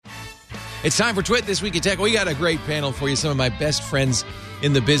It's time for Twit This Week in Tech. We got a great panel for you. Some of my best friends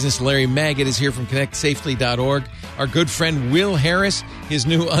in the business. Larry Maggot is here from ConnectSafely.org. Our good friend Will Harris. His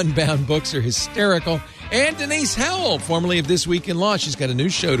new Unbound books are hysterical. And Denise Howell, formerly of This Week in Law. She's got a new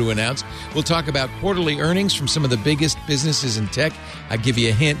show to announce. We'll talk about quarterly earnings from some of the biggest businesses in tech. I'll give you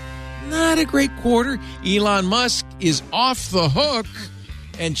a hint. Not a great quarter. Elon Musk is off the hook.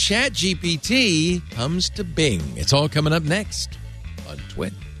 And ChatGPT comes to Bing. It's all coming up next on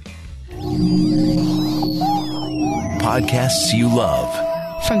Twit. Podcasts you love.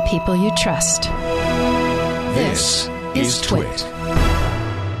 From people you trust. This is Twit.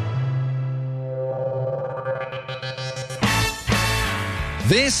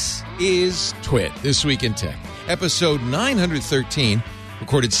 This is Twit, This Week in Tech. Episode 913,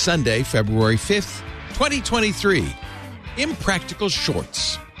 recorded Sunday, February 5th, 2023. Impractical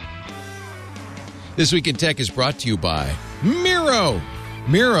Shorts. This Week in Tech is brought to you by Miro.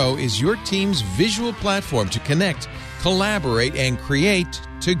 Miro is your team's visual platform to connect, collaborate, and create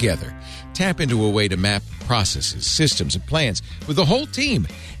together. Tap into a way to map processes, systems, and plans with the whole team.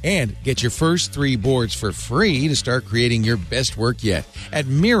 And get your first 3 boards for free to start creating your best work yet at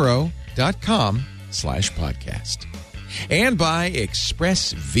Miro.com/podcast. And by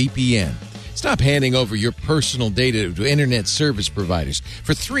ExpressVPN. Stop handing over your personal data to internet service providers.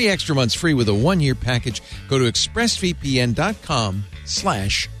 For 3 extra months free with a 1-year package, go to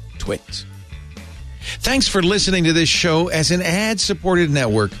expressvpn.com/twit. Thanks for listening to this show. As an ad-supported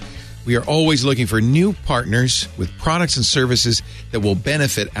network, we are always looking for new partners with products and services that will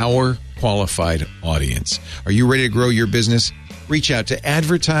benefit our qualified audience. Are you ready to grow your business? Reach out to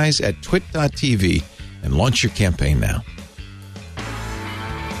advertise@twit.tv and launch your campaign now.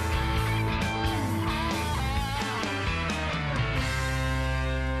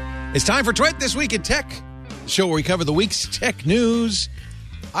 It's time for Twit This Week in Tech, the show where we cover the week's tech news.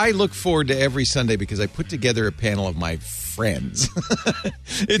 I look forward to every Sunday because I put together a panel of my friends.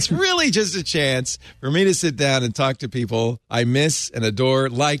 It's really just a chance for me to sit down and talk to people I miss and adore,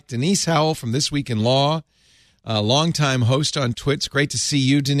 like Denise Howell from This Week in Law, a longtime host on Twit. It's great to see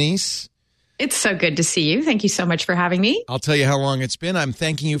you, Denise. It's so good to see you. Thank you so much for having me. I'll tell you how long it's been. I'm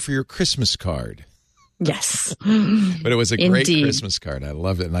thanking you for your Christmas card. Yes. But it was a great Indeed. Christmas card. I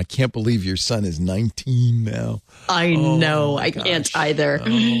love it. And I can't believe your son is 19 now. I know. I can't either.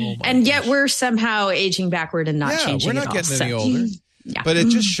 And yet we're somehow aging backward and not changing we're not at all. getting any older. Yeah. But it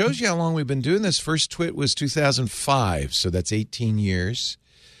just shows you how long we've been doing this. First Twit was 2005, so that's 18 years.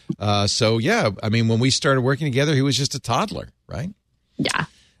 So, yeah, I mean, when we started working together, he was just a toddler, right? Yeah.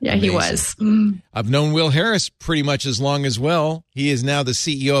 Yeah, Amazing. he was. I've known Will Harris pretty much as long as well. He is now the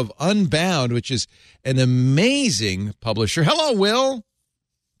CEO of Unbound, which is an amazing publisher. Hello, Will.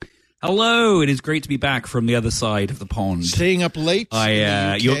 Hello, it is great to be back from the other side of the pond. Staying up late.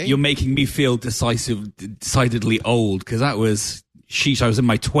 You're making me feel decidedly old, because that was, I was in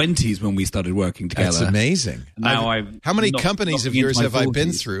my 20s when we started working together. That's amazing. Now how many companies of yours have I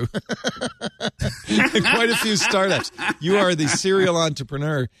been through? Quite a few startups. You are the serial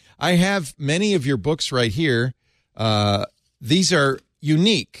entrepreneur. I have many of your books right here. These are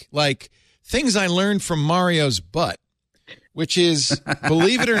unique, like Things I Learned from Mario's Butt, which is,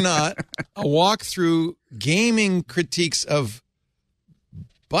 believe it or not, a walk through gaming critiques of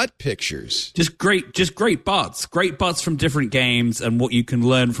butt pictures. Just great butts from different games, and what you can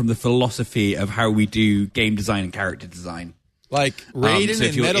learn from the philosophy of how we do game design and character design. Like Raiden so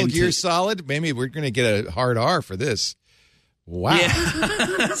and Metal Gear Solid. Maybe we're going to get a hard R for this. Wow.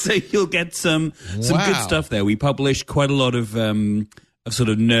 Yeah. So you'll get some good stuff there. We publish quite a lot of sort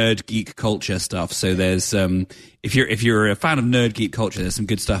of nerd geek culture stuff. So there's if you're a fan of nerd geek culture, there's some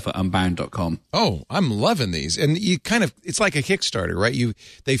good stuff at unbound.com. Oh, I'm loving these. And you it's like a Kickstarter, right?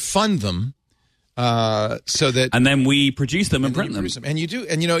 They fund them so that, and then we produce them and print them. And you do,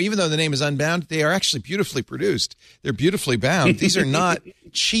 and even though the name is Unbound, they are actually beautifully produced. They're beautifully bound. These are not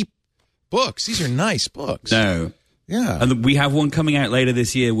cheap books. These are nice books. No. Yeah. And we have one coming out later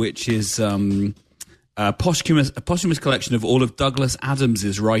this year, which is a posthumous collection of all of Douglas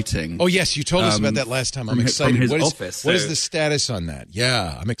Adams' writing. Oh, yes. You told us about that last time. I'm excited. From his office. What is the status on that?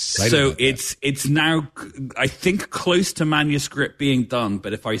 Yeah, I'm excited. So it's now, I think, close to manuscript being done.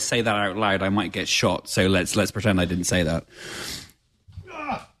 But if I say that out loud, I might get shot. So let's pretend I didn't say that.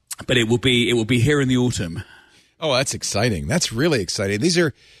 But it will be here in the autumn. Oh, that's exciting. That's really exciting. These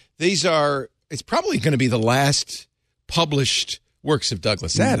are. It's probably going to be the last published works of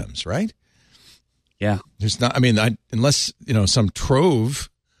Douglas Adams, right? Yeah. There's not, unless, some trove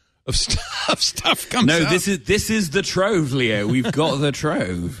of stuff comes out. No, this is the trove, Leo. We've got the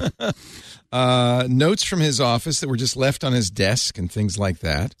trove. Notes from his office that were just left on his desk and things like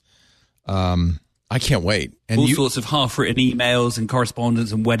that. I can't wait. And all sorts of half-written emails and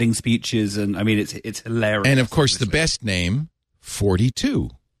correspondence and wedding speeches, and I mean, it's hilarious. And of course, the best name, 42,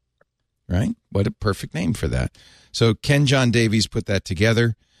 right? What a perfect name for that. So Ken John Davies put that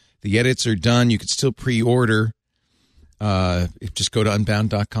together. The edits are done. You could still pre-order. Just go to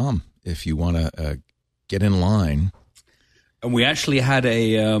unbound.com if you want to get in line. And we actually had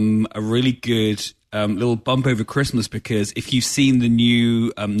a really good little bump over Christmas, because if you've seen the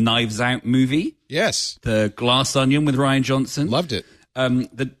new Knives Out movie, yes, The Glass Onion with Rian Johnson, loved it.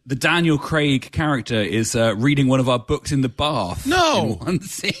 The Daniel Craig character is reading one of our books in the bath. No, in one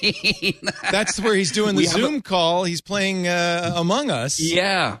scene. That's where he's doing the Zoom call. He's playing Among Us.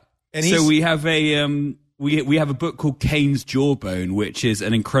 Yeah, and so we have a. We have a book called Kane's Jawbone, which is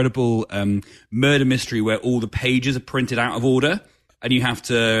an incredible murder mystery where all the pages are printed out of order, and you have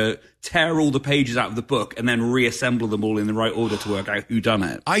to tear all the pages out of the book and then reassemble them all in the right order to work out who done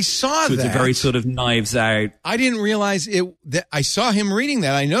it. I saw so that. It's a very sort of Knives Out. I didn't realize it. I saw him reading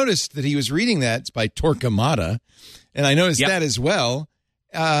that. I noticed that he was reading that. It's by Torquemada, and I noticed that as well.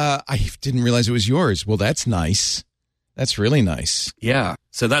 I didn't realize it was yours. Well, that's nice. That's really nice. Yeah.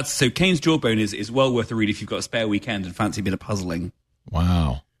 So Kane's Jawbone is well worth a read if you've got a spare weekend and fancy a bit of puzzling.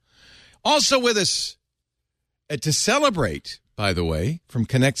 Wow. Also with us to celebrate, by the way, from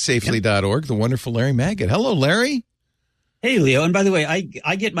connectsafely.org, the wonderful Larry Magid. Hello, Larry. Hey, Leo. And by the way,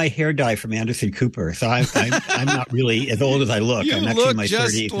 I get my hair dye from Anderson Cooper, so I'm not really as old as I look. You I'm actually look in my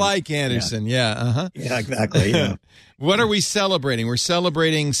just 30s. like Anderson. Yeah, Yeah, exactly. Yeah. What are we celebrating? We're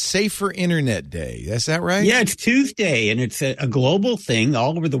celebrating Safer Internet Day. Is that right? Yeah, it's Tuesday, and it's a global thing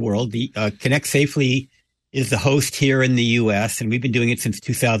all over the world. The Connect Safely is the host here in the U.S., and we've been doing it since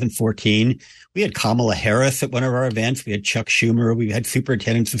 2014. We had Kamala Harris at one of our events. We had Chuck Schumer. We had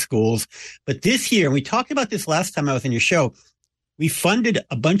superintendents of schools. But this year, and we talked about this last time I was on your show, we funded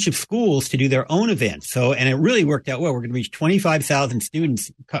a bunch of schools to do their own events. And it really worked out well. We're going to reach 25,000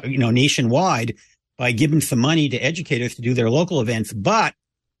 students, nationwide, by giving some money to educators to do their local events. But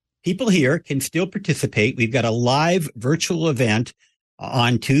people here can still participate. We've got a live virtual event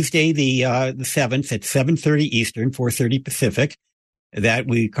on Tuesday, the 7th at 7:30 Eastern, 4:30 Pacific, that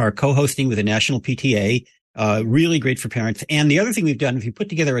we are co-hosting with the National PTA. Really great for parents. And the other thing we've done is we put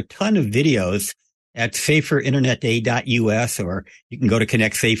together a ton of videos at saferinternetday.us, or you can go to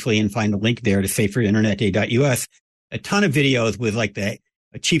Connect Safely and find a link there to saferinternetday.us. A ton of videos with like the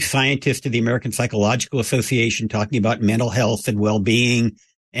chief scientist of the American Psychological Association talking about mental health and well-being,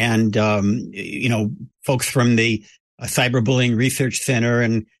 and folks from the Cyberbullying Research Center,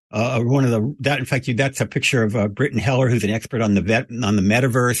 and that's a picture of Britton Heller, who's an expert on the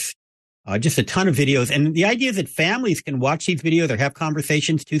metaverse. Just a ton of videos, and the idea is that families can watch these videos or have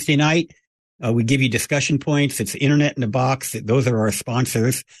conversations Tuesday night. We give you discussion points. It's Internet in a Box. Those are our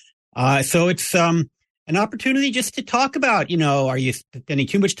sponsors. So it's an opportunity just to talk about, are you spending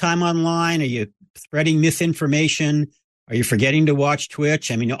too much time online? Are you spreading misinformation? Are you forgetting to watch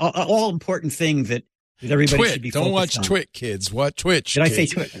Twitch? I mean, all important things that everybody should be focused on. Don't watch Twitch, kids. What Twitch? Did I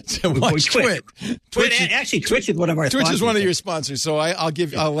kids. say Twitch? Watch Twitch. Twitch is one of our sponsors. Twitch is one of your sponsors, so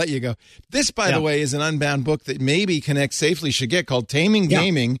I'll let you go. This, by the way, is an Unbound book that maybe Connect Safely should get, called Taming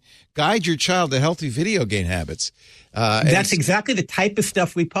Gaming: Guide Your Child to Healthy Video Game Habits. That's exactly the type of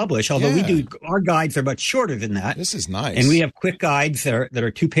stuff we publish, although our guides are much shorter than that. This is nice. And we have quick guides that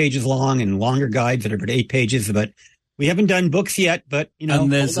are 2 pages long, and longer guides that are about 8 pages, but we haven't done books yet, but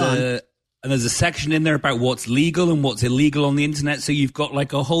and there's a section in there about what's legal and what's illegal on the internet. So you've got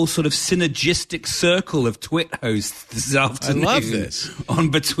like a whole sort of synergistic circle of twit hosts this afternoon. I love this.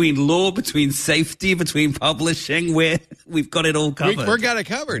 Between law, between safety, between publishing. We've got it all covered. We've got it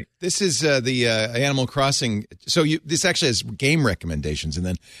covered. This is the Animal Crossing. So this actually has game recommendations and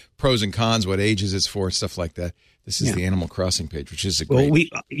then pros and cons, what ages it's for, stuff like that. This is the Animal Crossing page, which is a great. Well,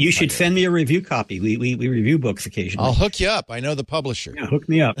 you should send me a review copy. We review books occasionally. I'll hook you up. I know the publisher. Yeah, hook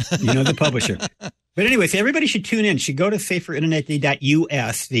me up. You know the publisher. But anyway, so everybody should tune in. Should go to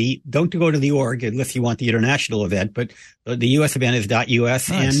saferinternetday.us. Don't go to the org unless you want the international event, but the U.S. event is .us.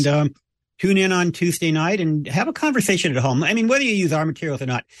 Nice. And tune in on Tuesday night and have a conversation at home. I mean, whether you use our materials or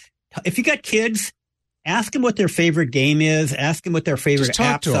not, if you got kids, ask them what their favorite game is. Ask them what their favorite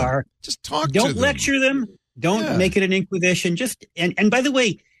apps are. Just talk to them. Don't lecture them. Don't make it an inquisition. And by the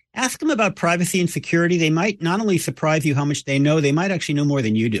way, ask them about privacy and security. They might not only surprise you how much they know, they might actually know more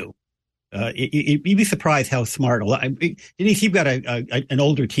than you do. You'd be surprised how smart. Denise, you've got an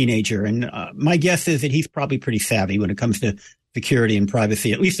older teenager, and my guess is that he's probably pretty savvy when it comes to security and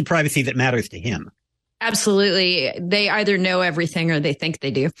privacy, at least the privacy that matters to him. Absolutely. They either know everything or they think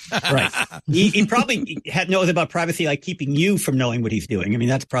they do. Right. He probably knows about privacy, like keeping you from knowing what he's doing. I mean,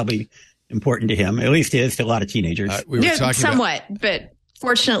 that's probably important to him. At least it is to a lot of teenagers. We were talking somewhat, but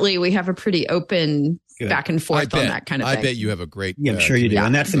fortunately, we have a pretty open back and forth on that kind of thing. I bet you have a great I'm sure you do.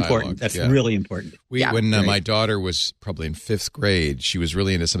 And that's dialogue. important. That's really important. When my daughter was probably in 5th grade, she was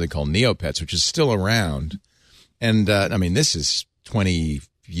really into something called Neopets, which is still around. And I mean, this is 25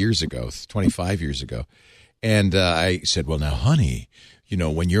 years ago. And I said, well, now, honey, you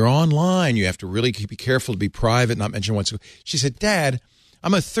know, when you're online, you have to really be careful to be private, not mention what's. She said, Dad,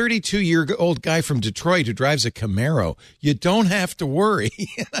 I'm a 32-year-old guy from Detroit who drives a Camaro. You don't have to worry.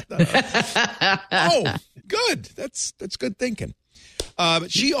 Oh, good. That's good thinking.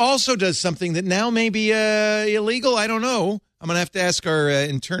 But she also does something that now may be illegal. I don't know. I'm going to have to ask our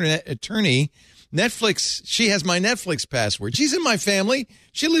internet attorney. Netflix, she has my Netflix password. She's in my family.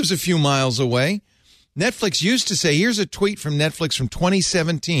 She lives a few miles away. Netflix used to say, here's a tweet from Netflix from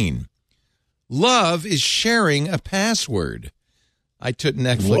 2017. Love is sharing a password. I took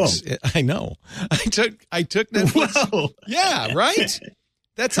Netflix. Whoa. I know. I took Netflix. Whoa. Yeah, right?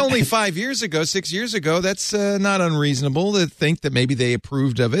 That's only 6 years ago. That's not unreasonable to think that maybe they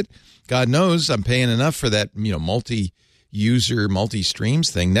approved of it. God knows I'm paying enough for that, multi-user,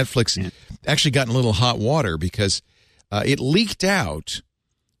 multi-streams thing. Netflix actually got in a little hot water because it leaked out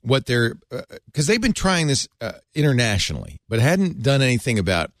what they're because they've been trying this internationally, but hadn't done anything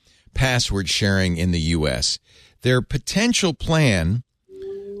about password sharing in the U.S. Their potential plan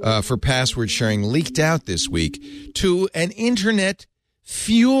for password sharing leaked out this week to an internet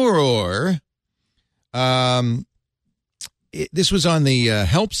furor. This was on the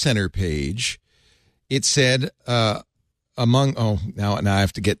Help Center page. It said now I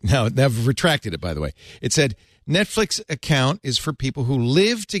have to get now I've retracted it, by the way. It said Netflix account is for people who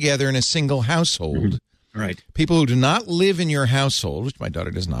live together in a single household. Mm-hmm. Right. People who do not live in your household, which my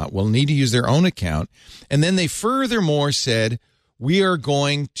daughter does not, will need to use their own account. And then they furthermore said, we are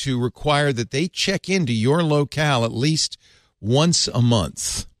going to require that they check into your locale at least once a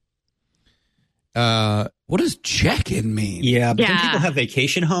month. What does check-in mean? Yeah, but then people have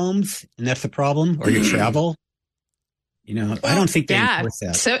vacation homes, and that's the problem, or you travel. I don't think they enforce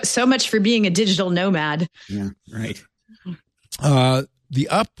that. So much for being a digital nomad. Yeah, right. The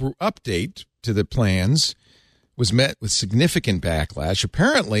update to the plans was met with significant backlash.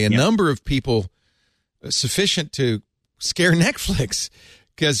 Apparently, a number of people sufficient to scare Netflix,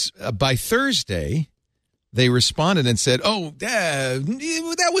 because by Thursday, they responded and said,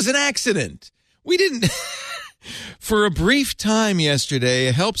 that was an accident. We didn't. For a brief time yesterday,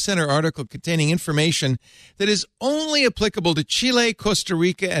 a Help Center article containing information that is only applicable to Chile, Costa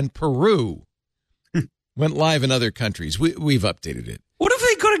Rica, and Peru went live in other countries. We've updated it. What have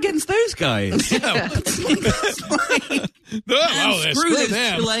they got against those guys? Screw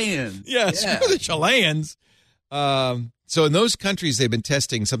the Chileans. Yeah, screw the Chileans. So in those countries, they've been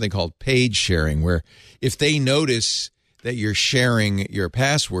testing something called page sharing, where if they notice that you're sharing your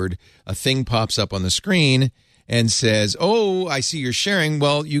password, a thing pops up on the screen and says, oh, I see you're sharing.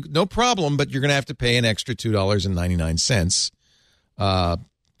 Well, no problem, but you're going to have to pay an extra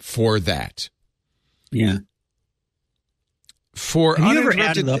 $2.99 for that. Yeah. Have you ever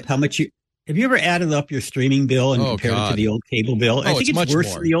added up how much have you ever added up your streaming bill and compared it to the old cable bill? I think it's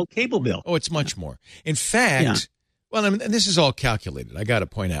worse than the old cable bill. Oh, it's much more. In fact, well, I mean, this is all calculated. I got to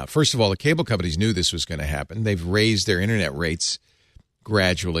point out, first of all, the cable companies knew this was going to happen. They've raised their internet rates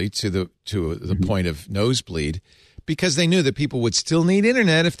gradually to the point of nosebleed, because they knew that people would still need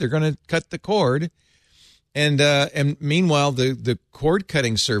internet if they're going to cut the cord. And meanwhile, the cord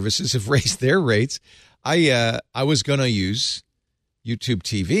cutting services have raised their rates. I was going to use YouTube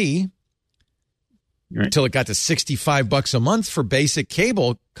TV until it got to $65 a month for basic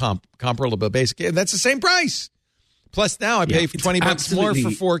cable, comparable basic cable. That's the same price. Plus now I pay $20 more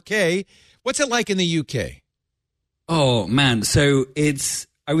for 4K. What's it like in the UK? Oh man, so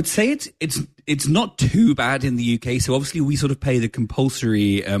I would say it's not too bad in the UK. So obviously we sort of pay the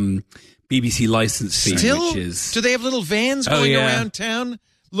compulsory BBC license fee. Still, which is, do they have little vans going around town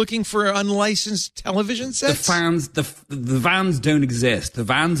looking for unlicensed television sets? The vans don't exist. The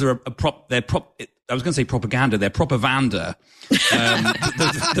vans are I was going to say propaganda. They're propaganda. The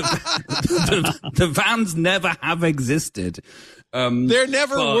vans never have existed. There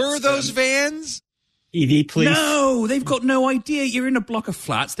never were those vans? EV, please. No, they've got no idea. You're in a block of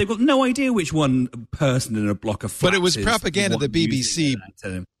flats. They've got no idea which one person in a block of flats. But it was propaganda the BBC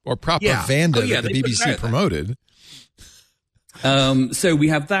or propaganda that the BBC promoted. So we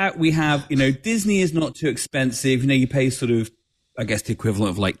have that. We have, Disney is not too expensive. You pay sort of, I guess the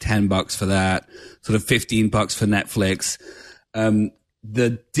equivalent of like $10 for that, sort of $15 for Netflix.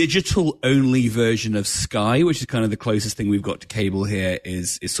 The digital only version of Sky, which is kind of the closest thing we've got to cable here,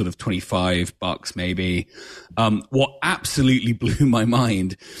 is sort of $25 maybe. What absolutely blew my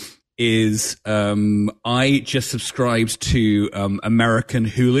mind is I just subscribed to American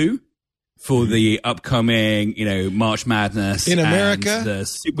Hulu for the upcoming, March Madness. In America,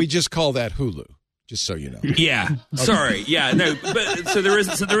 we just call that Hulu. Just so you know. Yeah. Sorry. Yeah. No. But so there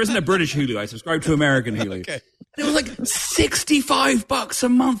isn't a British Hulu. I subscribe to American Hulu. Okay. It was like $65 a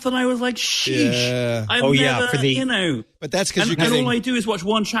month, and I was like, "Sheesh!" Yeah. But that's because and all I do is watch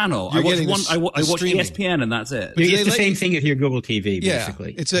one channel. I watch ESPN, and that's it. It's the same thing if you're Google TV,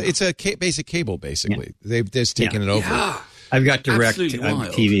 basically. It's a basic cable, basically. Yeah. They've just taken it over. Yeah. I've got Direct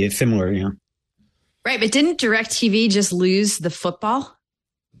TV. It's similar, Right, but didn't Direct TV just lose the football?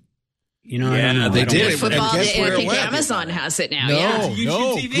 I don't know. They did. Football, I think Amazon has it now. No,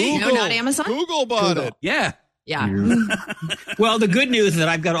 TV. No, not Amazon. Google bought it. Yeah. Well, the good news is that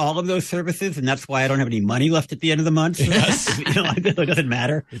I've got all of those services, and that's why I don't have any money left at the end of the month. Yes. It doesn't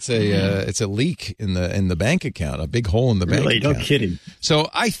matter. It's a leak in the bank account, a big hole in the bank account. No kidding. So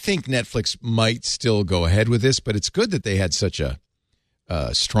I think Netflix might still go ahead with this, but it's good that they had such a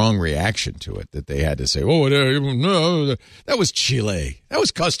strong reaction to it, that they had to say, "Oh no, that was Chile, that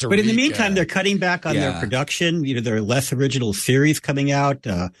was Costa Rica." But in the meantime, they're cutting back on their production. There are less original series coming out.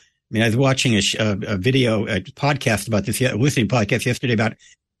 I was watching a podcast about this, listening podcast yesterday about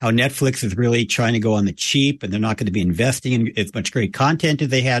how Netflix is really trying to go on the cheap, and they're not going to be investing in as much great content as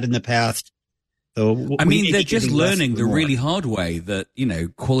they had in the past. So they're just learning the really hard way that,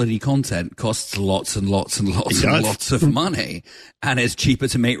 quality content costs lots and lots and lots and lots of money, and it's cheaper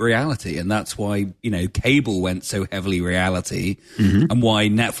to make reality. And that's why, cable went so heavily reality, and why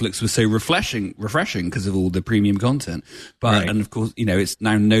Netflix was so refreshing because of all the premium content. But, and of course, it's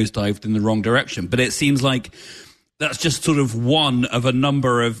now nosedived in the wrong direction. But it seems like that's just sort of one of a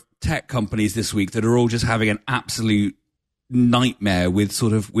number of tech companies this week that are all just having an absolute nightmare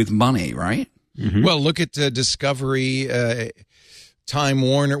with money, right? Mm-hmm. Well, look at Discovery, Time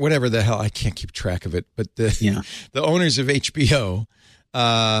Warner, whatever the hell. I can't keep track of it. But the owners of HBO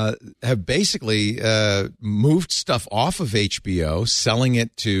have basically moved stuff off of HBO, selling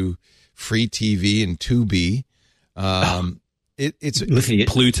it to free TV and Tubi. It's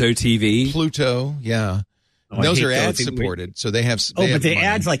Pluto TV. Pluto, yeah. Those are ad supported, so they have. But the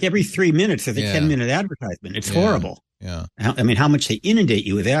ads like every 3 minutes is a 10-minute advertisement. It's horrible. Yeah, I mean, how much they inundate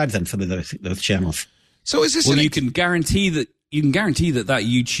you with ads on some of those channels. So is this? Well, you can guarantee that that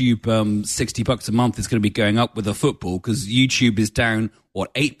YouTube $60 a month is going to be going up with the football, because YouTube is down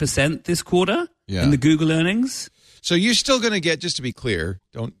 8% this quarter in the Google earnings. So you're still going to get, just to be clear,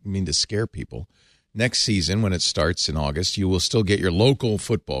 don't mean to scare people. Next season, when it starts in August, you will still get your local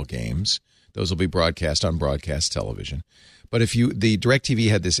football games. Those will be broadcast on broadcast television. But if the DirecTV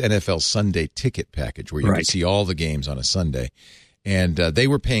had this NFL Sunday ticket package where you could see all the games on a Sunday, and they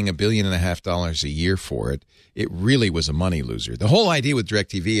were paying $1.5 billion a year for it, it really was a money loser. The whole idea with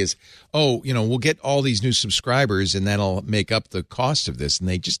DirecTV is, we'll get all these new subscribers and that'll make up the cost of this, and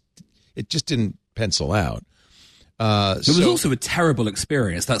it just didn't pencil out. It was also a terrible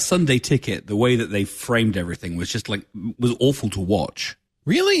experience. That Sunday ticket, the way that they framed everything was just was awful to watch.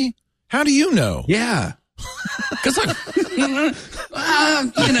 Really? How do you know? Yeah. Because are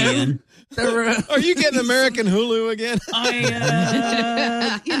you getting American Hulu again?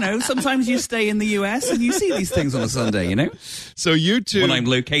 Sometimes you stay in the US and you see these things on a Sunday, So YouTube, when I'm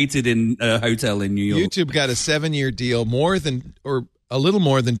located in a hotel in New York. YouTube got a 7-year deal, a little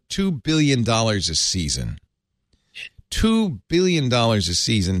more than $2 billion a season. $2 billion a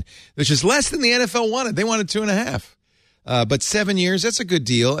season, which is less than the NFL wanted. They wanted 2.5. But 7 years, that's a good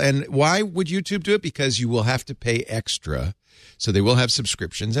deal. And why would YouTube do it? Because you will have to pay extra. So they will have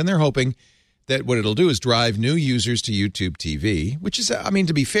subscriptions. And they're hoping that what it'll do is drive new users to YouTube TV, which is,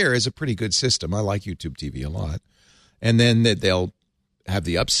 to be fair, is a pretty good system. I like YouTube TV a lot. And then they'll have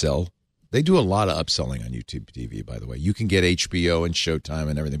the upsell. They do a lot of upselling on YouTube TV, by the way. You can get HBO and Showtime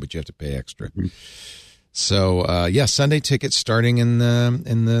and everything, but you have to pay extra. Mm-hmm. So, Sunday tickets starting in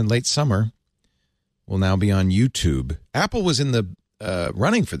the late summer will now be on YouTube. Apple was in the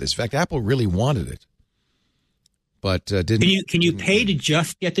running for this. In fact, Apple really wanted it, but didn't. Can you pay to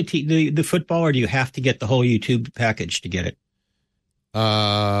just get the football, or do you have to get the whole YouTube package to get it?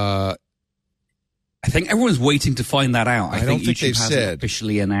 I think everyone's waiting to find that out. I don't think YouTube they've said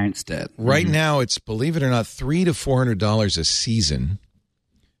officially announced it. Right now, it's, believe it or not, $300 to $400 a season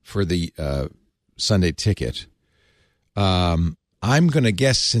for the Sunday ticket. I'm going to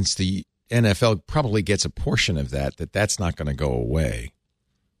guess, since the NFL probably gets a portion of that's not going to go away.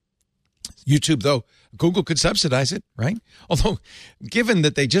 YouTube, though, Google could subsidize it, right? Although, given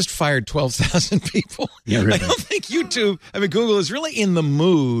that they just fired 12,000 people, really. I don't think Google is really in the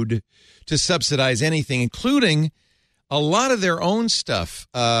mood to subsidize anything, including a lot of their own stuff.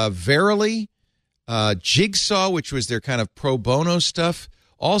 Verily, Jigsaw, which was their kind of pro bono stuff,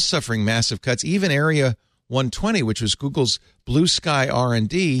 all suffering massive cuts. Even Area 120, which was Google's blue sky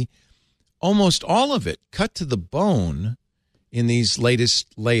R&D, almost all of it cut to the bone in these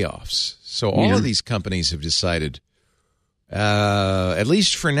latest layoffs. So all of these companies have decided, at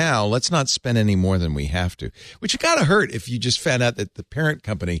least for now, let's not spend any more than we have to. Which got to hurt if you just found out that the parent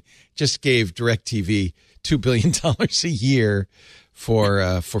company just gave DirecTV $2 billion a year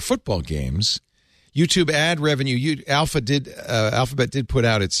for football games. YouTube ad revenue. Alphabet did put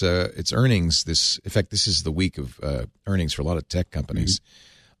out its earnings. In fact, this is the week of earnings for a lot of tech companies.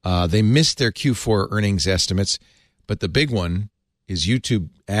 They missed their Q4 earnings estimates, but the big one is YouTube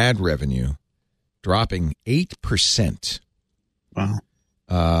ad revenue dropping 8%. Wow.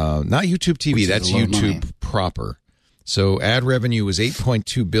 Not YouTube TV. That's YouTube proper. So ad revenue was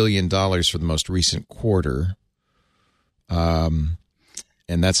 $8.2 billion for the most recent quarter. And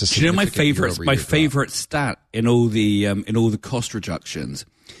that's a significant my favorite stat in all the cost reductions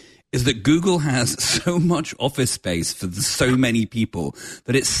is that Google has so much office space for so many people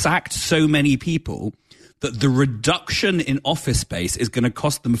that it sacked so many people that the reduction in office space is going to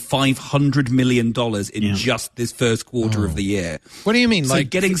cost them $500 million in just this first quarter of the year. What do you mean? So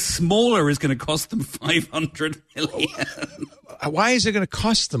getting smaller is going to cost them $500 million. Why is it going to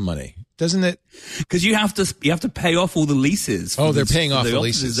cost them money? Doesn't it? Because you have to pay off all the leases. They're paying off the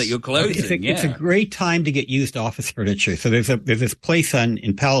leases that you're closing. It's a great time to get used office furniture. So there's this place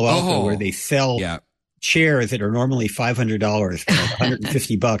in Palo Alto where they sell chairs that are normally $500 for like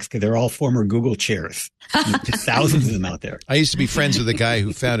 $150 because they're all former Google chairs. Just thousands of them out there. I used to be friends with a guy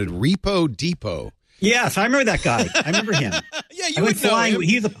who founded Repo Depot. Yes, I remember that guy. I remember him. Yeah, you would know him.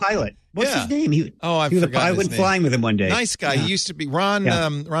 He was a pilot. What's his name? He was a pilot. Went flying with him one day. Nice guy. He used to be Ron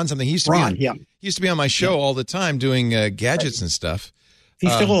something. He used to Ron, he used to be on my show all the time doing gadgets and stuff. Is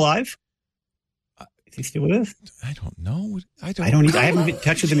he still alive? Is he still with us? I don't know. I haven't been in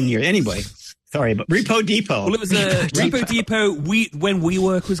touch with him in years. Anyway, sorry, but Repo Depot. Well, it was Repo Depot. When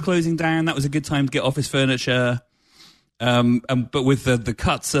WeWork was closing down, that was a good time to get office furniture. But with the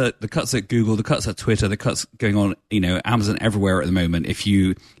cuts at Google, the cuts at Twitter, the cuts going on, Amazon everywhere at the moment. If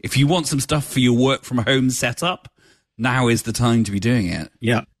you want some stuff for your work from home setup, now is the time to be doing it.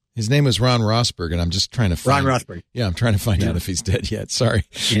 Yeah. His name was Ron Rosberg, and I'm just trying to find... Ron Rosberg. Yeah, I'm trying to find out if he's dead yet. Sorry.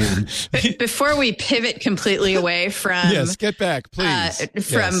 Yeah. Before we pivot completely away from... Yes, get back, please.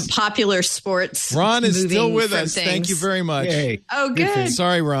 From popular sports. Ron is still with us. Things. Thank you very much. Yay. Oh, good.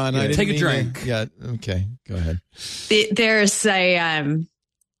 Sorry, Ron. I didn't take a drink. Yeah, okay. Go ahead. There's a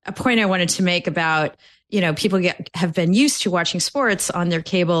point I wanted to make about, people have been used to watching sports on their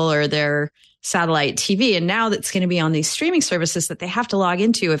cable or their satellite TV. And now that's going to be on these streaming services that they have to log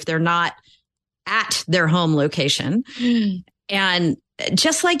into if they're not at their home location. And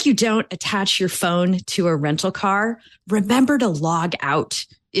just like you don't attach your phone to a rental car, remember to log out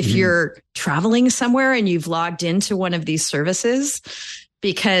if you're traveling somewhere and you've logged into one of these services.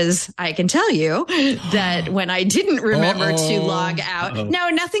 Because I can tell you that when I didn't remember to log out, no,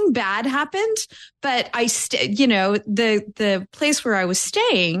 nothing bad happened. But the place where I was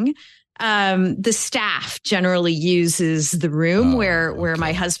staying, the staff generally uses the room where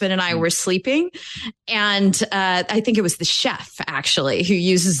my husband and I were sleeping. And I think it was the chef, actually, who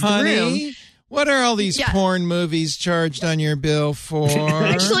uses the room. What are all these porn movies charged on your bill for?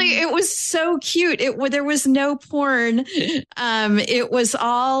 Actually, it was so cute. There was no porn. It was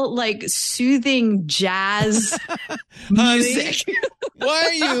all like soothing jazz music. Why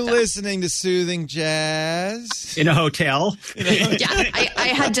are you listening to soothing jazz in a hotel? Yeah,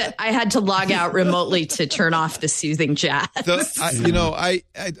 I had to log out remotely to turn off the soothing jazz. I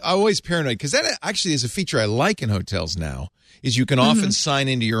always paranoid because that actually is a feature I like in hotels now. Is you can often sign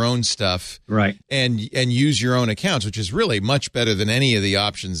into your own stuff, right, and use your own accounts, which is really much better than any of the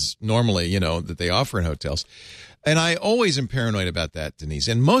options normally, that they offer in hotels. And I always am paranoid about that, Denise.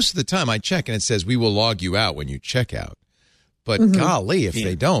 And most of the time I check and it says we will log you out when you check out. But golly, if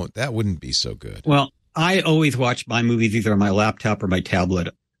they don't, that wouldn't be so good. Well, I always watch my movies either on my laptop or my tablet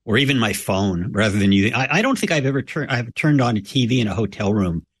or even my phone rather than using. I don't think I've turned on a TV in a hotel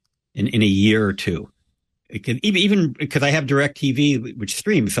room in a year or two. It can, even because I have DirecTV, which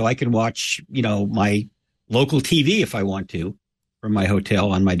streams, so I can watch, my local TV if I want to from my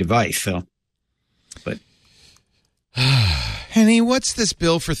hotel on my device. So, but Penny, what's this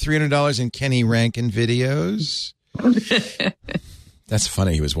bill for $300 in Kenny Rankin videos? That's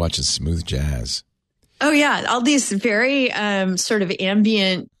funny. He was watching smooth jazz. Oh, yeah. All these very sort of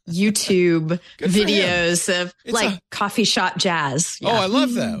ambient YouTube videos of coffee shop jazz. Yeah. Oh, I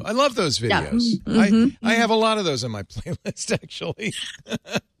love that. I love those videos. Yeah. Mm-hmm. I have a lot of those on my playlist, actually.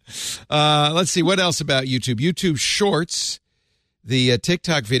 Let's see. What else about YouTube? YouTube Shorts, the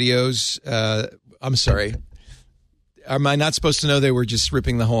TikTok videos. I'm sorry. Am I not supposed to know they were just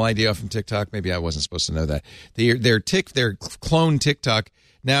ripping the whole idea off from TikTok? Maybe I wasn't supposed to know that. Their clone TikTok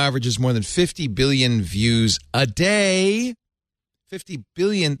now averages more than 50 billion views a day. 50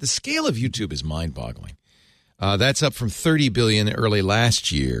 billion. The scale of YouTube is mind-boggling. That's up from 30 billion early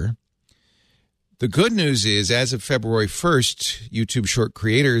last year. The good news is, as of February 1st, YouTube short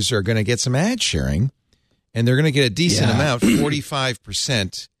creators are going to get some ad sharing, and they're going to get a decent amount,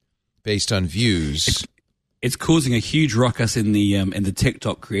 45% based on views. It's causing a huge ruckus in the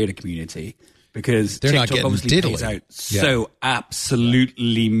TikTok creator community because they're TikTok not getting obviously diddly. pays out so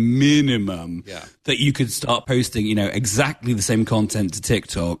absolutely minimum that you could start posting, exactly the same content to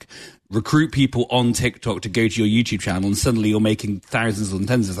TikTok, recruit people on TikTok to go to your YouTube channel, and suddenly you're making thousands and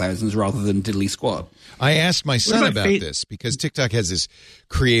tens of thousands rather than diddly squat. I asked my son about this because TikTok has this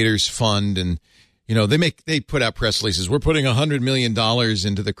creators fund, and they put out press releases. We're putting $100 million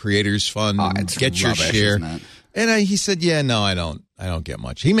into the creators fund. Get your share. And he said, no, I don't get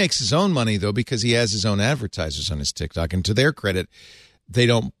much. He makes his own money, though, because he has his own advertisers on his TikTok. And to their credit, they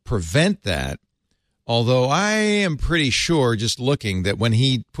don't prevent that. Although I am pretty sure, just looking, that when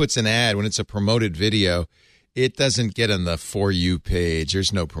he puts an ad, when it's a promoted video, it doesn't get on the For You page.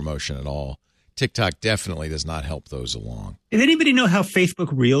 There's no promotion at all. TikTok definitely does not help those along. Does anybody know how Facebook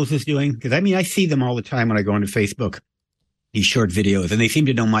Reels is doing? Because, I see them all the time when I go into Facebook, these short videos, and they seem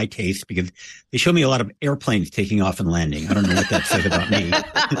to know my taste because they show me a lot of airplanes taking off and landing. I don't know what that says about me,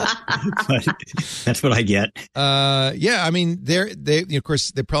 but that's what I get. They of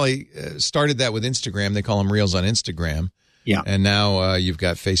course, they probably started that with Instagram. They call them Reels on Instagram. Yeah. And now you've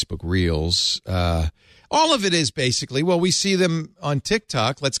got Facebook Reels. All of it is basically, we see them on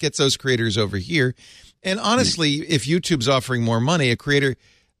TikTok. Let's get those creators over here. And honestly, if YouTube's offering more money, a creator,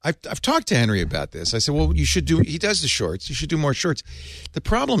 I've talked to Henry about this. I said, you should do, he does the shorts. You should do more shorts. The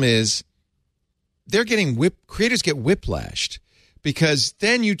problem is they're getting creators get whiplashed because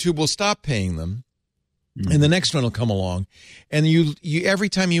then YouTube will stop paying them and the next one will come along. And you every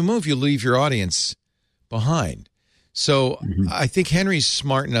time you move, you leave your audience behind. So I think Henry's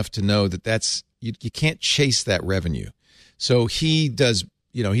smart enough to know that you can't chase that revenue. So he does,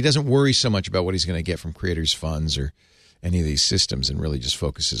 he doesn't worry so much about what he's going to get from creators funds or any of these systems, and really just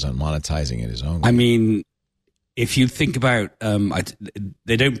focuses on monetizing it his own way. I mean, if you think about,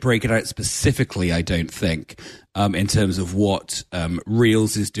 they don't break it out specifically, I don't think, in terms of what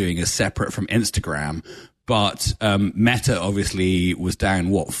Reels is doing as separate from Instagram. But Meta obviously was down,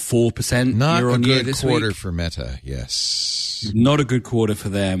 4% Not year on year this week? Not a good quarter for Meta, yes. Not a good quarter for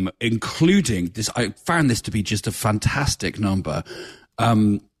them, including this. I found this to be just a fantastic number.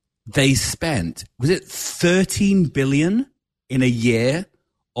 They spent, was it $13 billion in a year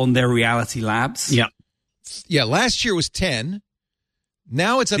on their reality labs? Yeah. Yeah, last year was 10.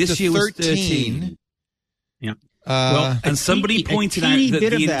 Now it's up to 13. Yeah. And somebody pointed out that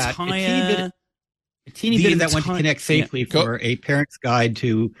the entire... A teeny bit of that went to Connect Safely for a parent's guide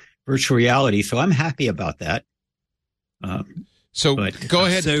to virtual reality. So I'm happy about that. Go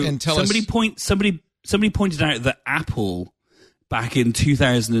ahead and tell us. Somebody pointed out that Apple, back in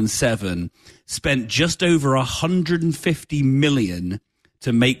 2007, spent just over $150 million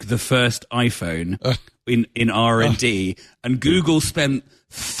to make the first iPhone in R&D, and Google spent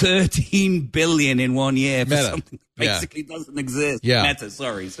 $13 billion in 1 year for something that basically doesn't exist. Yeah. Meta,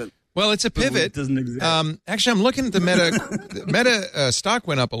 sorry. Well, it's a pivot. It doesn't exist. Actually, I'm looking at the Meta stock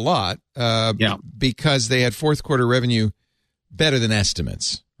went up a lot because they had fourth quarter revenue better than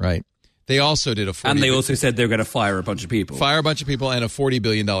estimates, right? They also did and they also said they were going to fire a bunch of people. And a $40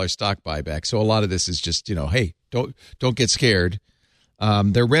 billion stock buyback. So a lot of this is just, hey, don't get scared.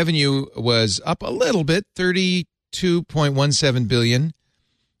 Their revenue was up a little bit, $32.17 billion.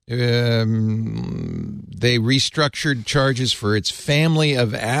 They restructured charges for its family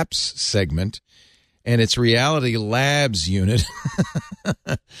of apps segment and its Reality Labs unit.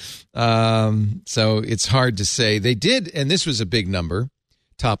 So it's hard to say. They did, and this was a big number,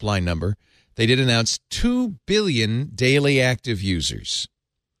 top line number. They did announce 2 billion daily active users.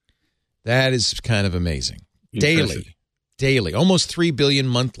 That is kind of amazing. Impressive. Daily, almost 3 billion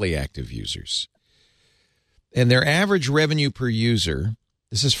monthly active users. And their average revenue per user,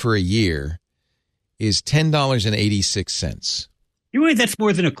 this is for a year, is $10.86. You know, that's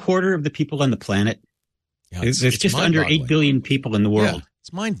more than a quarter of the people on the planet. Yeah, There's just under 8 billion people in the world. Yeah,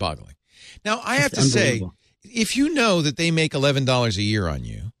 it's mind-boggling. Now, I have to say, if you know that they make $11 a year on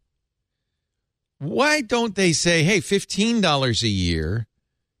you, why don't they say, hey, $15 a year,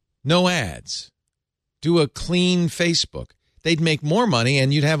 no ads, do a clean Facebook? They'd make more money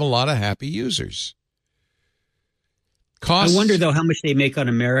and you'd have a lot of happy users. I wonder, though, how much they make on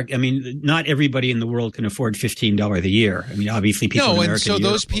America. I mean, not everybody in the world can afford $15 a year. I mean, obviously, people in America. No, and so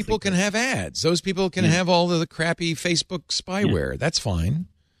those people can have ads. Those people can have all of the crappy Facebook spyware. Yeah. That's fine.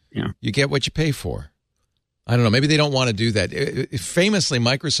 Yeah. You get what you pay for. I don't know. Maybe they don't want to do that. Famously,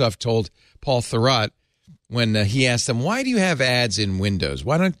 Microsoft told Paul Thurrott when he asked them, why do you have ads in Windows?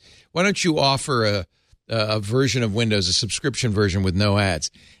 Why don't you offer a version of Windows, a subscription version with no ads?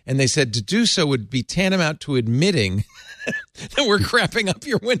 And they said to do so would be tantamount to admitting that we're crapping up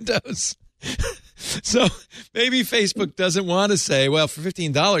your Windows. So maybe Facebook doesn't want to say, well, for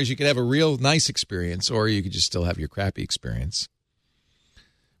 $15, you could have a real nice experience, or you could just still have your crappy experience.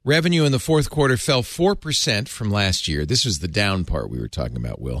 Revenue in the fourth quarter fell 4% from last year. This was the down part we were talking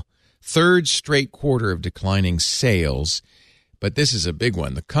about, Will. Third straight quarter of declining sales. But this is a big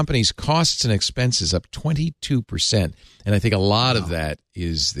one. The company's costs and expenses up 22%. And I think a lot of that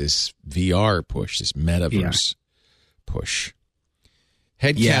is this VR push, this metaverse push.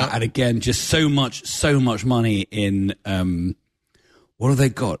 Headcount. Yeah, and again, just so much money in, what have they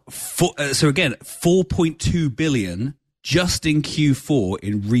got? So again, $4.2 billion just in Q4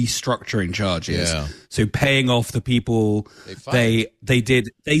 in restructuring charges. Yeah. So paying off the people they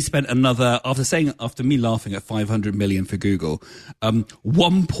spent another, after me laughing at 500 million for Google,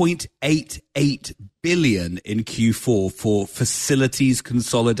 1.88 billion in Q4 for facilities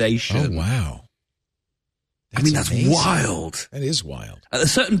consolidation. Oh, wow. That's wild. That is wild. At a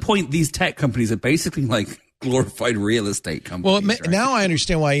certain point, these tech companies are basically like glorified real estate companies. Well, right? Now I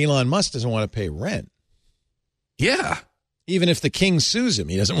understand why Elon Musk doesn't want to pay rent. Yeah. Even if the king sues him,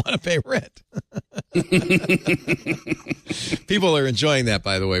 he doesn't want to pay rent. People are enjoying that,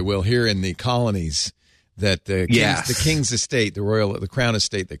 by the way, Will, here in the colonies, that the king's estate, the crown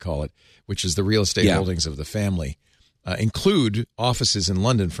estate, they call it, which is the real estate holdings of the family, include offices in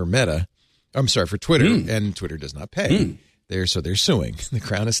London for Meta. I'm sorry, for Twitter, and Twitter does not pay. They're suing. The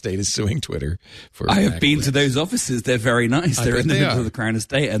Crown Estate is suing Twitter for. I have been to those offices. They're very nice. They're in the middle of the Crown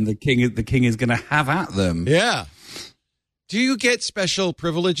Estate, and the king is going to have at them. Yeah. Do you get special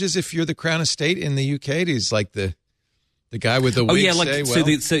privileges if you're the Crown Estate in the UK? He's like the guy with the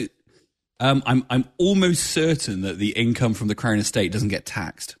wig. I'm almost certain that the income from the Crown Estate doesn't get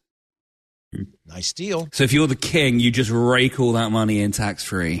taxed. Nice deal. So if you're the king, you just rake all that money in tax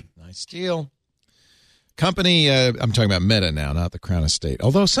free. Nice deal. Company, I'm talking about Meta now, not the Crown Estate.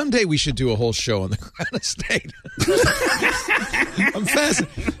 Although someday we should do a whole show on the Crown Estate. I'm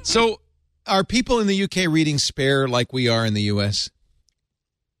fascinated. So, are people in the UK reading Spare like we are in the US?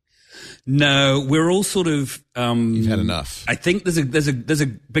 No, we're all sort of. You've had enough. I think there's a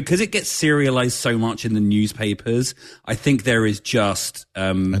because it gets serialized so much in the newspapers. I think there is just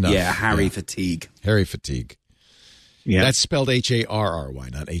Harry fatigue. Harry fatigue. Yeah, that's spelled Harry,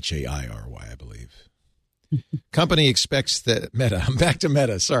 not Hairy, I believe. Company expects that Meta. I'm back to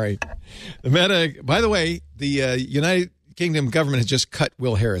Meta. Sorry, the Meta. By the way, the United Kingdom government has just cut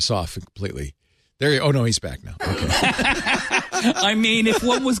Will Harris off completely. Oh no, he's back now. Okay. I mean, if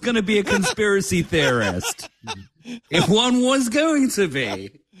one was going to be a conspiracy theorist, if one was going to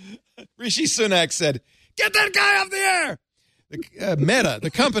be, Rishi Sunak said, "Get that guy off the air." Meta, the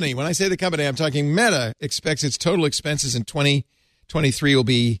company. When I say the company, I'm talking Meta. Expects its total expenses in 2023 will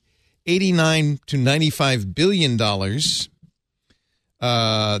be $89 to $95 billion.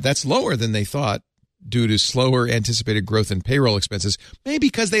 That's lower than they thought due to slower anticipated growth in payroll expenses. Maybe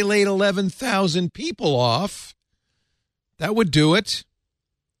because they laid 11,000 people off. That would do it.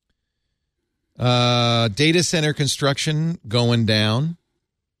 Data center construction going down.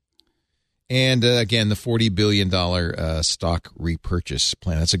 And again, the $40 billion stock repurchase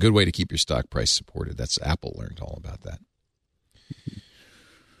plan. That's a good way to keep your stock price supported. That's Apple learned all about that.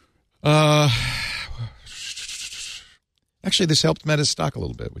 Actually, this helped Meta's stock a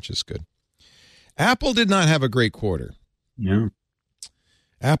little bit, which is good. Apple did not have a great quarter. No.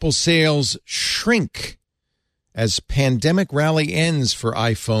 Apple sales shrink as pandemic rally ends for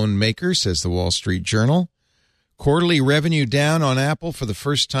iPhone maker, says the Wall Street Journal. Quarterly revenue down on Apple for the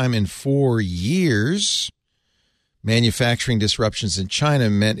first time in 4 years. Manufacturing disruptions in China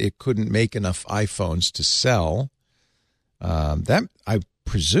meant it couldn't make enough iPhones to sell. That, I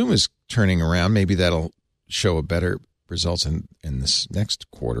presume, is turning around. Maybe that'll show a better results in this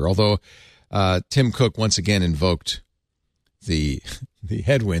next quarter. Although Tim Cook once again invoked the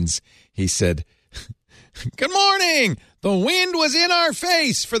headwinds. He said, "Good morning. The wind was in our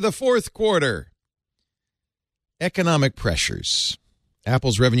face for the fourth quarter." Economic pressures.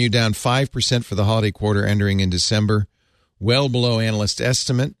 Apple's revenue down 5% for the holiday quarter entering in December, well below analyst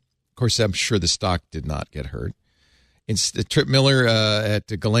estimate. Of course, I'm sure the stock did not get hurt. Trip Miller at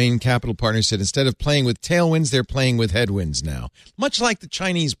Ghislaine Capital Partners said, instead of playing with tailwinds, they're playing with headwinds now, much like the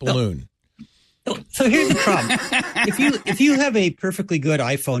Chinese balloon. So here's the problem. If you have a perfectly good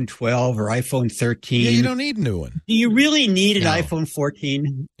iPhone 12 or iPhone 13, you don't need a new one. Do you really need an iPhone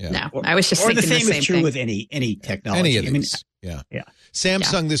 14? Yeah. No, I was just thinking the same is true thing. with any technology. Any of these. Yeah.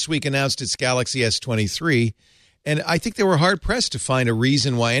 Samsung this week announced its Galaxy S23, and I think they were hard pressed to find a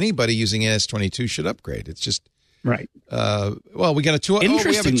reason why anybody using an S22 should upgrade. It's just right. Well, we got we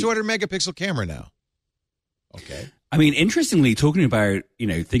have a 200 megapixel camera now. Okay. I mean, interestingly, talking about,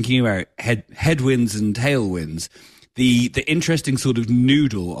 thinking about headwinds and tailwinds, the interesting sort of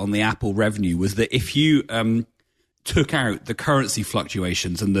noodle on the Apple revenue was that if you took out the currency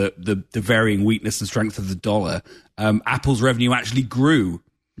fluctuations and the varying weakness and strength of the dollar, Apple's revenue actually grew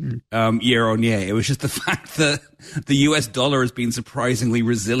year on year. It was just the fact that the US dollar has been surprisingly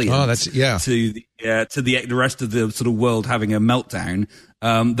resilient. Oh, that's to the rest of the sort of world having a meltdown.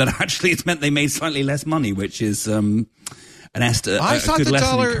 That actually it's meant they made slightly less money, which is an estimate. I thought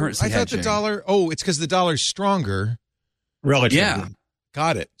the dollar. Oh, it's because the dollar's stronger. Relatively. Yeah.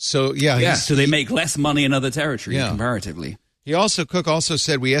 Got it. So so they make less money in other territories comparatively. Cook also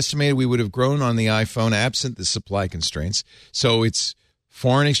said we estimated we would have grown on the iPhone absent the supply constraints. So it's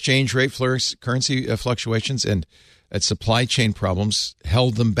foreign exchange rate currency fluctuations and supply chain problems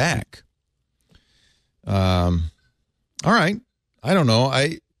held them back. All right. I don't know.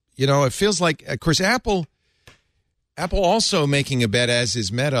 It feels like, of course, Apple also making a bet, as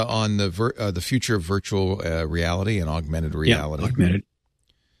is Meta, on the future of virtual reality and augmented reality. Yeah, augmented.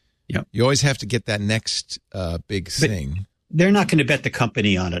 Yeah. You always have to get that next big thing. They're not going to bet the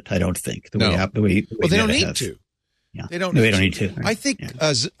company on it, I don't think. They don't need has. to. Yeah. They don't need to. I think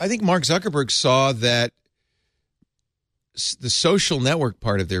Mark Zuckerberg saw that the social network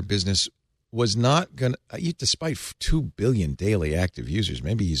part of their business was not going to, despite 2 billion daily active users,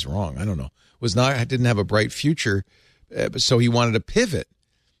 maybe he's wrong, I don't know, didn't have a bright future, so he wanted to pivot.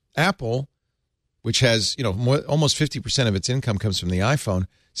 Apple, which has, almost 50% of its income comes from the iPhone,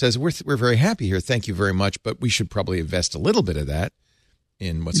 says, we're very happy here, thank you very much, but we should probably invest a little bit of that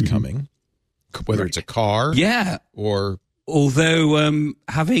in what's coming, whether it's a car or... Although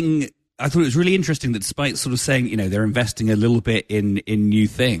I thought it was really interesting that despite sort of saying, they're investing a little bit in new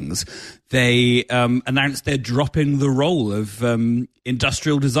things, they announced they're dropping the role of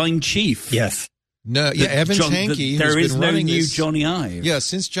industrial design chief. Yes. No, Evans Hankey. There is no new this. Johnny Ive. Yeah,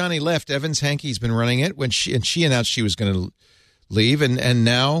 since Johnny left, Evans Hankey's been running it she announced she was going to leave, and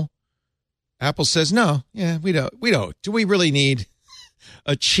now Apple says no. Yeah, we don't. Do we really need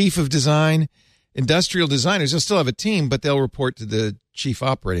a chief of design? Industrial designers, they'll still have a team, but they'll report to the chief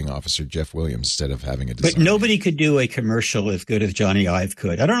operating officer, Jeff Williams, instead of having a designer. But nobody could do a commercial as good as Johnny Ive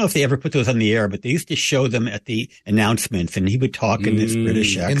could. I don't know if they ever put those on the air, but they used to show them at the announcements, and he would talk in this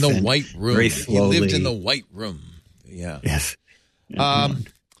British accent. In the White Room. Very slowly. He lived in the White Room. Yeah. Yes.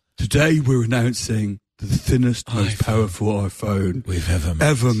 Today we're announcing the thinnest, most powerful iPhone we've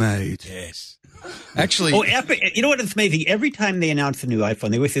ever made. Yes. Actually, you know what? It's amazing. Every time they announce a new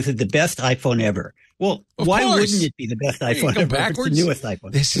iPhone, they always say this is the best iPhone ever. Well, why wouldn't it be the best iPhone ever? Backwards? It's the newest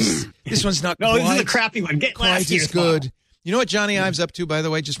iPhone. This one's not. No, this is a crappy one. Get last year's good. model. You know what Johnny Ive's up to, by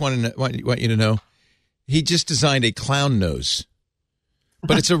the way? Just want you to know, he just designed a clown nose,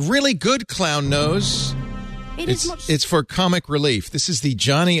 but it's a really good clown nose. It's for comic relief. This is the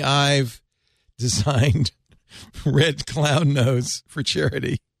Johnny Ive designed red clown nose for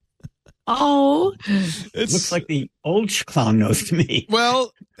charity. Oh, it looks like the old clown nose to me.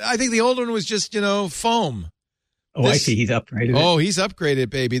 Well, I think the old one was just, foam. Oh, I see. He's upgraded. Oh, he's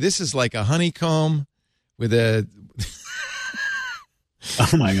upgraded, baby. This is like a honeycomb with a...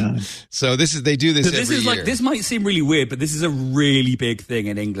 Oh, my God. So they do this every year. This might seem really weird, but this is a really big thing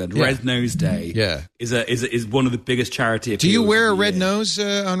in England. Yeah. Red Nose Day is one of the biggest charity appeals. Do you wear a red nose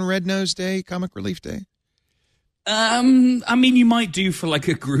on Red Nose Day, Comic Relief Day? I mean, you might do for like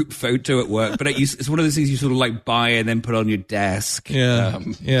a group photo at work, but it's one of those things you sort of like buy and then put on your desk. Yeah,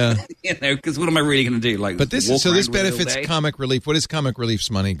 because what am I really going to do? Like, but this benefits Comic Relief. What does Comic Relief's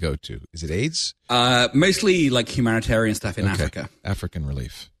money go to? Is it AIDS? Mostly like humanitarian stuff in Africa. African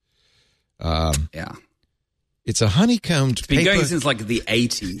relief. Yeah, it's a honeycombed. It's been paper. going since like the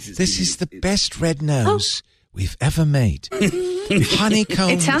 80s. This is the best red nose we've ever made. honeycomb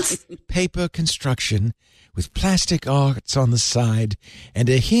It sounds- paper construction with plastic arts on the side and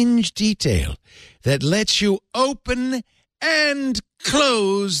a hinge detail that lets you open and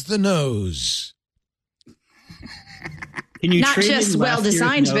close the nose. Can you Not trade just in well last year's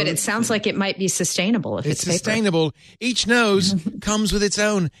designed, but nose? it sounds like it might be sustainable if It's it's paper. sustainable. Each nose comes with its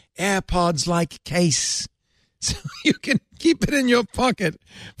own AirPods-like case. So you can keep it in your pocket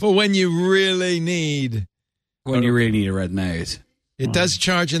for when you really need. When you really need a red nose. It does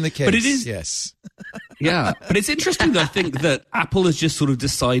charge in the case. But it is- Yes. Yeah, but it's interesting that I think that Apple has just sort of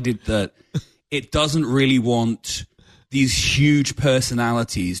decided that it doesn't really want these huge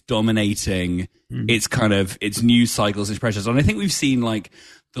personalities dominating its news cycles, its pressures. And I think we've seen like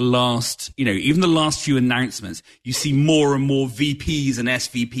the last, even the last few announcements, you see more and more VPs and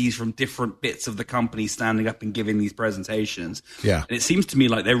SVPs from different bits of the company standing up and giving these presentations. Yeah. And it seems to me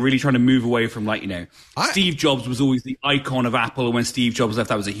like they're really trying to move away from Steve Jobs was always the icon of Apple. And when Steve Jobs left,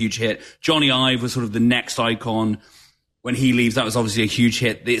 that was a huge hit. Johnny Ive was sort of the next icon. When he leaves, that was obviously a huge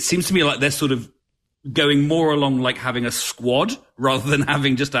hit. It seems to me like they're sort of going more along like having a squad rather than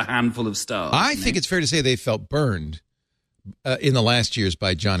having just a handful of stars. I think it's fair to say they felt burned in the last years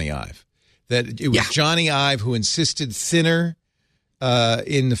by Johnny Ive. That it was Johnny Ive who insisted thinner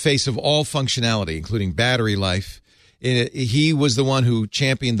in the face of all functionality, including battery life. He was the one who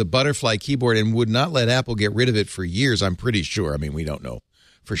championed the butterfly keyboard and would not let Apple get rid of it for years, I'm pretty sure. I mean, we don't know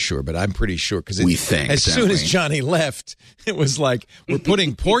for sure, but I'm pretty sure because as soon as Johnny left, it was like, we're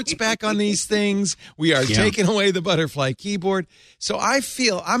putting ports back on these things. We are taking away the butterfly keyboard. So I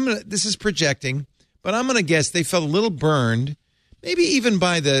feel this is projecting, but I'm going to guess they felt a little burned, maybe even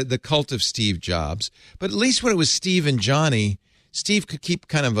by the cult of Steve Jobs. But at least when it was Steve and Johnny, Steve could keep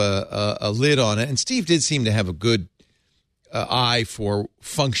kind of a lid on it. And Steve did seem to have a good eye for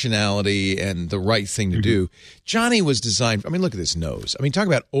functionality and the right thing to do. Johnny was designed. I mean, look at this nose. I mean, talk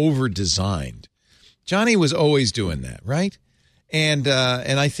about over-designed. Johnny was always doing that, right? And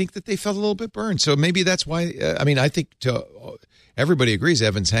I think that they felt a little bit burned. So maybe that's why. I think everybody agrees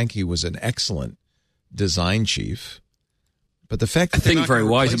Evans Hankey was an excellent design chief, but the fact that I think very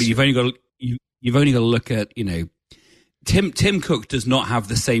wise. I mean, you've only got to look at Tim Cook does not have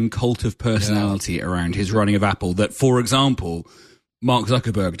the same cult of personality around his running of Apple that, for example, Mark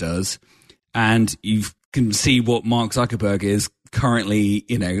Zuckerberg does. And you can see what Mark Zuckerberg is currently,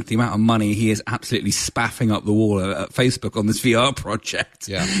 the amount of money he is absolutely spaffing up the wall at Facebook on this VR project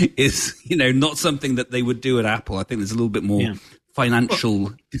is, not something that they would do at Apple. I think there's a little bit more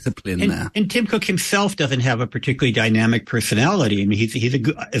financial discipline there. And Tim Cook himself doesn't have a particularly dynamic personality. I mean, he's a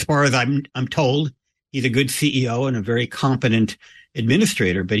good, as far as I'm told, he's a good CEO and a very competent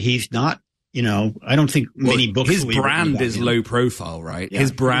administrator, but he's not, I don't think many books. His brand is low profile, right? Yeah.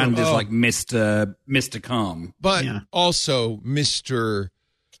 His brand is like Mr. Calm. But also Mr.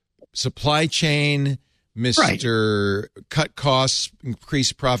 Supply Chain, Mr. Cut costs,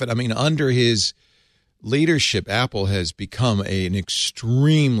 increase profit. I mean, under his leadership, Apple has become an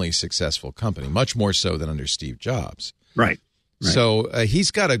extremely successful company, much more so than under Steve Jobs. Right. So he's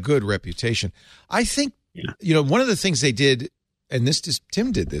got a good reputation. I think, one of the things they did, and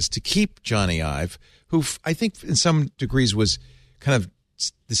Tim did this, to keep Johnny Ive, who I think in some degrees was kind of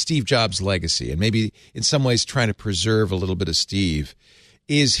the Steve Jobs legacy, and maybe in some ways trying to preserve a little bit of Steve,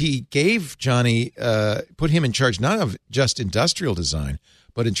 is he gave Johnny, put him in charge not of just industrial design,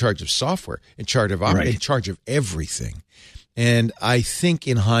 but in charge of software, in charge of everything. And I think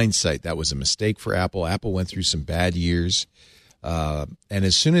in hindsight, that was a mistake for Apple. Apple went through some bad years. And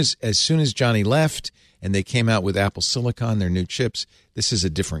as soon as Johnny left and they came out with Apple Silicon, their new chips, this is a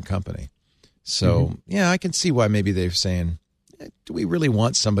different company. So, I can see why maybe they're saying, do we really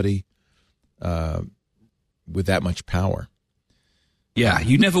want somebody with that much power? Yeah,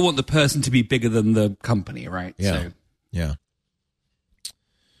 you never want the person to be bigger than the company, right? Yeah. So. Yeah.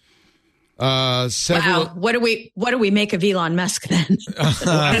 Wow. What do we make of Elon Musk then?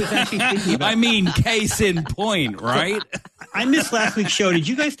 I mean, case in point, right? I missed last week's show. Did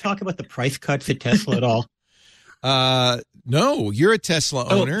you guys talk about the price cuts at Tesla at all? No, you're a Tesla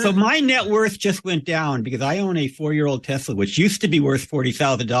owner. So my net worth just went down because I own a 4-year-old Tesla, which used to be worth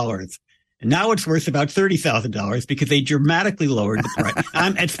 $40,000. And now it's worth about $30,000 because they dramatically lowered the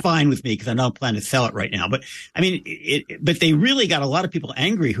price. It's fine with me because I don't plan to sell it right now. But I mean, but they really got a lot of people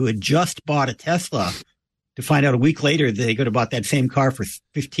angry who had just bought a Tesla to find out a week later that they could have bought that same car for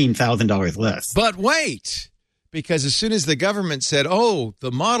 $15,000 less. But wait, because as soon as the government said, "Oh,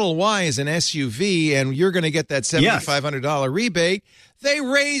 the Model Y is an SUV and you're going to get that $7,500 rebate," they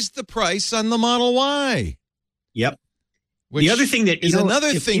raised the price on the Model Y. Yep. Which the other thing that is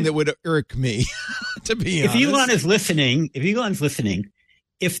another thing that would irk me. to be if honest. Elon's listening,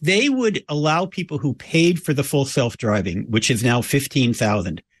 if they would allow people who paid for the full self-driving, which is now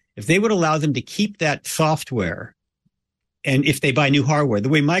 15,000, if they would allow them to keep that software, and if they buy new hardware, the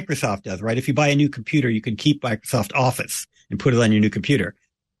way Microsoft does, right? If you buy a new computer, you can keep Microsoft Office and put it on your new computer.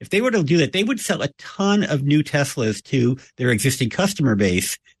 If they were to do that, they would sell a ton of new Teslas to their existing customer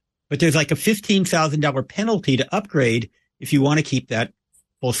base. But there's like a $15,000 penalty to upgrade if you want to keep that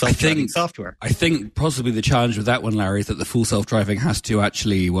full self-driving software. I think possibly the challenge with that one, Larry, is that the full self-driving has to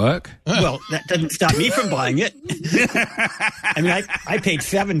actually work. Well, that doesn't stop me from buying it. I mean, I paid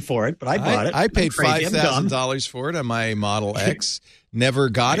 $7,000 for it, but I bought it. I paid $5,000 for it on my Model X. Never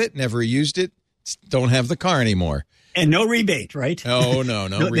got it, never used it, don't have the car anymore. And no rebate, right? Oh, no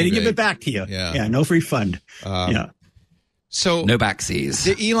rebate. They didn't give it back to you. Yeah, no refund. Yeah. So no backsies.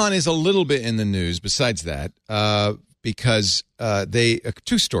 Elon is a little bit in the news besides that, because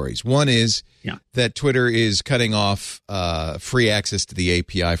two stories. One is that Twitter is cutting off free access to the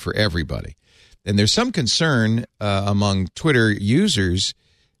API for everybody. And there's some concern among Twitter users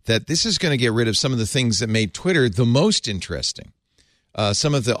that this is going to get rid of some of the things that made Twitter the most interesting.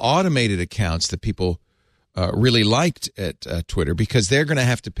 Some of the automated accounts that people really liked at Twitter, because they're going to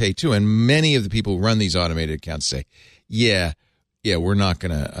have to pay too. And many of the people who run these automated accounts say, yeah, we're not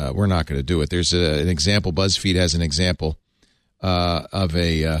gonna do it. There's an example. BuzzFeed has an example of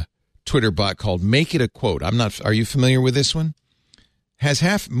a Twitter bot called Make It a Quote. Are you familiar with this one?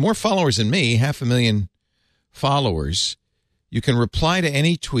 Has more followers than me, 500,000 followers. You can reply to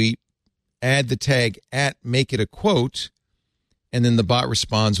any tweet, add the tag at Make It a Quote, and then the bot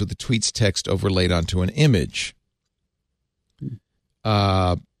responds with the tweet's text overlaid onto an image.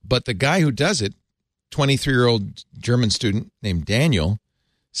 But the guy who does it, 23-year-old German student named Daniel,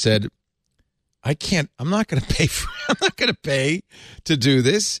 said, I'm not going to pay to do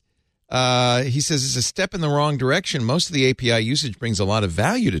this. He says it's a step in the wrong direction. Most of the API usage brings a lot of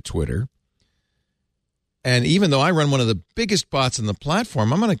value to Twitter. And even though I run one of the biggest bots on the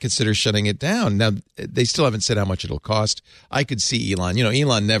platform, I'm going to consider shutting it down. Now, they still haven't said how much it'll cost. I could see Elon.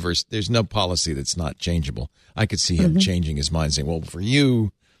 Elon there's no policy that's not changeable. I could see him changing his mind, saying, well, for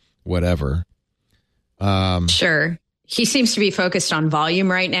you, whatever. Sure. He seems to be focused on volume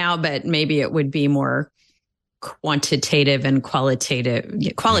right now, but maybe it would be more quantitative than quantitative.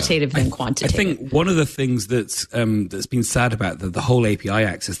 I think one of the things that's been sad about the whole API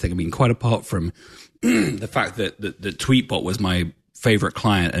access thing, I mean, quite apart from the fact that the Tweetbot was my favorite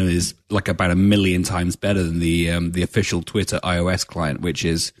client and is like about 1 million times better than the official Twitter iOS client, which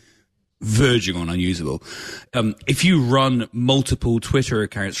is verging on unusable. If you run multiple Twitter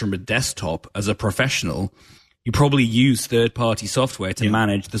accounts from a desktop as a professional, you probably use third-party software to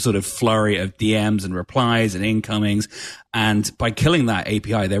manage the sort of flurry of DMs and replies and incomings. And by killing that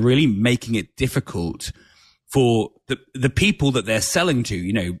API, they're really making it difficult for the people that they're selling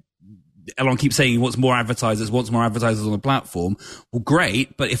to. Elon keeps saying he wants more advertisers on the platform. Well,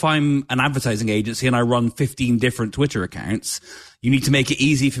 great. But if I'm an advertising agency and I run 15 different Twitter accounts, you need to make it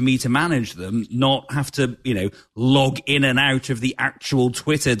easy for me to manage them, not have to, log in and out of the actual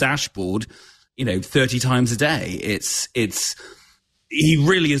Twitter dashboard, 30 times a day. He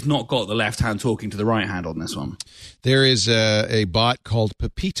really has not got the left hand talking to the right hand on this one. There is a bot called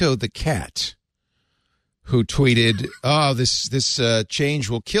Pepito the Cat who tweeted, this change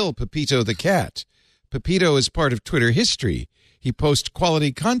will kill Pepito the Cat. Pepito is part of Twitter history. He posts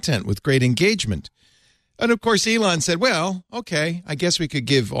quality content with great engagement. And, of course, Elon said, well, okay, I guess we could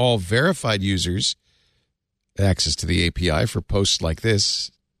give all verified users access to the API for posts like this,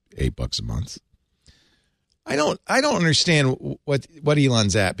 $8 a month. I don't understand what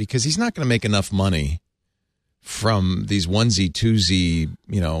Elon's at, because he's not going to make enough money from these onesie, twosie,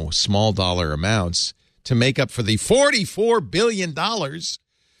 small dollar amounts to make up for the $44 billion,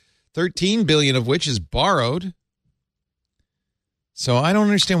 $13 billion of which is borrowed. So I don't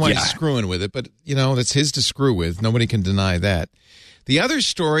understand why he's screwing with it, but, that's his to screw with. Nobody can deny that. The other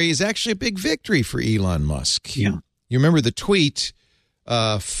story is actually a big victory for Elon Musk. Yeah. You remember the tweet,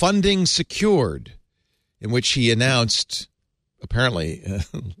 funding secured, in which he announced, apparently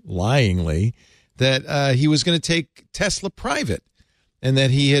lyingly, that he was going to take Tesla private and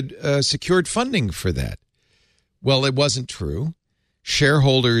that he had secured funding for that. Well, it wasn't true.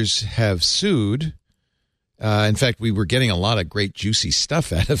 Shareholders have sued. In fact, we were getting a lot of great juicy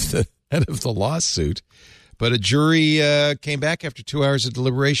stuff out of the lawsuit. But a jury came back after 2 hours of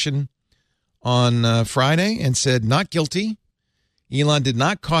deliberation on Friday and said not guilty. Elon did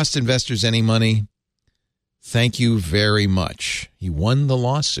not cost investors any money. Thank you very much. He won the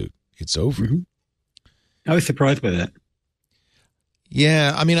lawsuit. It's over. Mm-hmm. I was surprised by that.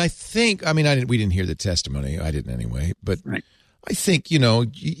 Yeah, I mean, we didn't hear the testimony. I didn't anyway. But Right. I think,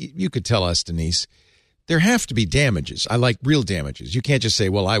 you could tell us, Denise, there have to be damages. I like real damages. You can't just say,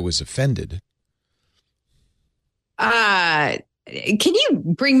 well, I was offended. Can you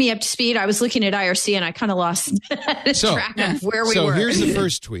bring me up to speed? I was looking at IRC and I kind of lost track of where we were. So here's the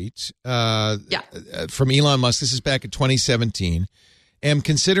first tweet from Elon Musk. This is back in 2017. Am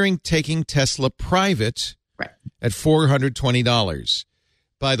considering taking Tesla private at $420.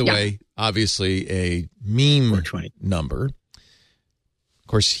 By the way, obviously a meme number. Of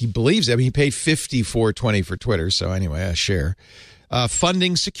course, he believes that. I mean, he paid $54.20 for Twitter. So anyway, a share.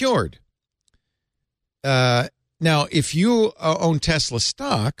 Funding secured. Now, if you own Tesla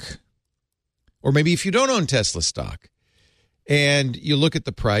stock, or maybe if you don't own Tesla stock, and you look at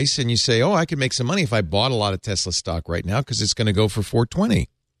the price and you say, I could make some money if I bought a lot of Tesla stock right now because it's going to go for $420.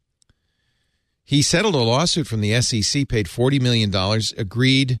 He settled a lawsuit from the SEC, paid $40 million,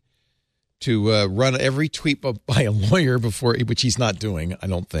 agreed to run every tweet by a lawyer which he's not doing, I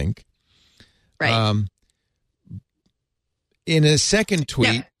don't think. Right. In a second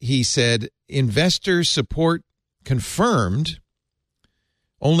tweet, he said, investor support confirmed.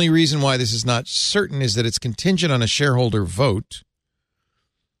 Only reason why this is not certain is that it's contingent on a shareholder vote.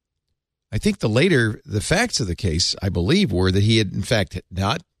 I think the facts of the case, I believe, were that he had, in fact,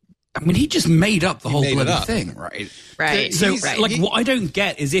 not. I mean, he just made up the whole bloody thing, right? Right. So, what I don't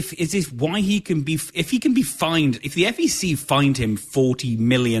get is if why he can be, if he can be fined, if the FEC fined him $40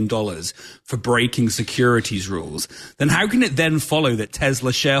 million for breaking securities rules, then how can it then follow that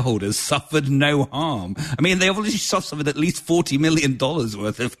Tesla shareholders suffered no harm? I mean, they obviously suffered at least $40 million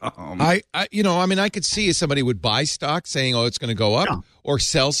worth of harm. I could see if somebody would buy stock saying, it's going to go up, or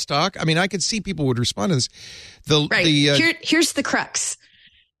sell stock. I mean, I could see people would respond to this. Here's the crux.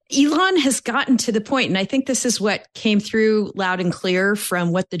 Elon has gotten to the point, and I think this is what came through loud and clear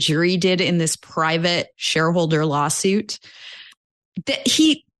from what the jury did in this private shareholder lawsuit, that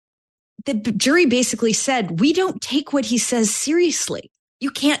the jury basically said, we don't take what he says seriously. You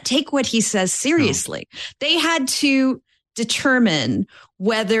can't take what he says seriously. No. They had to determine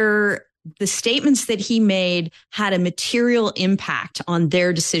whether the statements that he made had a material impact on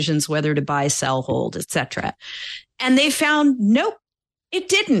their decisions, whether to buy, sell, hold, etc. And they found, nope. It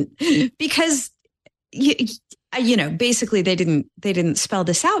didn't, because basically they didn't spell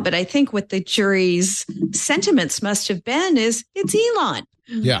this out. But I think what the jury's sentiments must have been is it's Elon.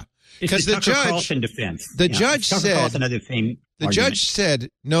 Yeah, because the judge defense. The judge said another thing. The judge said,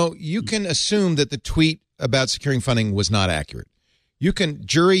 no, you can assume that the tweet about securing funding was not accurate. You can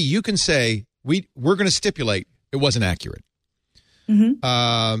say we're going to stipulate it wasn't accurate.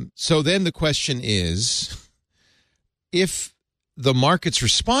 Mm-hmm. So then the question is, if the market's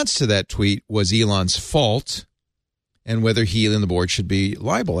response to that tweet was Elon's fault, and whether he and the board should be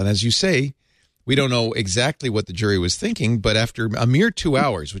liable. And as you say, we don't know exactly what the jury was thinking, but after a mere 2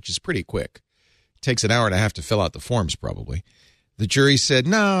 hours, which is pretty quick, it takes an hour and a half to fill out the forms probably, the jury said,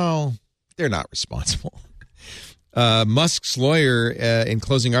 no, they're not responsible. Musk's lawyer in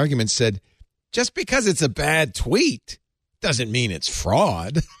closing arguments said, just because it's a bad tweet doesn't mean it's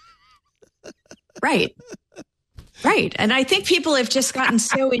fraud. Right. Right. And I think people have just gotten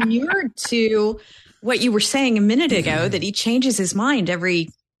so inured to what you were saying a minute ago that he changes his mind every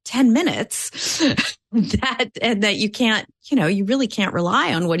 10 minutes that you can't, you really can't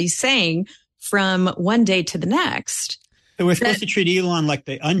rely on what he's saying from one day to the next. So we're supposed to treat Elon like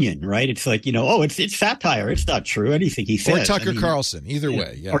the Onion, right? It's like, it's satire. It's not true. Anything he says. Or Tucker Carlson, either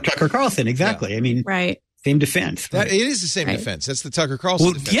way. Yeah. Or Tucker Carlson, exactly. Yeah. Right. Same defense. It is the same defense. That's the Tucker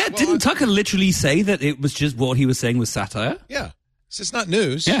Carlson defense. Yeah, didn't Tucker literally say that it was just what he was saying was satire? Yeah. It's not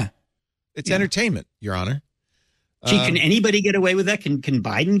news. Yeah. It's entertainment, Your Honor. Gee, can anybody get away with that? Can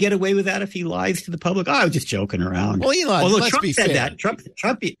Biden get away with that if he lies to the public? I was just joking around. Well, Elon, although let's Trump be said fair. that.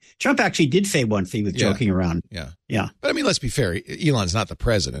 Trump actually did say once he was joking around. Yeah. Yeah. But let's be fair. Elon's not the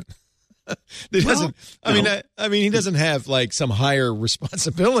president. He doesn't have like some higher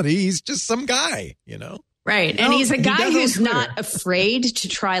responsibility. He's just some guy, Right. And he's a guy who's not afraid to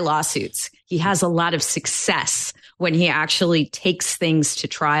try lawsuits. He has a lot of success when he actually takes things to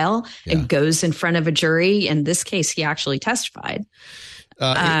trial and goes in front of a jury. In this case, he actually testified.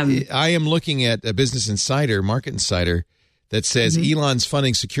 I am looking at a Business Insider, Market Insider, that says Elon's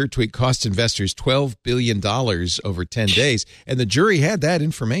funding secure tweet cost investors $12 billion over 10 days. And the jury had that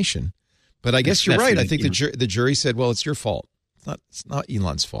information. But I guess you're right. I think the jury said, well, it's your fault. It's not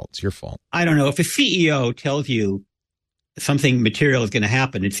Elon's fault. It's your fault. I don't know. If a CEO tells you something material is going to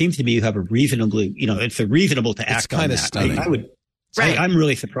happen, it seems to me you have a reasonably, it's reasonable to act on that. It's kind of stunning. Right. I'm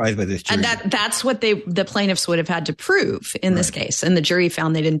really surprised by this jury. And that's what the plaintiffs would have had to prove in this case. And the jury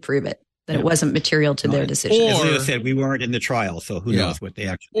found they didn't prove it, that it wasn't material to their decision. As Leo said, we weren't in the trial, so who knows what they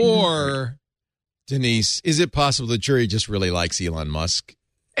actually Or, Denise, is it possible the jury just really likes Elon Musk?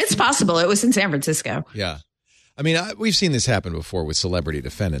 It's possible. It was in San Francisco. Yeah. I mean, we've seen this happen before with celebrity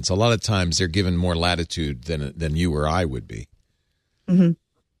defendants. A lot of times they're given more latitude than you or I would be. Mm-hmm.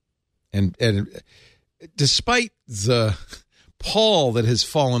 And despite the pall that has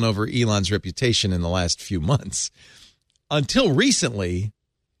fallen over Elon's reputation in the last few months, until recently,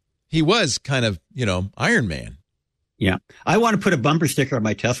 he was kind of, Iron Man. Yeah. I want to put a bumper sticker on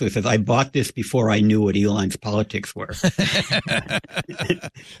my Tesla that says, I bought this before I knew what Elon's politics were.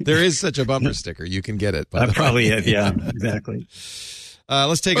 There is such a bumper sticker. You can get it. That probably is. Yeah, exactly.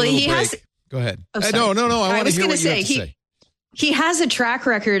 Let's take a little break. Go ahead. Oh, no. I want to hear what you have to say. He has a track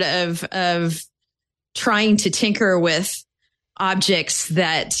record of trying to tinker with objects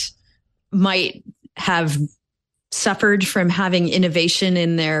that might have suffered from having innovation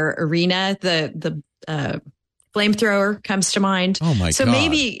in their arena. The flamethrower comes to mind. Oh my God! So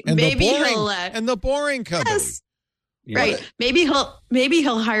maybe he'll and the Boring Company. Yes, right. Maybe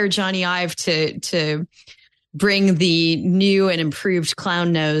he'll hire Johnny Ive to bring the new and improved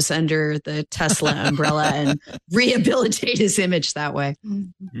clown nose under the Tesla umbrella and rehabilitate his image that way.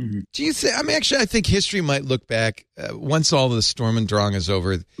 Mm-hmm. Do you think? I mean, actually, I think history might look back once all the storm and drang is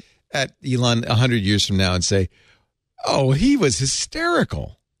over at Elon 100 years from now and say, "Oh, he was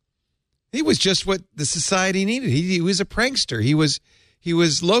hysterical. He was just what the society needed. He was a prankster. He was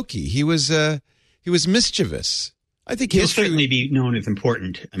Loki. He was mischievous." I think he'll history certainly be known as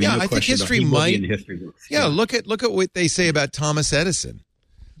important. I mean, I think history might. In the history books. Yeah, look at what they say about Thomas Edison.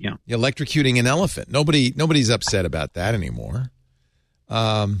 Yeah, electrocuting an elephant. Nobody's upset about that anymore.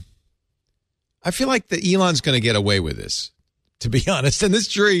 I feel like that Elon's going to get away with this, to be honest. And this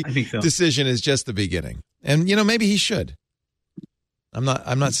jury decision is just the beginning. And maybe he should. I'm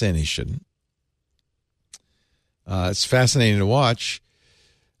not saying he shouldn't. It's fascinating to watch.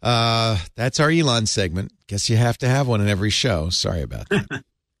 That's our Elon segment. Guess you have to have one in every show. Sorry about that.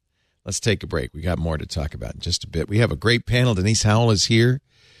 Let's take a break. We got more to talk about in just a bit. We have a great panel. Denise Howell is here,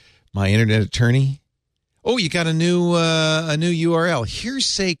 my internet attorney. Oh, you got a new URL,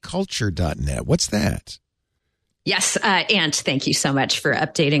 hearsayculture.net. What's that? Yes, Ant, thank you so much for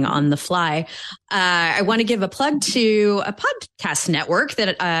updating on the fly. I want to give a plug to a podcast network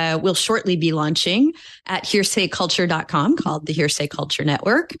that will shortly be launching at hearsayculture.com called the Hearsay Culture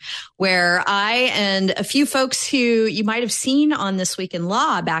Network, where I and a few folks who you might have seen on This Week in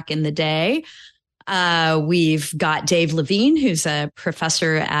Law back in the day. We've got Dave Levine, who's a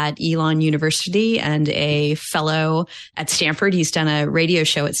professor at Elon University and a fellow at Stanford. He's done a radio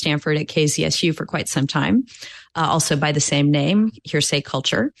show at Stanford at KZSU for quite some time. Also by the same name, Hearsay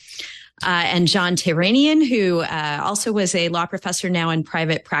Culture. And John Tehranian, who also was a law professor now in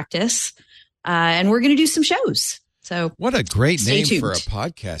private practice. And we're going to do some shows. So what a great name for a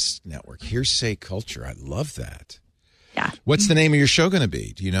podcast network, Hearsay Culture. I love that. Yeah. What's the name of your show going to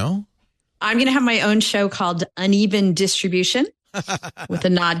be? Do you know? I'm going to have my own show called Uneven Distribution. With a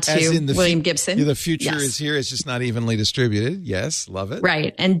nod to William Gibson. The future is here. It's just not evenly distributed. Yes, love it.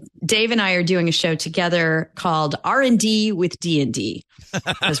 Right. And Dave and I are doing a show together called R&D with D&D.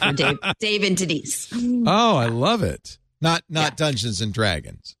 Because we're Dave and Denise. Oh, I love it. Not Dungeons and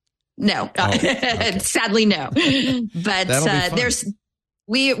Dragons. No. Okay. Sadly, no. But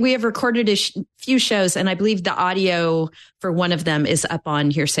we have recorded a few shows, and I believe the audio for one of them is up on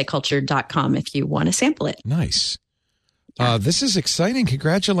hearsayculture.com if you want to sample it. Nice. This is exciting.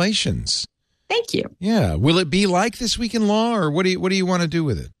 Congratulations. Thank you. Yeah. Will it be like This Week in Law, or what do you want to do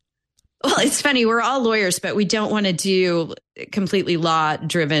with it? Well, it's funny. We're all lawyers, but we don't want to do completely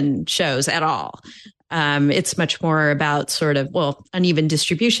law-driven shows at all. It's much more about uneven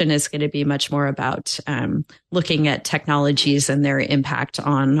distribution is going to be much more about looking at technologies and their impact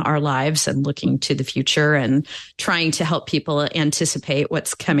on our lives and looking to the future and trying to help people anticipate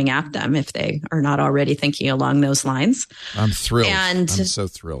what's coming at them if they are not already thinking along those lines. I'm thrilled. I'm so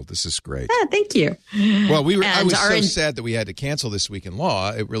thrilled. This is great. Yeah, thank you. Well, I was so sad that we had to cancel This Week in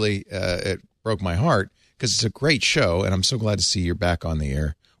Law. It really it broke my heart because it's a great show, and I'm so glad to see you're back on the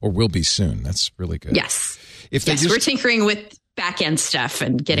air. Or will be soon. That's really good. Yes. We're tinkering with back-end stuff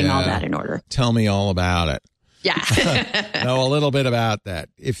and getting all that in order. Tell me all about it. Yeah. Know a little bit about that.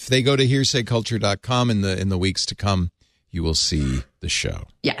 If they go to hearsayculture.com in the weeks to come, you will see the show.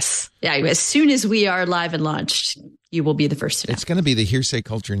 Yes. Yeah. As soon as we are live and launched, you will be the first to know. It's going to be the Hearsay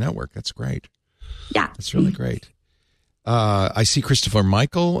Culture Network. That's great. Yeah. That's really great. I see Christopher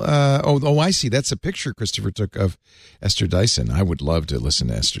Michael. I see. That's a picture Christopher took of Esther Dyson. I would love to listen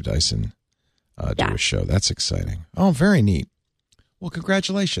to Esther Dyson do a show. That's exciting. Oh, very neat. Well,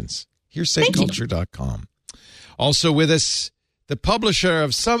 congratulations. HearsayCulture.com. Also with us, the publisher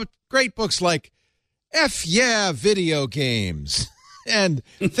of some great books like F Yeah Video Games and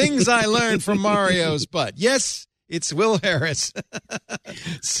Things I Learned from Mario's Butt. Yes, it's Will Harris.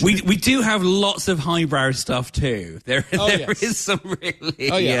 We do have lots of highbrow stuff too. There is some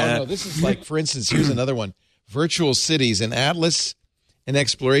really. Oh yeah. Oh, no. This is like, for instance, here's another one: Virtual Cities, an atlas and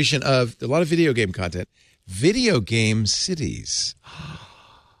exploration of a lot of video game content. Video game cities.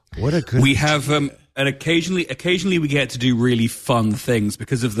 What a good. We have and occasionally we get to do really fun things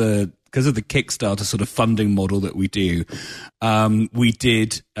because of the Kickstarter sort of funding model that we do.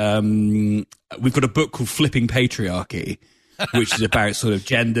 We've got a book called Flipping Patriarchy, which is about sort of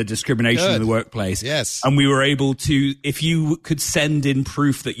gender discrimination in the workplace. Yes. And we were able to, if you could send in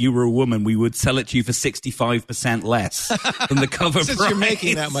proof that you were a woman, we would sell it to you for 65% less than the cover price. Since you're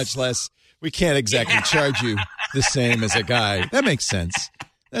making that much less, we can't exactly charge you the same as a guy. That makes sense.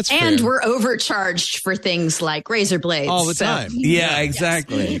 That's fair. And we're overcharged for things like razor blades. All the time. Yeah,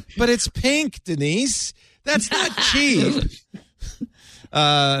 exactly. Yes. But it's pink, Denise. That's not cheap.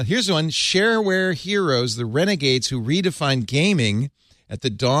 Here's one. Shareware Heroes, the renegades who redefined gaming at the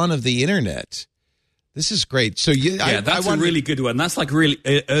dawn of the internet. This is great. So that's a really good one. That's like really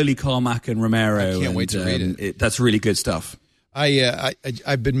early Carmack and Romero. I can't wait to read it. That's really good stuff.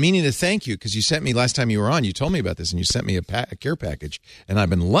 I've been meaning to thank you because you sent me last time you were on. You told me about this and you sent me a care package, and I've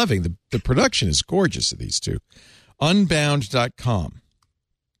been loving the production is gorgeous of these two. Unbound.com.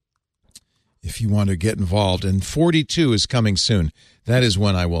 If you want to get involved, and 42 is coming soon. That is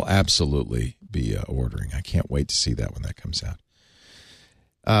when I will absolutely be ordering. I can't wait to see that when that comes out.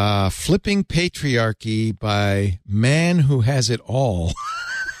 Flipping Patriarchy by Man Who Has It All.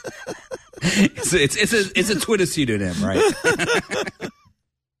 It's a Twitter pseudonym, right?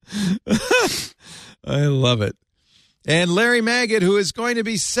 I love it. And Larry Maggot, who is going to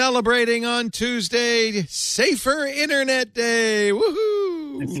be celebrating on Tuesday, Safer Internet Day.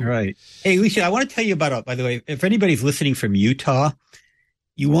 Woohoo! That's right. Hey, Alicia, I want to tell you about, by the way, if anybody's listening from Utah,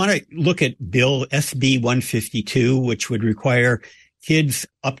 you want to look at Bill SB 152, which would require kids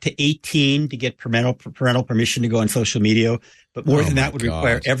up to 18 to get parental permission to go on social media. But more than that would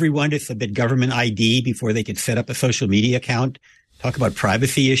require everyone to submit government ID before they could set up a social media account. Talk about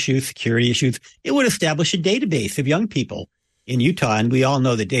privacy issues, security issues. It would establish a database of young people in Utah. And we all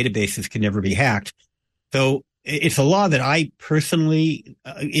know that databases can never be hacked. So it's a law that I personally,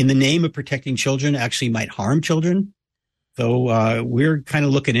 in the name of protecting children, actually might harm children. So we're kind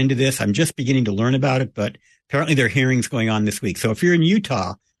of looking into this. I'm just beginning to learn about it, but apparently there are hearings going on this week. So if you're in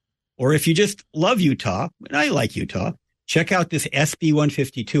Utah, or if you just love Utah, and I like Utah, check out this SB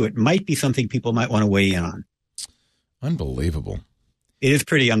 152. It might be something people might want to weigh in on. Unbelievable. It is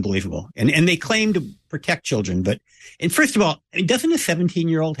pretty unbelievable. And they claim to protect children. And first of all, doesn't a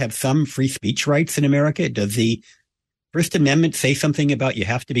 17-year-old have some free speech rights in America? Does the First Amendment say something about you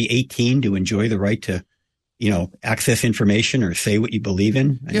have to be 18 to enjoy the right to, access information or say what you believe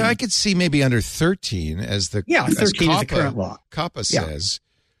in? I could see maybe under 13 as 13 is the current law. COPPA says.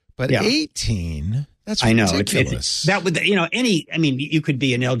 But 18... That's I ridiculous. know. You could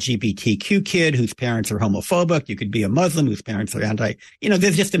be an LGBTQ kid whose parents are homophobic. You could be a Muslim whose parents are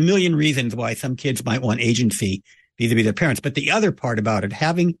there's just a million reasons why some kids might want agency vis-a-vis their parents. But the other part about it,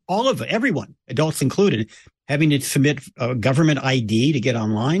 having everyone, adults included, having to submit a government ID to get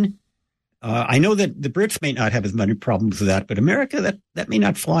online. I know that the Brits may not have as many problems with that, but America, that may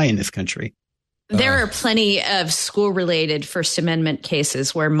not fly in this country. There are plenty of school-related First Amendment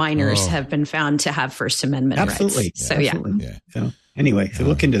cases where minors have been found to have First Amendment rights. Absolutely. So anyway,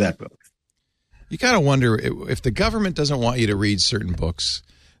 look into that book. You got to wonder if the government doesn't want you to read certain books,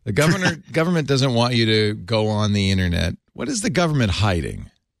 the government doesn't want you to go on the internet. What is the government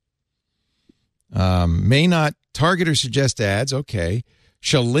hiding? May not target or suggest ads. Okay.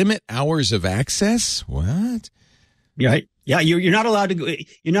 Shall limit hours of access. What? Right. Yeah, you're not allowed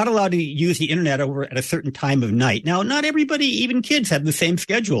to use the internet over at a certain time of night. Now, not everybody, even kids, have the same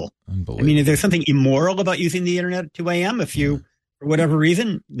schedule. Unbelievable. I mean, is there something immoral about using the internet at 2 a.m. if you, for whatever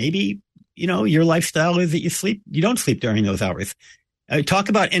reason, maybe, your lifestyle is that you don't sleep during those hours. And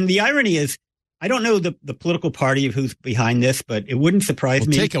the irony is, I don't know the political party of who's behind this, but it wouldn't surprise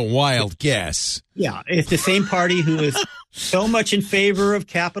me. Take a wild guess. Yeah, it's the same party who is so much in favor of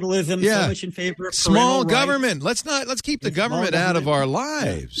capitalism, so much in favor of small government. Let's keep the government out of our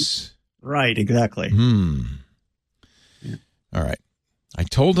lives. Right, exactly. All right. I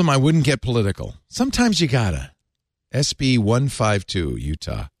told him I wouldn't get political. Sometimes you gotta. SB 152,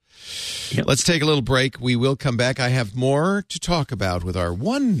 Utah. Yep. Let's take a little break. We will come back. I have more to talk about with our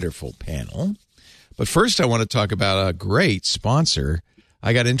wonderful panel. But first, I want to talk about a great sponsor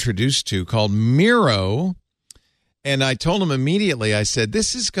I got introduced to called Miro. And I told him immediately, I said,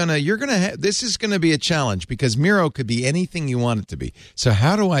 this is going to be a challenge because Miro could be anything you want it to be. So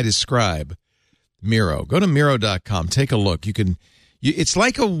how do I describe Miro? Go to Miro.com. Take a look. It's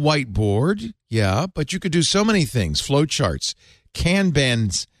like a whiteboard, yeah, but you could do so many things. Flowcharts,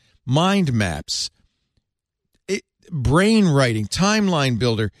 Kanbans, mind maps, brain writing, timeline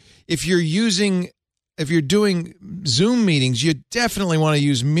builder. If you're doing Zoom meetings, you definitely want to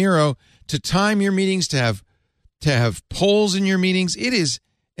use Miro to time your meetings, to have polls in your meetings. It is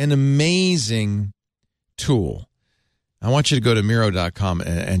an amazing tool. I want you to go to Miro.com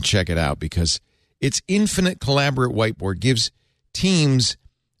and check it out because its infinite collaborate whiteboard gives teams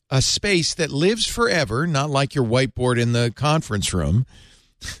a space that lives forever, not like your whiteboard in the conference room,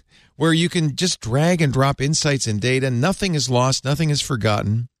 where you can just drag and drop insights and data. Nothing is lost. Nothing is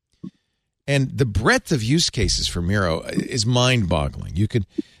forgotten. And the breadth of use cases for Miro is mind-boggling. You could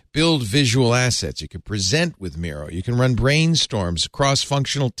build visual assets. You can present with Miro. You can run brainstorms,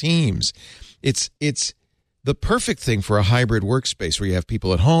 cross-functional teams. It's the perfect thing for a hybrid workspace where you have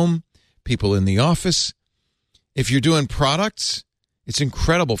people at home, people in the office. If you're doing products, it's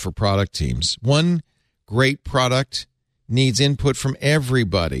incredible for product teams. One great product needs input from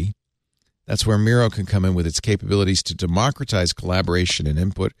everybody. That's where Miro can come in with its capabilities to democratize collaboration and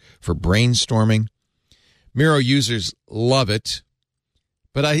input for brainstorming. Miro users love it.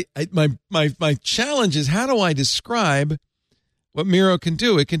 But my challenge is, how do I describe what Miro can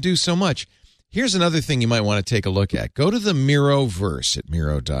do? It can do so much. Here's another thing you might want to take a look at. Go to the Miroverse at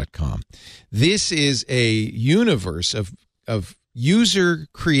Miro.com. This is a universe of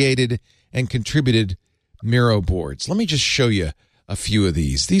user-created and contributed Miro boards. Let me just show you a few of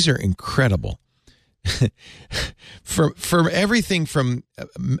these. These are incredible. From everything from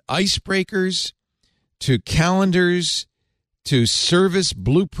icebreakers to calendars to service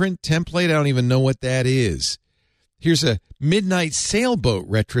blueprint template. I don't even know what that is. Here's a midnight sailboat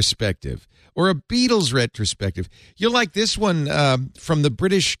retrospective or a Beatles retrospective. You'll like this one from the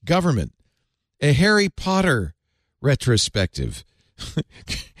British government, a Harry Potter retrospective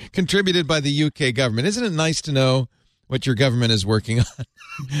contributed by the UK government. Isn't it nice to know what your government is working on?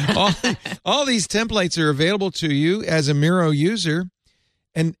 all these templates are available to you as a Miro user.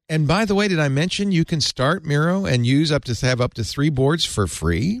 And by the way, did I mention you can start Miro and have up to 3 boards for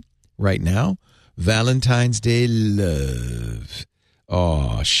free right now? Valentine's Day love.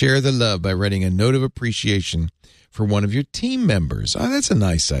 Oh, share the love by writing a note of appreciation for one of your team members. Oh, that's a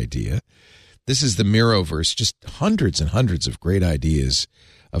nice idea. This is the Miroverse, just hundreds and hundreds of great ideas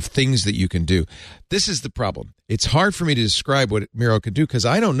of things that you can do. This is the problem. It's hard for me to describe what Miro can do because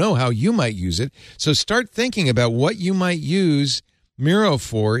I don't know how you might use it. So start thinking about what you might use Miro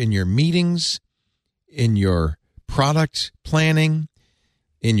for in your meetings, in your product planning,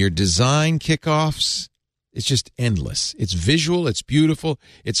 in your design kickoffs. It's just endless. It's visual. It's beautiful.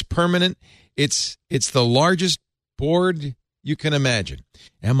 It's permanent. It's the largest board you can imagine.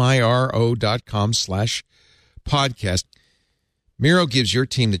 Miro.com/podcast. Miro gives your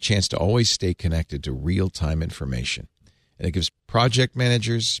team the chance to always stay connected to real-time information. And it gives project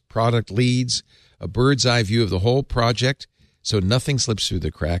managers, product leads, a bird's eye view of the whole project so nothing slips through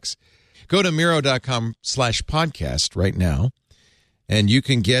the cracks. Go to Miro.com/podcast right now, and you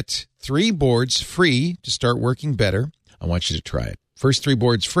can get 3 boards free to start working better. I want you to try it. First 3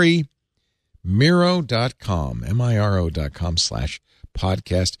 boards free, Miro.com,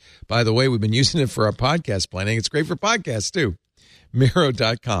 Miro.com/podcast. By the way, we've been using it for our podcast planning. It's great for podcasts, too.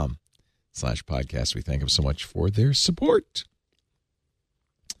 Miro.com/podcast. We thank them so much for their support.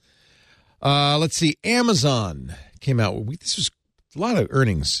 Let's see. Amazon came out. This was a lot of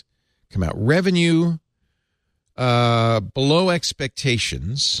earnings come out. Revenue below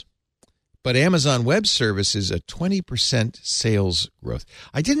expectations, but Amazon Web Services, a 20% sales growth.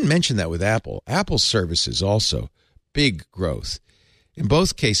 I didn't mention that with Apple. Apple Services also, big growth. In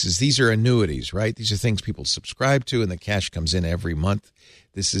both cases, these are annuities, right? These are things people subscribe to and the cash comes in every month.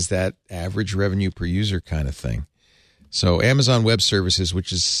 This is that average revenue per user kind of thing. So Amazon Web Services,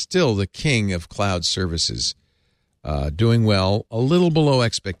 which is still the king of cloud services, doing well, a little below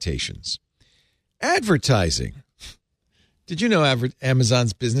expectations. Advertising. Did you know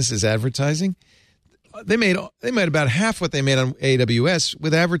Amazon's business is advertising? They made about half what they made on AWS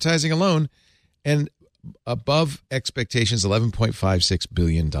with advertising alone, and above expectations, $11.56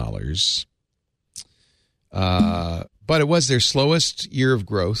 billion. But it was their slowest year of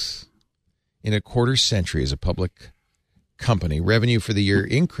growth in a quarter century as a public company. Revenue for the year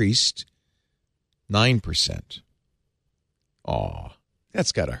increased 9%. Aw,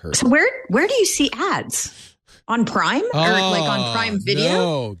 that's got to hurt. So where do you see ads? On Prime? Or like on Prime Video?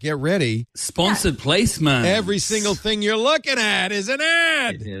 No, get ready. Sponsored placement. Every single thing you're looking at is an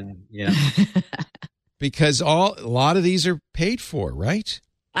ad. Yeah. Because a lot of these are paid for, right?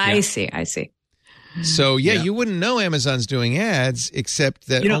 I see. So, you wouldn't know Amazon's doing ads, except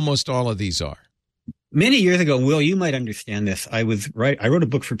that almost all of these are. Many years ago, Will, you might understand this. I wrote a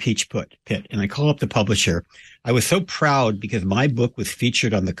book for Peach Pit, and I called up the publisher. I was so proud because my book was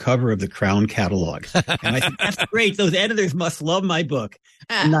featured on the cover of the Crown catalog. And I said, that's great. Those editors must love my book.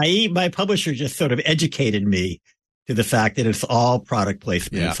 My publisher just sort of educated me to the fact that it's all product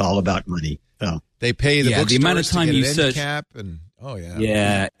placement. Yeah. It's all about money. So they pay the the amount of time you search cap and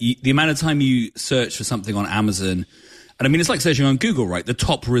the amount of time you search for something on Amazon. And I mean, it's like searching on Google, right? The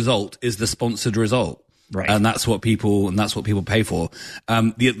top result is the sponsored result. Right. And that's what people pay for.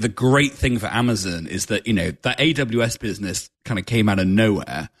 The great thing for Amazon is that, that AWS business kind of came out of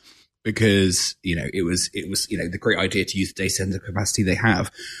nowhere because, it was the great idea to use the data center capacity they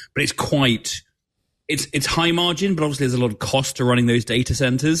have, but it's high margin, but obviously there's a lot of cost to running those data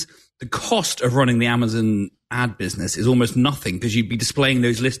centers. The cost of running the Amazon ad business is almost nothing because you'd be displaying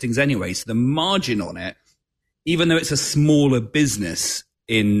those listings anyway. So the margin on it, even though it's a smaller business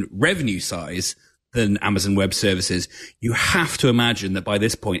in revenue size than Amazon Web Services, you have to imagine that by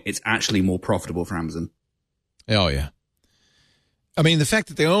this point, it's actually more profitable for Amazon. Oh, yeah. I mean, the fact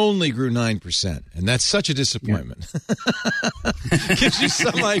that they only grew 9%, and that's such a disappointment, gives you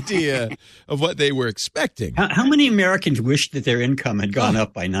some idea of what they were expecting. How many Americans wish that their income had gone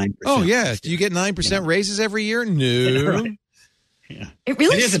up by 9%? Oh, yeah. Do you get 9% raises every year? No. Right. Yeah. It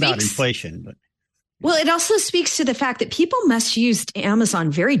really is about inflation, but. Well, it also speaks to the fact that people must use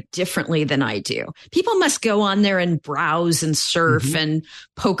Amazon very differently than I do. People must go on there and browse and surf and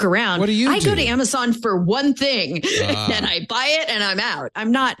poke around. What do you do? I go to Amazon for one thing and I buy it and I'm out.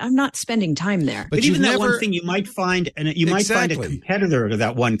 I'm not spending time there. But even that one thing you might find, and you might find a competitor to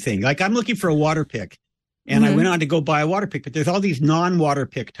that one thing. Like I'm looking for a water pick and I went on to go buy a water pick, but there's all these non-water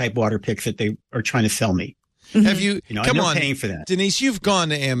pick type water picks that they are trying to sell me. Have you, come I'm on, paying for that. Denise, you've gone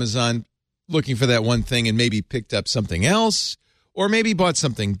to Amazon looking for that one thing and maybe picked up something else or maybe bought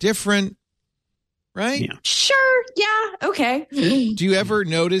something different, right? Yeah. Sure. Yeah. Okay. Do you ever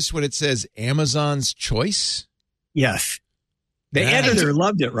notice when it says Amazon's Choice? Yes. The editor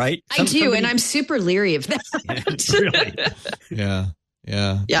loved it, right? I do, and I'm super leary of that. Yeah,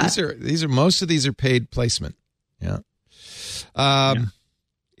 really? Yeah. These are most of these are paid placement. Yeah. Yeah,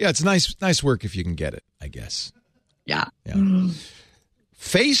 it's nice work if you can get it, I guess. Yeah.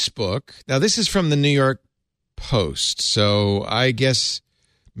 Facebook, now this is from the New York Post, so I guess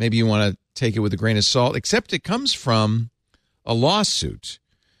maybe you want to take it with a grain of salt, except it comes from a lawsuit.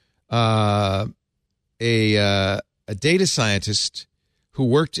 A data scientist who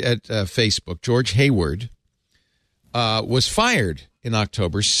worked at Facebook, George Hayward, was fired in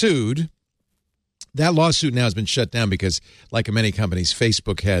October, sued. That lawsuit now has been shut down because, like many companies,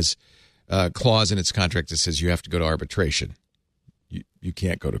 Facebook has a clause in its contract that says you have to go to arbitration. You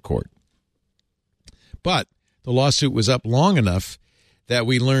can't go to court. But the lawsuit was up long enough that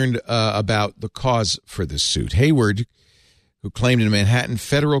we learned about the cause for this suit. Hayward, who claimed in a Manhattan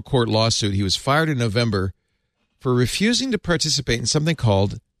federal court lawsuit he was fired in November for refusing to participate in something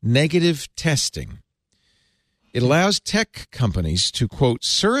called negative testing. It allows tech companies to, quote,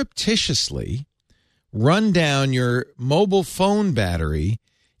 surreptitiously run down your mobile phone battery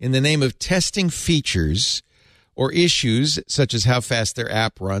in the name of testing features or issues such as how fast their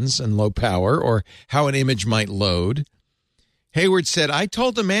app runs and low power or how an image might load. Hayward said, I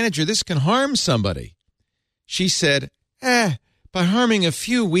told the manager this can harm somebody. She said, by harming a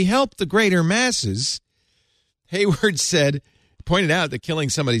few, we help the greater masses. Hayward pointed out that killing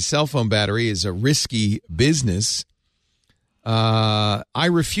somebody's cell phone battery is a risky business. I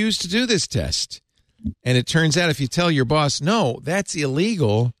refuse to do this test. And it turns out if you tell your boss, no, that's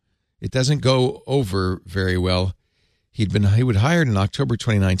illegal, it doesn't go over very well. He was hired in October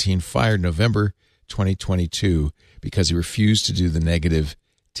 2019, fired November 2022 because he refused to do the negative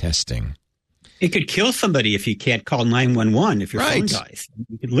testing. It could kill somebody if you can't call 911 if your phone dies.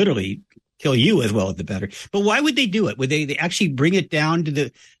 It could literally kill you as well as the battery. But why would they do it? Would they actually bring it down to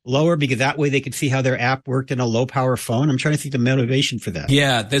the lower because that way they could see how their app worked in a low power phone? I'm trying to think the motivation for that.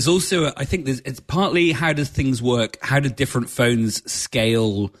 Yeah, there's also, I think it's partly how does things work? How do different phones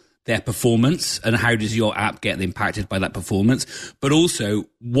scale their performance and how does your app get impacted by that performance, but also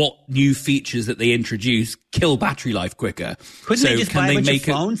what new features that they introduce kill battery life quicker. Couldn't they just buy a bunch of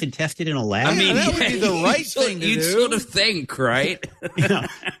phones and test it in a lab? I mean, that would be the right thing to do. You'd sort of think, right? Yeah.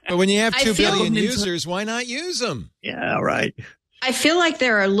 But when you have 2 billion users, why not use them? Yeah, right. I feel like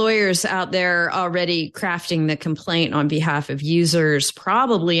there are lawyers out there already crafting the complaint on behalf of users,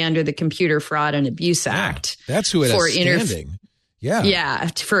 probably under the Computer Fraud and Abuse Act. That's who it is standing. Yeah,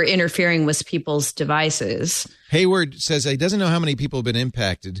 for interfering with people's devices. Hayward says he doesn't know how many people have been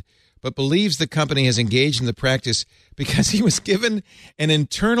impacted, but believes the company has engaged in the practice because he was given an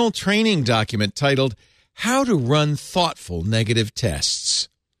internal training document titled How to Run Thoughtful Negative Tests,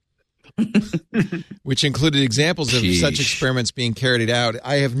 which included examples of such experiments being carried out.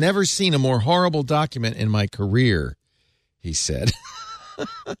 I have never seen a more horrible document in my career, he said.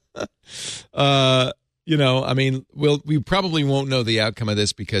 I mean, we probably won't know the outcome of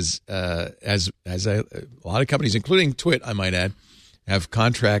this because as a lot of companies, including Twit, I might add, have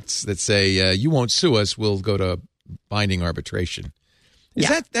contracts that say you won't sue us, we'll go to binding arbitration.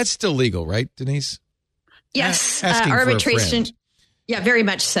 That's still legal, right, Denise? Yes, arbitration. Yeah, very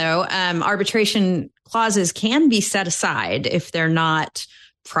much so. Arbitration clauses can be set aside if they're not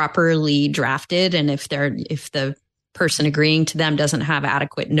properly drafted and if the person agreeing to them doesn't have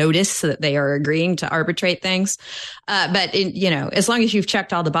adequate notice so that they are agreeing to arbitrate things. But as long as you've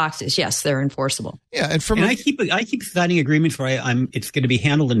checked all the boxes, yes, they're enforceable. Yeah, I keep signing agreements where it's going to be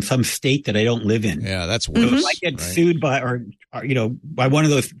handled in some state that I don't live in. Yeah, that's worse. So if I get sued by by one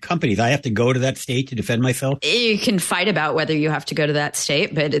of those companies, I have to go to that state to defend myself. You can fight about whether you have to go to that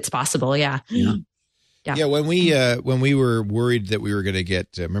state, but it's possible. Yeah. Yeah. When we were worried that we were going to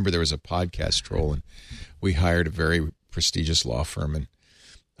get, remember there was a podcast troll and we hired a very prestigious law firm. And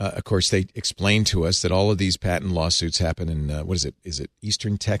of course, they explained to us that all of these patent lawsuits happen in, what is it? Is it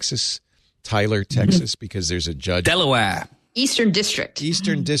Eastern Texas? Tyler, Texas? Because there's a judge. Delaware. Eastern District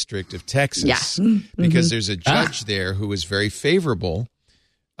of Texas. Yeah. Because there's a judge there who is very favorable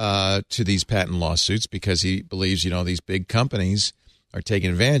to these patent lawsuits because he believes, these big companies are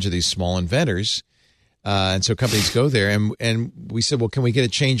taking advantage of these small inventors. And so companies go there. And we said, well, can we get a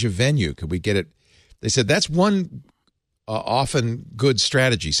change of venue? Could we get it? They said that's one often good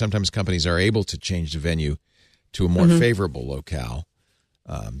strategy. Sometimes companies are able to change the venue to a more favorable locale.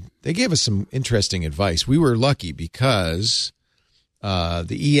 They gave us some interesting advice. We were lucky because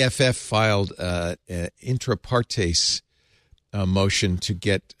the EFF filed an intra partes motion to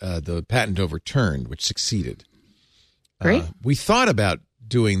get the patent overturned, which succeeded. Great. We thought about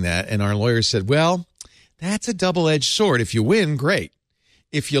doing that, and our lawyer said, well, that's a double-edged sword. If you win, great.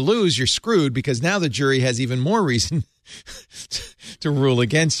 If you lose, you're screwed because now the jury has even more reason to rule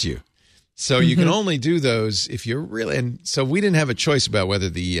against you. So you can only do those if you're really – and so we didn't have a choice about whether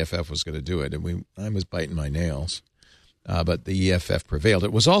the EFF was going to do it, and I was biting my nails. But the EFF prevailed.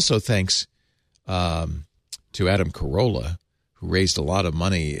 It was also thanks to Adam Carolla, who raised a lot of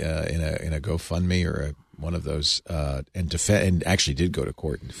money in a GoFundMe or one of those and actually did go to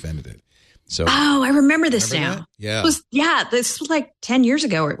court and defended it. So, I remember this now. That? Yeah. This was like 10 years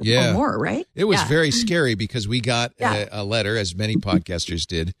ago or more, right? It was very scary because we got a letter, as many podcasters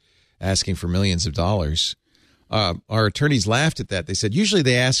did, asking for millions of dollars. Our attorneys laughed at that. They said, usually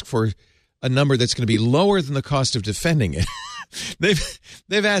they ask for a number that's going to be lower than the cost of defending it.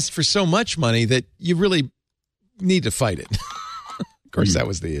 They've asked for so much money that you really need to fight it. Of course, that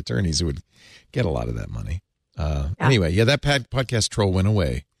was the attorneys who would get a lot of that money. Anyway, that podcast troll went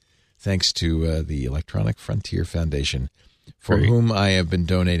away. Thanks to the Electronic Frontier Foundation, for whom I have been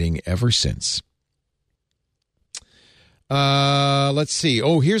donating ever since. Let's see.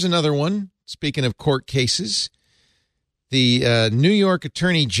 Oh, here's another one. Speaking of court cases, the New York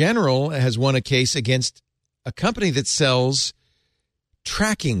Attorney General has won a case against a company that sells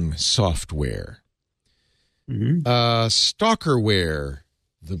tracking software. Stalkerware,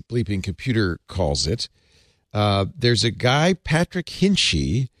 the bleeping computer calls it. There's a guy, Patrick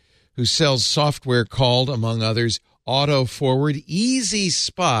Hinchy, who sells software called, among others, Auto Forward, Easy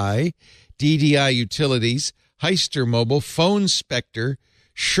Spy, DDI Utilities, Heister Mobile, Phone Spectre,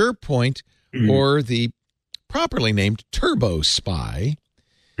 SurePoint, or the properly named Turbo Spy.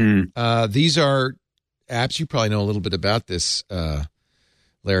 These are apps. You probably know a little bit about this,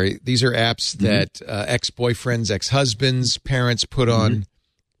 Larry. These are apps that ex-boyfriends, ex-husbands, parents put on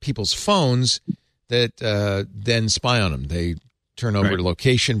people's phones that then spy on them. They turn over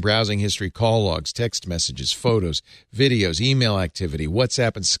location, browsing history, call logs, text messages, photos, videos, email activity,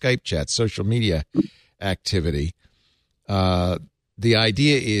 WhatsApp and Skype chats, social media activity. The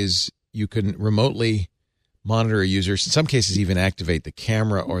idea is you can remotely monitor a user. In some cases, even activate the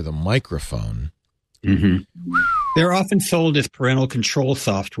camera or the microphone. Mm-hmm. They're often sold as parental control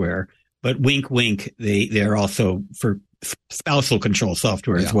software, but wink, wink, they're also for spousal control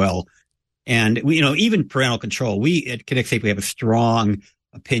software as well. And we, even parental control, we at ConnectSafe, we have a strong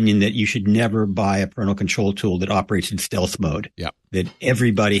opinion that you should never buy a parental control tool that operates in stealth mode. Yeah. That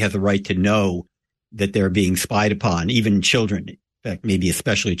everybody has a right to know that they're being spied upon, even children. In fact, maybe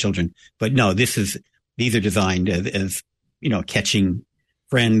especially children. But no, these are designed as catching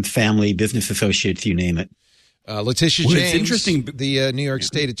friends, family, business associates, you name it. Letitia James, the New York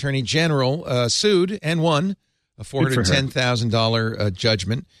State Attorney General, sued and won a $410,000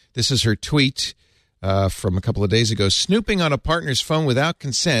 judgment. This is her tweet from a couple of days ago. Snooping on a partner's phone without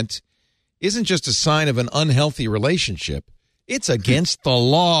consent isn't just a sign of an unhealthy relationship. It's against the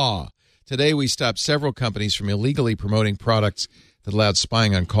law. Today, we stopped several companies from illegally promoting products that allowed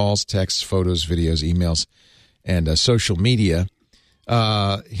spying on calls, texts, photos, videos, emails, and social media.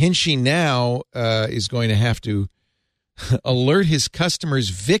 Hinchey now is going to have to alert his customers'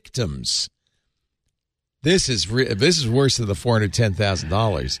 victims. This is worse than the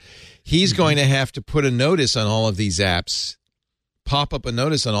 $410,000. He's going to have to put a notice on all of these apps, pop up a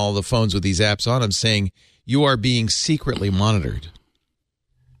notice on all the phones with these apps on them saying you are being secretly monitored.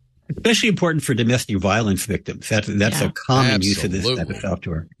 Especially important for domestic violence victims. That's a common use of this type of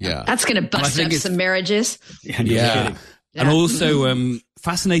software. Yeah, that's going to bust up some marriages. Yeah. And also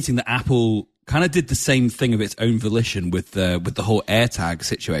fascinating that Apple kind of did the same thing of its own volition with the whole AirTag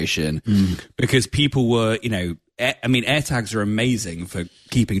situation, because people were, AirTags are amazing for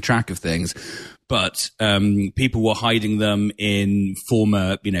keeping track of things, but people were hiding them in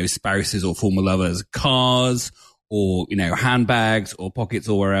former, spouses or former lovers' cars, or handbags or pockets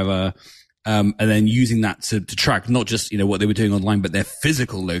or wherever. And then using that to track not just, what they were doing online, but their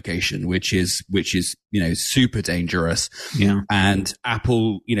physical location, which is, super dangerous. Yeah. And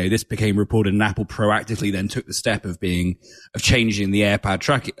Apple, this became reported, and Apple proactively then took the step of changing the AirTag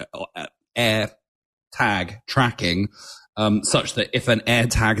tracking, such that if an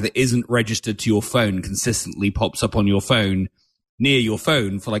AirTag that isn't registered to your phone consistently pops up on your phone, near your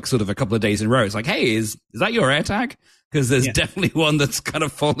phone for sort of a couple of days in a row, it's like, hey, is that your AirTag? Because there's definitely one that's kind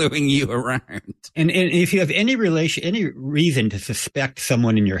of following you around. And if you have any reason to suspect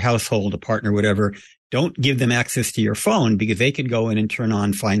someone in your household, a partner, whatever, don't give them access to your phone, because they can go in and turn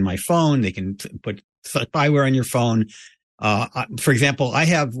on Find My Phone. They can put spyware on your phone. For example, I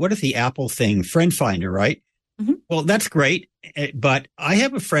have, what is the Apple thing? Friend Finder, right? Mm-hmm. Well, that's great. But I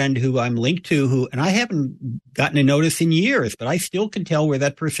have a friend who I'm linked to and I haven't gotten a notice in years, but I still can tell where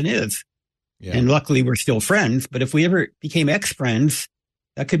that person is. Yeah. And luckily we're still friends. But if we ever became ex-friends,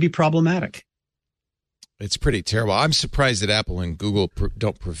 that could be problematic. It's pretty terrible. I'm surprised that Apple and Google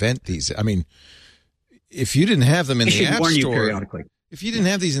don't prevent these. I mean, if you didn't have them in the App Store, if you didn't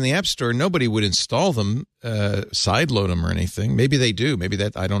have these in the App Store, nobody would install them, sideload them or anything. Maybe they do. Maybe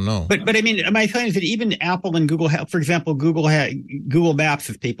that, I don't know. But I mean, my point is that even Apple and Google have, for example, Google Maps,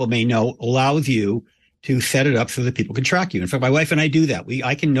 as people may know, allows you to set it up so that people can track you. In fact, my wife and I do that.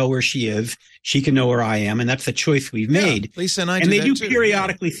 I can know where she is. She can know where I am. And that's a choice we've made. Yeah, Lisa and I and do they do too.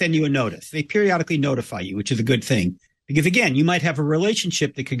 periodically send you a notice. They periodically notify you, which is a good thing. Because again, you might have a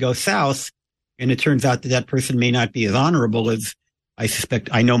relationship that could go south, and it turns out that person may not be as honorable as I suspect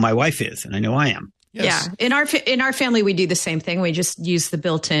I know my wife is, and I know I am. Yes. Yeah. In our family, we do the same thing. We just use the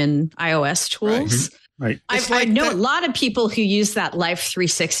built-in iOS tools. Right. I know a lot of people who use that Life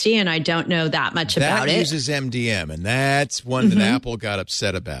 360, and I don't know that much about it. That uses MDM, and that's one that Apple got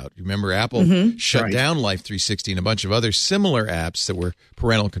upset about. Remember, Apple shut down Life 360 and a bunch of other similar apps that were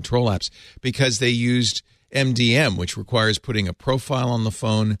parental control apps because they used MDM, which requires putting a profile on the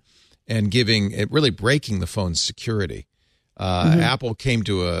phone and really breaking the phone's security. Apple came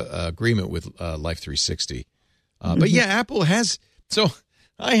to a agreement with Life 360. But yeah, Apple has... So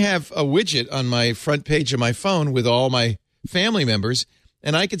I have a widget on my front page of my phone with all my family members,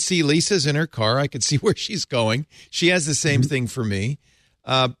 and I could see Lisa's in her car. I could see where she's going. She has the same thing for me.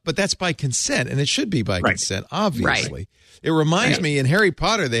 But that's by consent, and it should be by consent, obviously. Right. It reminds me, in Harry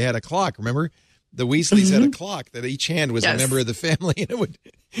Potter, they had a clock. Remember? The Weasleys had a clock that each hand was a member of the family, and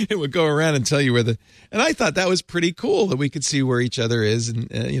it would go around and tell you where and I thought that was pretty cool that we could see where each other is,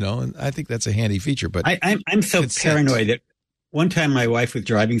 and and I think that's a handy feature. But I'm so paranoid that one time my wife was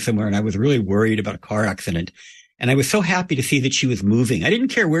driving somewhere, and I was really worried about a car accident, and I was so happy to see that she was moving. I didn't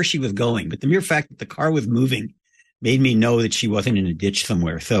care where she was going, but the mere fact that the car was moving made me know that she wasn't in a ditch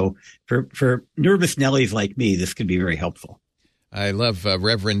somewhere. So for nervous Nellies like me, this could be very helpful. I love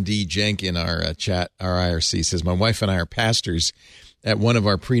Reverend D. Jenk in our chat. Our IRC says, my wife and I are pastors, at one of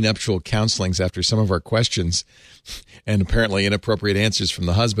our prenuptial counselings after some of our questions and apparently inappropriate answers from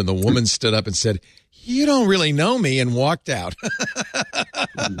the husband. The woman stood up and said, "You don't really know me," and walked out.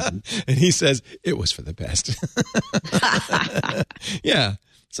 And he says, "It was for the best." Yeah.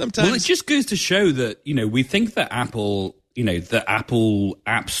 Sometimes. Well, it just goes to show that, we think that Apple, the Apple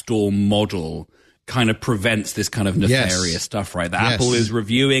App Store model kind of prevents this kind of nefarious stuff, right? That Apple is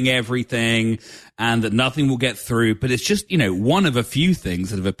reviewing everything and that nothing will get through. But it's just, one of a few things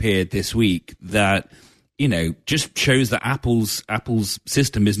that have appeared this week that, just shows that Apple's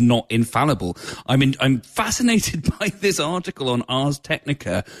system is not infallible. I mean, I'm fascinated by this article on Ars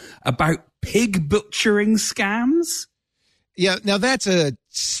Technica about pig butchering scams. Yeah, now that's a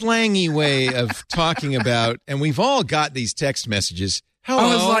slangy way of talking about, and we've all got these text messages. Hello.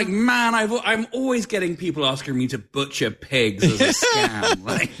 I was like, man, I'm always getting people asking me to butcher pigs as a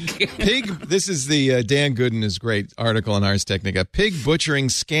scam. Pig. This is the Dan Gooden is great article on Ars Technica. Pig butchering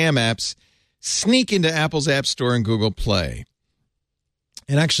scam apps sneak into Apple's App Store and Google Play.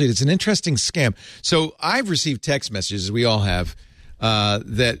 And actually, it's an interesting scam. So I've received text messages, as we all have,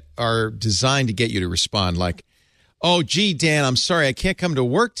 that are designed to get you to respond, like, "Oh, gee, Dan, I'm sorry, I can't come to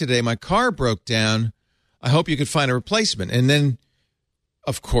work today. My car broke down. I hope you could find a replacement." And then,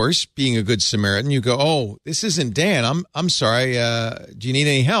 of course, being a good Samaritan, you go, "Oh, this isn't Dan. I'm sorry. Do you need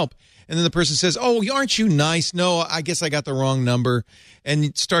any help?" And then the person says, "Oh, aren't you nice? No, I guess I got the wrong number." And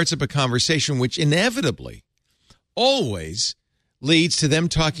it starts up a conversation which inevitably always leads to them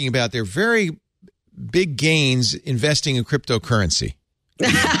talking about their very big gains investing in cryptocurrency.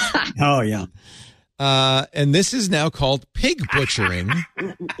 Oh, yeah. And this is now called pig butchering.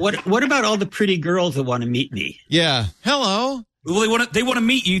 What about all the pretty girls that want to meet me? Yeah. Hello. Well, they want to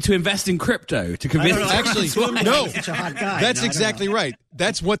meet you to invest in crypto to convince. Actually, no. Such a hot guy. That's exactly right.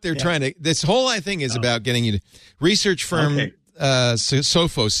 That's what they're trying to. This whole thing is about getting you to. Research firm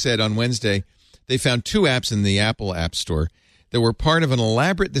Sophos said on Wednesday they found 2 apps in the Apple App Store that were part of an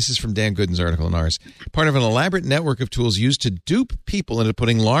elaborate. This is from Dan Gooden's article in Ars. Part of an elaborate network of tools used to dupe people into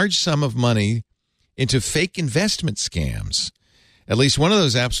putting large sum of money into fake investment scams. At least one of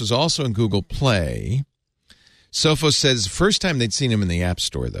those apps was also in Google Play. Sophos says first time they'd seen him in the App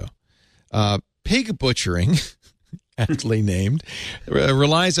Store, though. Pig butchering, aptly named,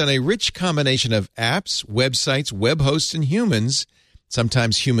 relies on a rich combination of apps, websites, web hosts, and humans,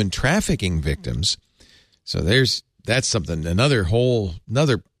 sometimes human trafficking victims. So that's something, another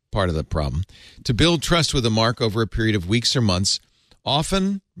part of the problem. To build trust with a mark over a period of weeks or months,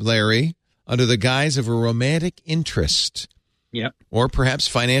 often, Larry, under the guise of a romantic interest. Yep. Or perhaps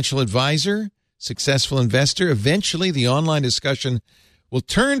financial advisor, successful investor. Eventually, the online discussion will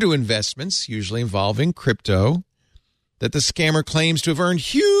turn to investments, usually involving crypto, that the scammer claims to have earned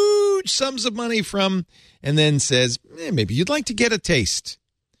huge sums of money from, and then says, maybe you'd like to get a taste.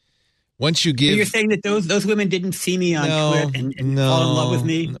 Once you give... So you're saying that those women didn't see me on Twitter and fall in love with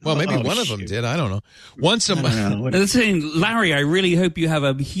me? Well, maybe one of them did. I don't know. Once a month... They're saying, Larry, I really hope you have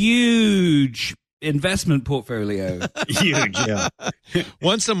a huge investment portfolio. Huge, yeah.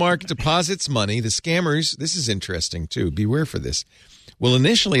 Once a mark deposits money, the scammers, this is interesting too, beware for this, will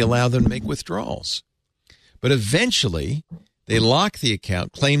initially allow them to make withdrawals. But eventually, they lock the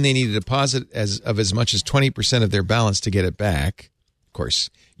account, claim they need a deposit of as much as 20% of their balance to get it back. Of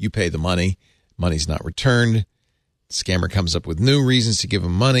course, you pay the money. Money's not returned. The scammer comes up with new reasons to give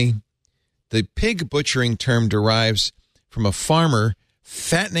them money. The pig butchering term derives from a farmer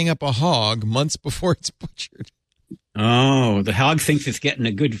fattening up a hog months before it's butchered. Oh, the hog thinks it's getting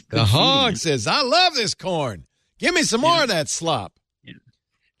a good The hog says, "I love this corn. Give me some more of that slop." Yeah.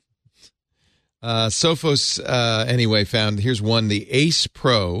 Sophos, anyway, found, here's one, the Ace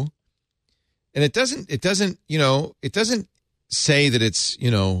Pro. And it doesn't say that it's,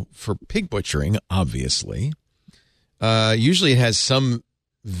 for pig butchering, obviously. Usually it has some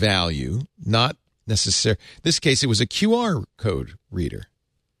value, not necessary. This case, it was a QR code reader.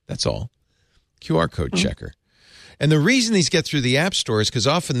 That's all. QR code checker. And the reason these get through the App Store is because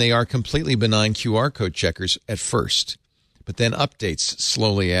often they are completely benign QR code checkers at first, but then updates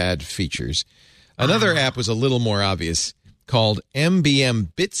slowly add features. Another app was a little more obvious, called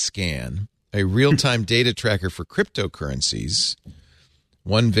MBM BitScan, a real-time data tracker for cryptocurrencies.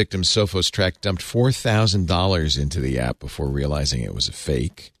 One victim, Sophos tracked, dumped $4,000 into the app before realizing it was a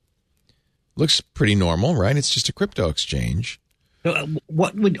fake. Looks pretty normal, right? It's just a crypto exchange.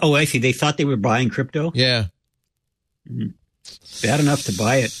 I see. They thought they were buying crypto? Yeah. Bad enough to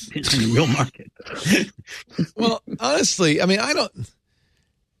buy it in the real market. Well, honestly, I mean,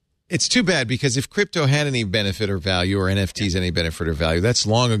 it's too bad because if crypto had any benefit or value or NFTs any benefit or value, that's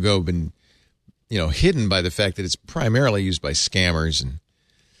long ago been hidden by the fact that it's primarily used by scammers and,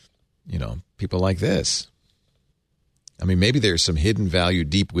 people like this. I mean, maybe there's some hidden value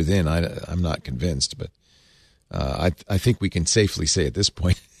deep within. I'm not convinced, but I think we can safely say at this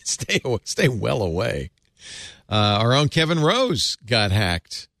point, stay well away. Our own Kevin Rose got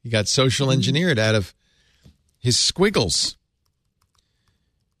hacked. He got social engineered out of his squiggles.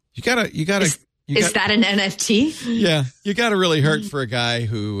 You gotta. Is that an NFT? Yeah, you gotta really hurt for a guy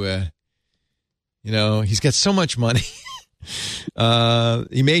who, he's got so much money. He and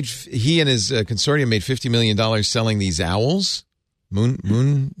his consortium made $50 million selling these owls,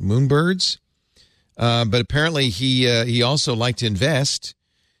 moonbirds. But apparently he also liked to invest,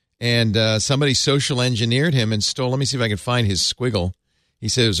 and somebody social engineered him and stole. Let me see if I can find his squiggle. He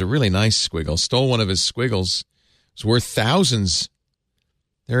said it was a really nice squiggle. Stole one of his squiggles. It's worth thousands.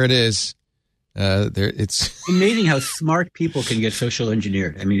 There it is. It's amazing how smart people can get social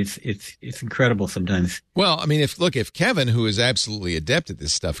engineered. I mean, it's incredible sometimes. Well, I mean, if Kevin, who is absolutely adept at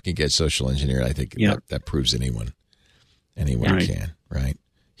this stuff, can get social engineered, I think that proves anyone Right. can. Right.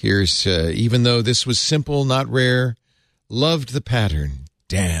 Here's even though this was simple, not rare, loved the pattern.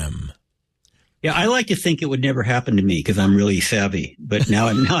 Damn. Yeah, I like to think it would never happen to me because I'm really savvy, but now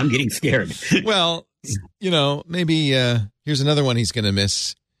I'm getting scared. Well, maybe here's another one he's going to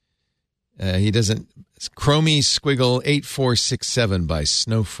miss. He doesn't. Chromie Squiggle 8467 by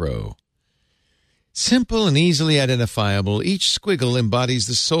Snowfro. Simple and easily identifiable, each squiggle embodies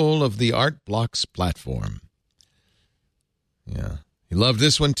the soul of the Art Blocks platform. Yeah. He loved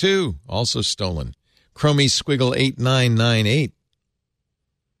this one too, also stolen. Chromie Squiggle 8998.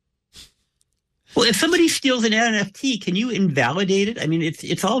 Well, if somebody steals an NFT, can you invalidate it? I mean,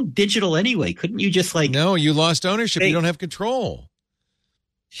 it's all digital anyway. Couldn't you just No, you lost ownership. You don't have control.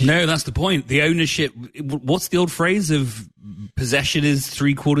 No, that's the point. The ownership. What's the old phrase of possession is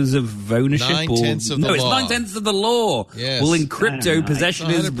 3/4 of ownership? 9/10 of the law. No, it's 9/10 of the law. Yes. Well, in crypto, possession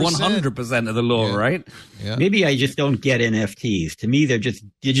is 100% of the law, right? Yeah. Maybe I just don't get NFTs. To me, they're just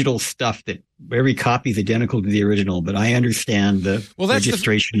digital stuff that every copy is identical to the original. But I understand the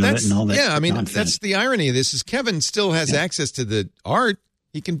registration of it and all that. Yeah, I mean, nonsense. that's the irony of this is Kevin still has access to the art.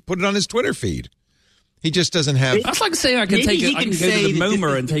 He can put it on his Twitter feed. He just doesn't have. That's like saying I can go to the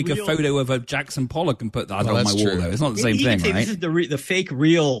MoMA and take a real photo of a Jackson Pollock and put that on my wall, true. though. It's not the same Maybe thing, you can say right? This is the fake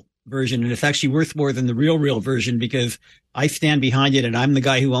real version, and it's actually worth more than the real version because I stand behind it, and I'm the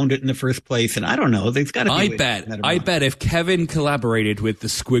guy who owned it in the first place. And I don't know. There's got to be. I bet if Kevin collaborated with the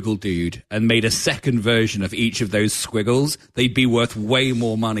Squiggle dude and made a second version of each of those squiggles, they'd be worth way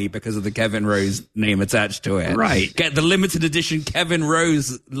more money because of the Kevin Rose name attached to it. Right. Get the limited edition Kevin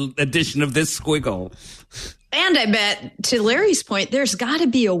Rose edition of this squiggle. And I bet, to Larry's point, there's got to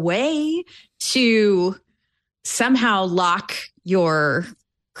be a way to somehow lock your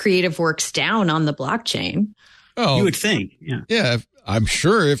creative works down on the blockchain. Oh, You would think, yeah. yeah. I'm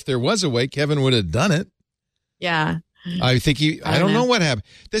sure if there was a way, Kevin would have done it. Yeah. I think I don't know what happened.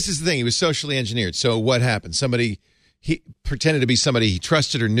 This is the thing. He was socially engineered. So what happened? He pretended to be somebody he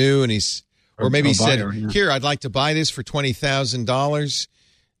trusted or knew, and he said, "Here, I'd like to buy this for $20,000."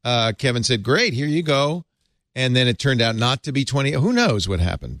 Kevin said, "Great, here you go." And then it turned out not to be 20. Who knows what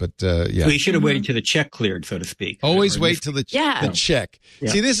happened? But yeah. So he should have waited till the check cleared, so to speak. Always wait till the check.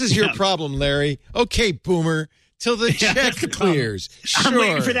 Yeah. See, this is your problem, Larry. Okay, boomer, till the check clears. Sure. I'm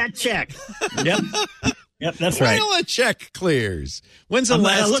waiting for that check. Yep, that's right. Till the check clears. When's the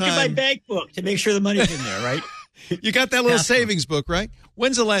last time? Look at my bank book to make sure the money's in there, right? You got that little savings book, right?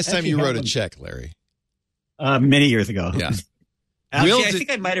 When's the last time you wrote a check, Larry? Many years ago. Yeah. Actually, I think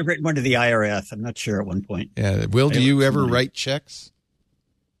I might have written one to the IRS. I'm not sure at one point. Yeah. Will, do you ever write checks?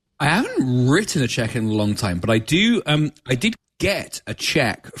 I haven't written a check in a long time, but I do. I did get a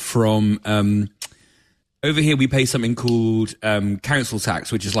check from over here. We pay something called council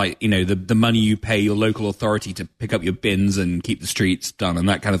tax, which is like the money you pay your local authority to pick up your bins and keep the streets done and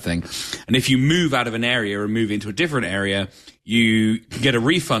that kind of thing. And if you move out of an area and move into a different area, you can get a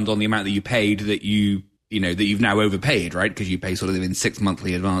refund on the amount that you paid that you've now overpaid, right? Because you pay sort of in 6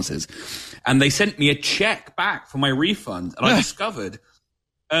 monthly advances. And they sent me a check back for my refund. And I discovered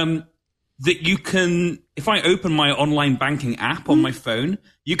that you can, if I open my online banking app on my phone,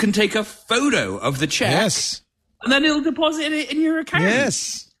 you can take a photo of the check. Yes. And then it'll deposit it in your account.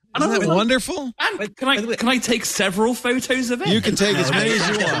 Yes. Isn't that wonderful? And can I take several photos of it? You can take as many as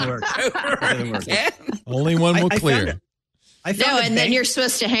you want. Only one will clear. Then you're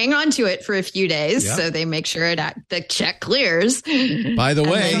supposed to hang on to it for a few days, so they make sure the check clears. By the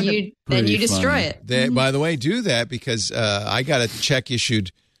way, then you destroy it. By the way, do that because I got a check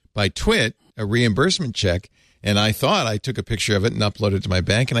issued by Twit, a reimbursement check, And I thought I took a picture of it and uploaded it to my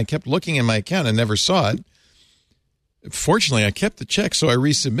bank, and I kept looking in my account and never saw it. Fortunately, I kept the check, so I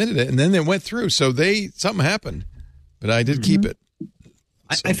resubmitted it, and then it went through. So something happened, but I did keep it.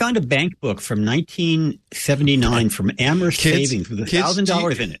 So. I found a bank book from 1979 from Amherst Savings with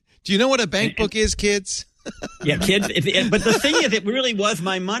 $1,000 in it. Do you know what a bank book is, kids? Yeah, kids. But the thing is, it really was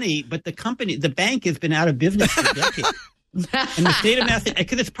my money. But the bank has been out of business for decades. And the state of Massachusetts,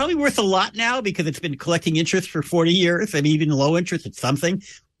 because it's probably worth a lot now because it's been collecting interest for 40 years. I mean, even low interest, it's something.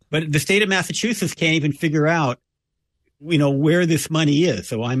 But the state of Massachusetts can't even figure out, where this money is.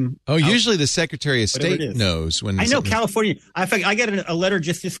 So usually the Secretary of State knows when. I know California. In fact, I got a letter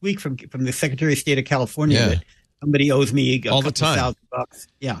just this week from the Secretary of State of California that somebody owes me all the time $1,000.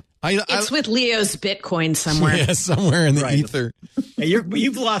 Yeah. It's with Leo's Bitcoin somewhere. Yeah, somewhere in the ether.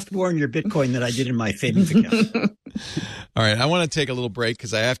 You've lost more in your Bitcoin than I did in my savings account. All right, I want to take a little break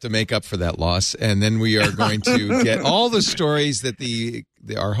because I have to make up for that loss, and then we are going to get all the stories that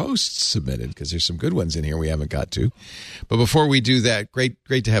our hosts submitted, because there's some good ones in here we haven't got to. But before we do that, great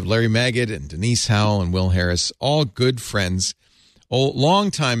to have Larry Magid and Denise Howell and Will Harris, all good friends.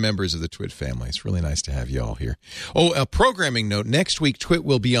 Long-time members of the Twit family. It's really nice to have you all here. A programming note. Next week, Twit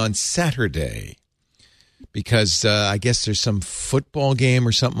will be on Saturday because I guess there's some football game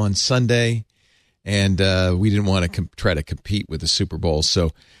or something on Sunday, and we didn't want to try to compete with the Super Bowl.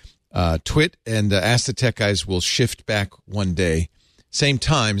 So Twit and Ask the Tech Guys will shift back one day. Same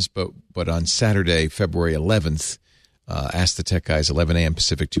times, but on Saturday, February 11th, Ask the Tech Guys, 11 a.m.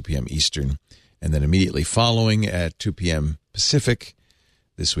 Pacific, 2 p.m. Eastern. And then immediately following at 2 p.m. Pacific,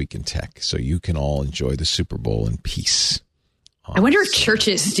 This Week in Tech. So you can all enjoy the Super Bowl in peace. I wonder if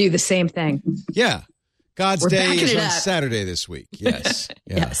churches do the same thing. Yeah. God's Day is on Saturday this week. Yes.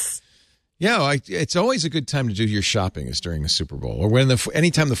 Yeah. Yes. Yeah, it's always a good time to do your shopping is during the Super Bowl or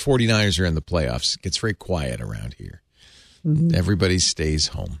anytime the 49ers are in the playoffs. It gets very quiet around here. Mm-hmm. Everybody stays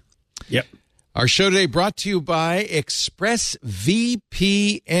home. Yep. Our show today brought to you by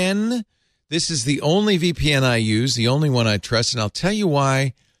ExpressVPN. This is the only VPN I use, the only one I trust, and I'll tell you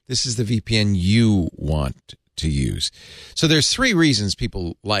why this is the VPN you want to use. So there's 3 reasons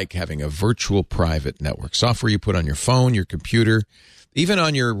people like having a virtual private network. Software you put on your phone, your computer, even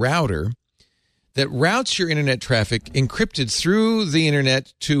on your router that routes your internet traffic encrypted through the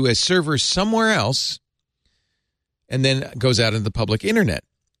internet to a server somewhere else and then goes out into the public internet.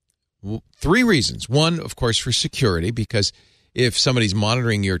 3 reasons. 1, of course, for security, because if somebody's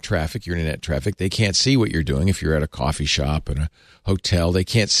monitoring your traffic, your internet traffic, they can't see what you're doing. If you're at a coffee shop and a hotel, they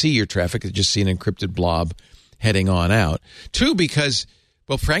can't see your traffic. They just see an encrypted blob heading on out. 2, because,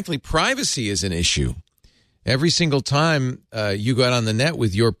 well, frankly, privacy is an issue. Every single time you go out on the net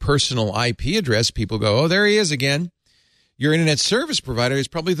with your personal IP address, people go, oh, there he is again. Your internet service provider is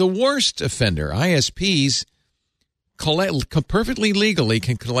probably the worst offender. ISPs perfectly legally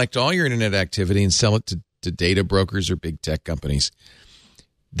can collect all your internet activity and sell it to data brokers or big tech companies.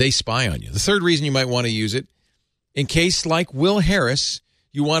 They spy on you. The 3rd reason you might want to use it, in case, like Will Harris,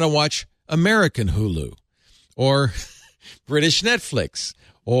 you want to watch American Hulu or British Netflix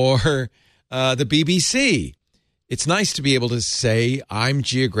or the BBC. It's nice to be able to say, I'm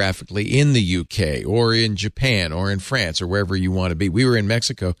geographically in the UK or in Japan or in France or wherever you want to be. We were in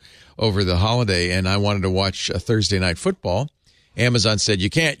Mexico over the holiday, and I wanted to watch a Thursday Night Football. Amazon said, you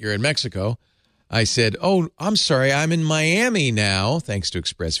can't, you're in Mexico. I said, oh, I'm sorry, I'm in Miami now, thanks to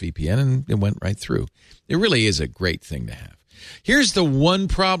ExpressVPN, and it went right through. It really is a great thing to have. Here's the one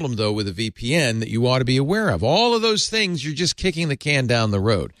problem, though, with a VPN that you ought to be aware of. All of those things, you're just kicking the can down the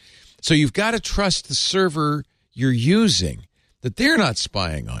road. So you've got to trust the server you're using, that they're not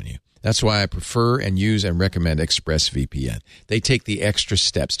spying on you. That's why I prefer and use and recommend ExpressVPN. They take the extra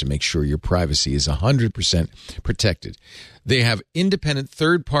steps to make sure your privacy is 100% protected. They have independent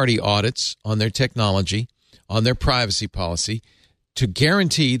third-party audits on their technology, on their privacy policy, to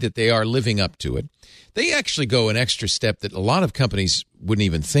guarantee that they are living up to it. They actually go an extra step that a lot of companies wouldn't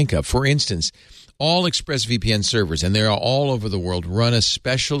even think of. For instance, all ExpressVPN servers, and they're all over the world, run a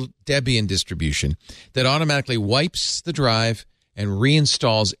special Debian distribution that automatically wipes the drive and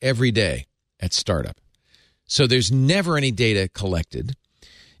reinstalls every day at startup. So there's never any data collected.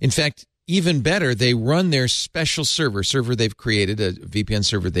 In fact, even better, they run their special server they've created, a VPN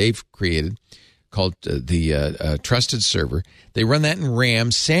server they've created called the Trusted Server. They run that in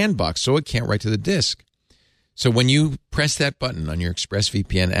RAM Sandbox so it can't write to the disk. So when you press that button on your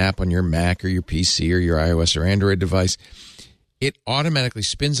ExpressVPN app on your Mac or your PC or your iOS or Android device, it automatically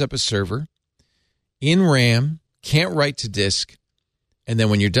spins up a server in RAM, can't write to disk, and then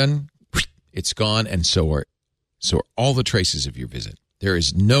when you're done, it's gone, and so are all the traces of your visit. There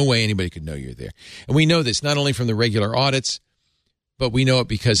is no way anybody could know you're there. And we know this not only from the regular audits, but we know it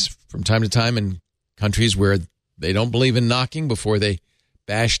because from time to time in countries where they don't believe in knocking before they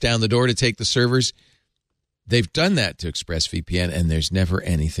bash down the door to take the servers, they've done that to ExpressVPN, and there's never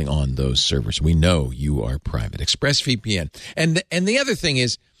anything on those servers. We know you are private. ExpressVPN. And the other thing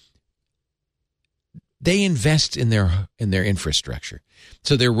is they invest in their infrastructure.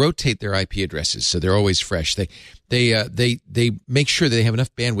 So they rotate their IP addresses so they're always fresh. They make sure that they have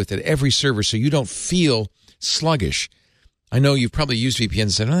enough bandwidth at every server so you don't feel sluggish. I know you've probably used VPN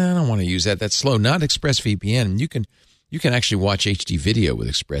and said, I don't want to use that. That's slow. Not ExpressVPN. You can actually watch HD video with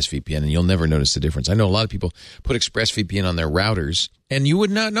ExpressVPN, and you'll never notice the difference. I know a lot of people put ExpressVPN on their routers, and you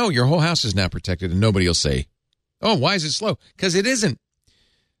would not know. Your whole house is now protected, and nobody will say, oh, why is it slow? Because it isn't.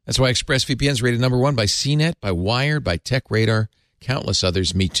 That's why ExpressVPN is rated number 1 by CNET, by Wired, by TechRadar, countless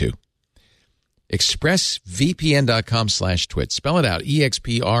others. Me too. ExpressVPN.com/twit. Spell it out.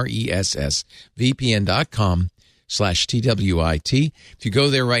 EXPRESS. VPN.com/TWIT. If you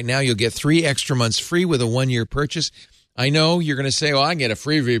go there right now, you'll get 3 extra months free with a 1-year purchase. I know you're going to say, I can get a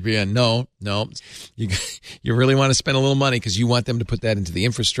free VPN. No. You really want to spend a little money because you want them to put that into the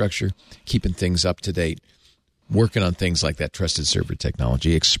infrastructure, keeping things up to date, working on things like that trusted server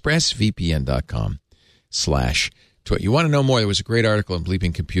technology. ExpressVPN.com/twit. You want to know more? There was a great article in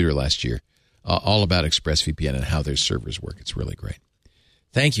Bleeping Computer last year all about ExpressVPN and how their servers work. It's really great.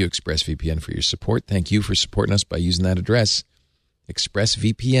 Thank you, ExpressVPN, for your support. Thank you for supporting us by using that address,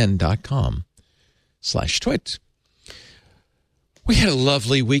 expressvpn.com/twit. We had a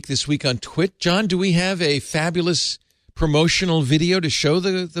lovely week this week on Twit. John, do we have a fabulous promotional video to show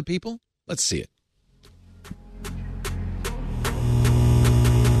the people? Let's see it.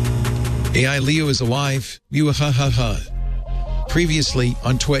 AI Leo is alive. Previously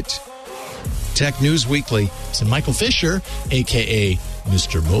on Twit, Tech News Weekly. So Michael Fisher, a.k.a.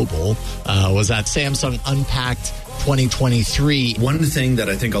 Mr. Mobile, was at Samsung Unpacked 2023. One thing that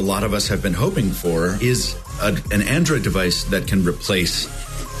I think a lot of us have been hoping for is an Android device that can replace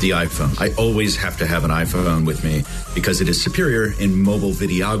the iPhone. I always have to have an iPhone with me because it is superior in mobile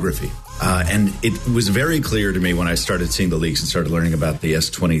videography. And it was very clear to me when I started seeing the leaks and started learning about the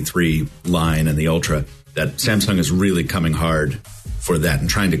S23 line and the Ultra that Samsung is really coming hard for that and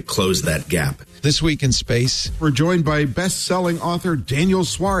trying to close that gap. This Week in Space. We're joined by best-selling author Daniel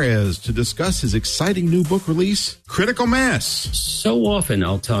Suarez to discuss his exciting new book release, Critical Mass. So often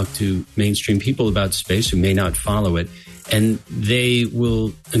I'll talk to mainstream people about space who may not follow it, and they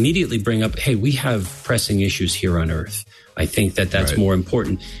will immediately bring up, hey, we have pressing issues here on Earth. I think that that's more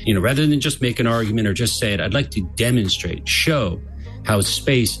important. You know, rather than just make an argument or just say it, I'd like to demonstrate, show how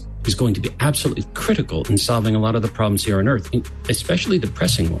space is going to be absolutely critical in solving a lot of the problems here on Earth, especially the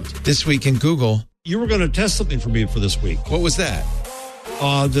pressing ones. This Week in Google. You were going to test something for me for this week. What was that?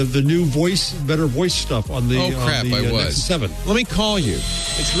 The new better voice stuff on the I was. Nexus 7. Let me call you.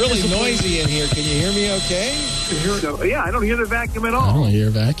 It's really noisy in here. Can you hear me okay? Yeah, I don't hear the vacuum at all. I don't hear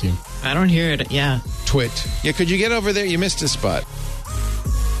a vacuum. I don't hear it, yeah. Twit. Yeah, could you get over there? You missed a spot.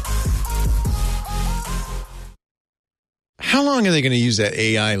 How long are they going to use that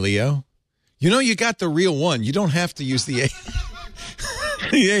AI, Leo? You know, you got the real one. You don't have to use the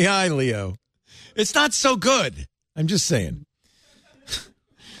AI, Leo. It's not so good. I'm just saying.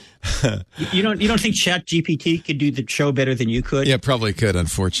 You don't think ChatGPT could do the show better than you could? Yeah, probably could,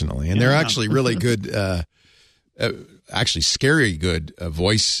 unfortunately. And they're actually really good, actually scary good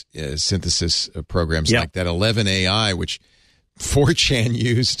voice synthesis programs like that 11 AI, which 4chan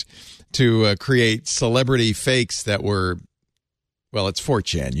used to create celebrity fakes that were, well, it's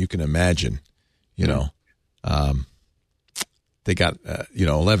 4chan. You can imagine, you know. They got,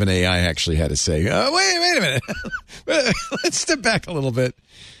 11 AI actually had to say, wait a minute. Let's step back a little bit.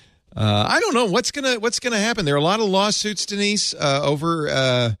 I don't know what's gonna happen. There are a lot of lawsuits, Denise,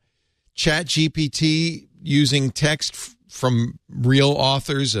 over ChatGPT using text from real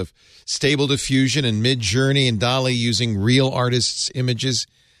authors of Stable Diffusion and Midjourney and DALL-E using real artists' images.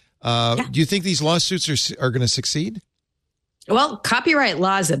 Do you think these lawsuits are going to succeed? Well, copyright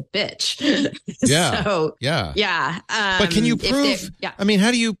law is a bitch. Yeah. So, yeah. But can you prove? I mean, how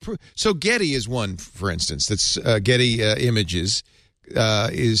do you prove? So Getty is one, for instance. That's Getty Images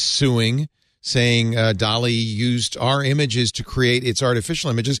is suing, saying DALL-E used our images to create its artificial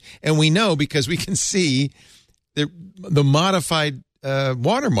images, and we know because we can see the modified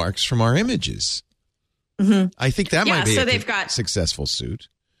watermarks from our images. Mm-hmm. I think that might be a successful suit.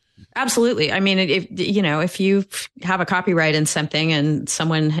 Absolutely. I mean, if you have a copyright in something and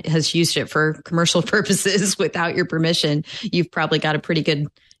someone has used it for commercial purposes without your permission, you've probably got a pretty good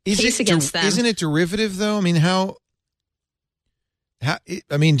case against them. Isn't it derivative, though? I mean, how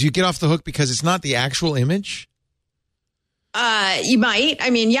I mean, do you get off the hook because it's not the actual image? You might. I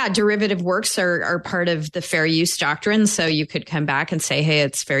mean, yeah, derivative works are part of the fair use doctrine. So you could come back and say, hey,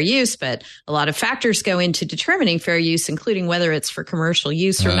 it's fair use, but a lot of factors go into determining fair use, including whether it's for commercial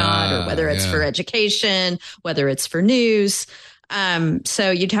use or not, or whether it's for education, whether it's for news.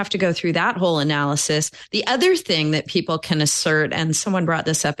 So you'd have to go through that whole analysis. The other thing that people can assert, and someone brought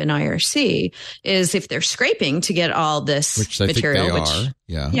this up in IRC, is if they're scraping to get all this material,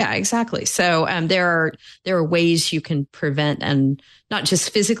 yeah, exactly. So there are ways you can prevent and not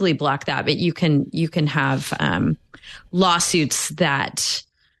just physically block that, but you can have lawsuits that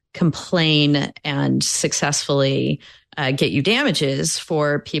complain and successfly get you damages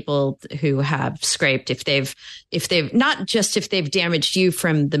for people who have scraped if they've not just if they've damaged you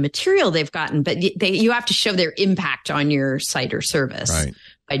from the material they've gotten, but you have to show their impact on your site or service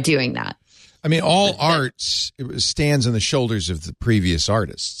by doing that. I mean, all art stands on the shoulders of the previous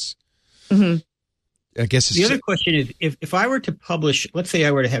artists. Mm-hmm. I guess the other question is if I were to publish, let's say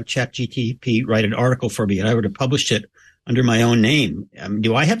I were to have ChatGPT write an article for me and I were to publish it under my own name,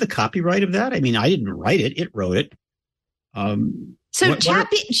 do I have the copyright of that? I mean, I didn't write it; it wrote it. So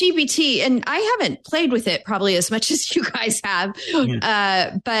ChatGPT, and I haven't played with it probably as much as you guys have,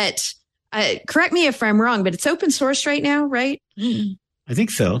 but correct me if I'm wrong, but it's open source right now, right? I think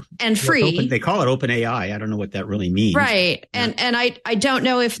so. And free. They call it OpenAI. I don't know what that really means. Right. And I don't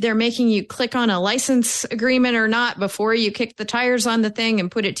know if they're making you click on a license agreement or not before you kick the tires on the thing and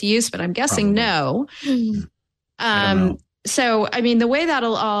put it to use, but I'm guessing no. So, I mean, the way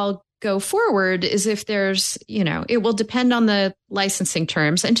that'll all go forward is if there's, it will depend on the licensing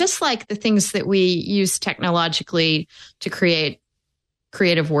terms. And just like the things that we use technologically to create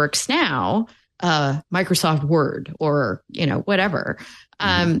creative works now, Microsoft Word or, whatever.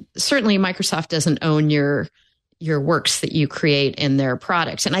 Certainly Microsoft doesn't own your works that you create in their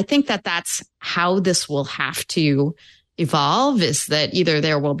product. And I think that that's how this will have to evolve, is that either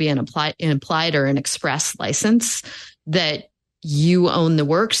there will be an implied or an express license that you own the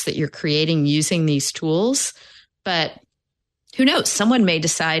works that you're creating using these tools. But who knows? Someone may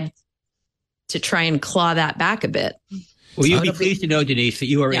decide to try and claw that back a bit. Well, you'd be pleased to know, Denise, that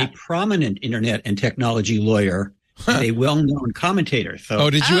you are a prominent internet and technology lawyer and a well-known commentator.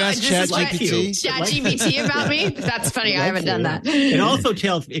 So, did you ask ChatGPT? ChatGPT about me? That's funny. I haven't done that. It also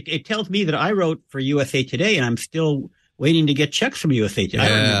tells me that I wrote for USA Today, and I'm still waiting to get checks from USA Today. I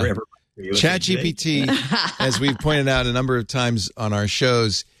don't remember ever. ChatGPT, as we've pointed out a number of times on our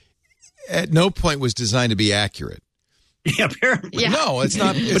shows, at no point was designed to be accurate. Yeah, apparently. Yeah. No, it's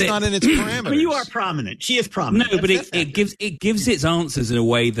not. It's not in its parameters. But you are prominent. She is prominent. No, but it gives its answers in a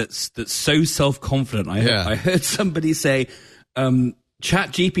way that's so self-confident. I heard somebody say,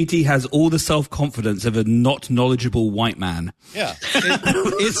 ChatGPT has all the self-confidence of a not knowledgeable white man. Yeah,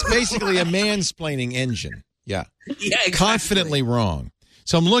 it's basically a mansplaining engine. Yeah, exactly. Confidently wrong.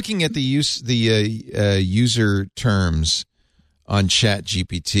 So I'm looking at the user terms on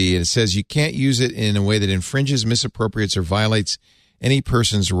ChatGPT, and it says you can't use it in a way that infringes, misappropriates, or violates any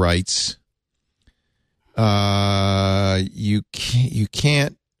person's rights. You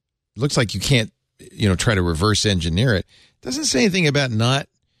can't. Looks like you can't. Try to reverse engineer it. Doesn't say anything about not.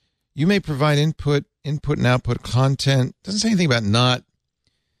 You may provide input and output content. Doesn't say anything about not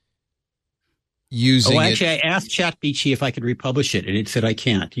using I asked ChatGPT if I could republish it, and it said I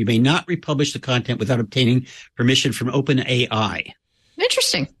can't. You may not republish the content without obtaining permission from OpenAI.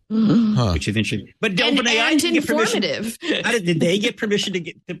 Interesting. Which is interesting. But OpenAI and informative. Did they get permission to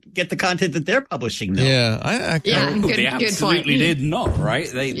get the content that they're publishing, though? Yeah, they absolutely did not,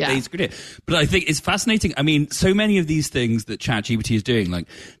 right? They screwed it. But I think it's fascinating. I mean, so many of these things that ChatGPT is doing, like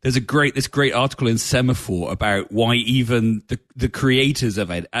there's this great article in Semaphore about why even the creators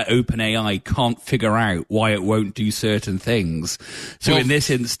of it at OpenAI can't figure out why it won't do certain things. So in this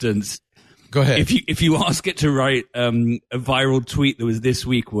instance, go ahead. If you ask it to write a viral tweet that was this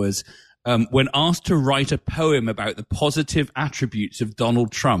week was when asked to write a poem about the positive attributes of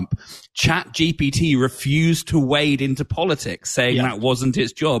Donald Trump, ChatGPT refused to wade into politics, saying that wasn't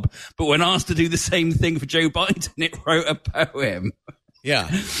its job. But when asked to do the same thing for Joe Biden, it wrote a poem. Yeah,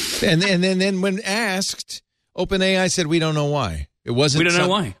 and then when asked, OpenAI said we don't know why. It wasn't. We don't know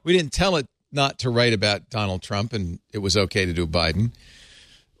why. We didn't tell it not to write about Donald Trump, and it was okay to do Biden.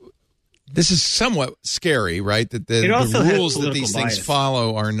 This is somewhat scary, right? That the rules that these things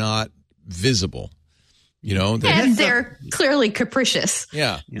follow are not visible. And they're clearly capricious.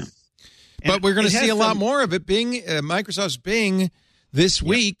 Yeah. But we're going to see a lot more of it. Microsoft's Bing this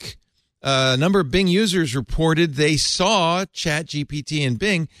week. A number of Bing users reported they saw ChatGPT in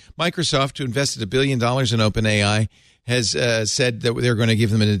Bing. Microsoft, who invested $1 billion in OpenAI, has said that they're going to give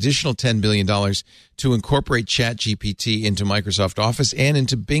them an additional $10 billion to incorporate ChatGPT into Microsoft Office and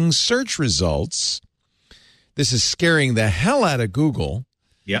into Bing search results. This is scaring the hell out of Google.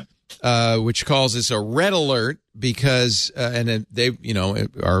 Yep. Which calls this a red alert because, and they,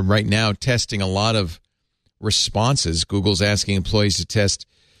 are right now testing a lot of responses. Google's asking employees to test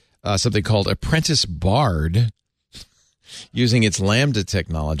something called Apprentice Bard using its Lambda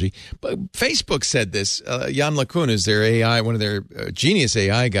technology. But Facebook said this. Jan LeCun is their AI, one of their genius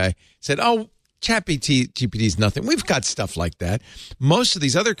AI guy, said, ChatGPT is nothing. We've got stuff like that. Most of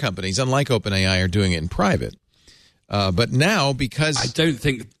these other companies, unlike OpenAI, are doing it in private. But now, because I don't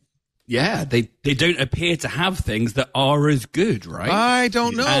think, they don't appear to have things that are as good, right? I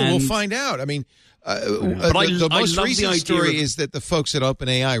don't know. We'll find out. I mean, the most recent story is that the folks at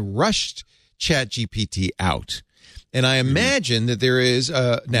OpenAI rushed ChatGPT out. And I imagine that there is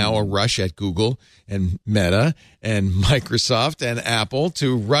now a rush at Google and Meta and Microsoft and Apple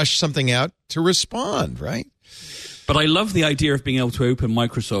to rush something out to respond, right? But I love the idea of being able to open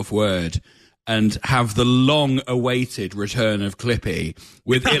Microsoft Word and have the long-awaited return of Clippy.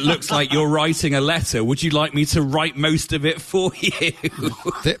 With it looks like you're writing a letter. Would you like me to write most of it for you?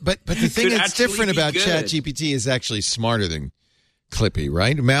 But the thing that's different about ChatGPT is actually smarter than Clippy,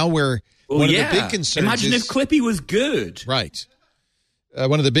 right? Malware. One of the big concerns. Imagine if Clippy was good. Right.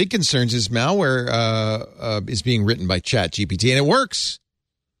 One of the big concerns is malware is being written by ChatGPT, and it works.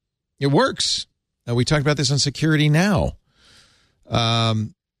 It works. We talked about this on Security Now.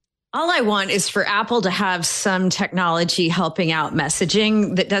 All I want is for Apple to have some technology helping out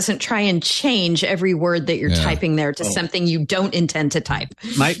messaging that doesn't try and change every word that you're typing there to something you don't intend to type.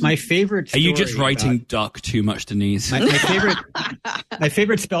 My favorite story. Are you just writing duck too much, Denise? My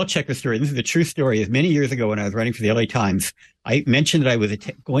favorite spell checker story, this is a true story, is many years ago when I was writing for the LA Times, I mentioned that I was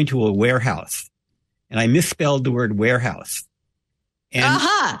going to a warehouse, and I misspelled the word warehouse. And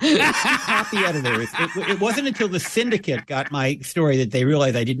copy editors, it wasn't until the syndicate got my story that they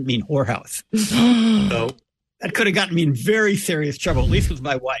realized I didn't mean whorehouse. So that could have gotten me in very serious trouble, at least with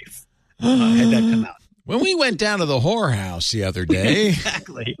my wife, had that come out. When we went down to the whorehouse the other day.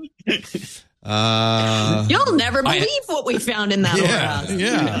 Exactly. You'll never believe what we found in that whorehouse.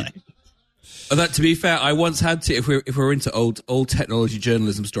 Yeah. That, to be fair, I once had to, if we're into old technology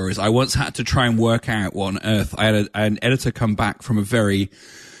journalism stories, I once had to try and work out what on earth. I had an editor come back from a very,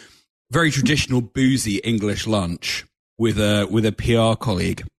 very traditional boozy English lunch with a PR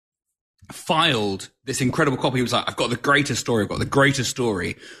colleague, filed this incredible copy. He was like, I've got the greatest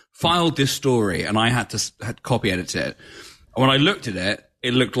story, filed this story, and I had to copy edit it. And when I looked at it,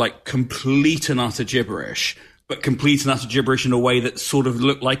 it looked like complete and utter gibberish. But complete and utter gibberish in a way that sort of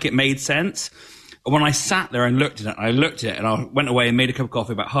looked like it made sense. And when I sat there and looked at it, and I went away and made a cup of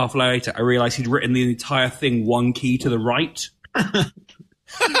coffee. About half an hour later, I realized he'd written the entire thing one key to the right.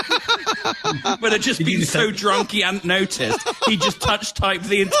 But had just been so drunk he hadn't noticed. He just touch-typed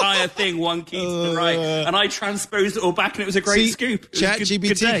the entire thing one key to the right. And I transposed it all back, and it was a great scoop.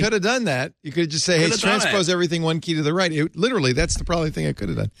 ChatGPT could have done that. You could just say, hey, transpose everything one key to the right. Literally, that's the probably thing I could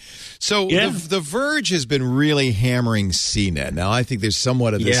have done. So The Verge has been really hammering CNET. Now, I think there's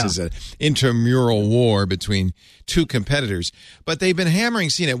somewhat of this as an intramural war between two competitors, but they've been hammering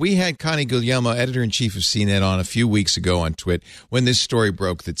CNET. We had Connie Guglielmo, editor-in-chief of CNET, on a few weeks ago on Twit when this story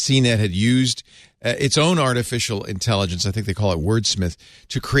broke that CNET had used its own artificial intelligence, I think they call it Wordsmith,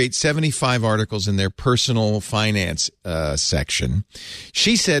 to create 75 articles in their personal finance section.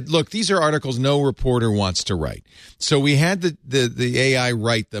 She said, look, these are articles no reporter wants to write. So we had the AI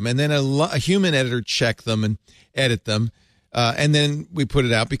write them, and then a human editor check them and edit them. And then we put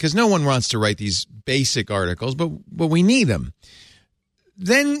it out because no one wants to write these basic articles, but we need them.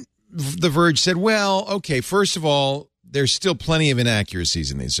 Then The Verge said, well, okay, first of all, there's still plenty of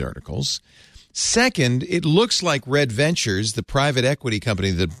inaccuracies in these articles. Second, it looks like Red Ventures, the private equity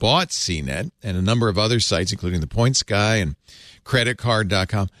company that bought CNET and a number of other sites, including the Points Guy and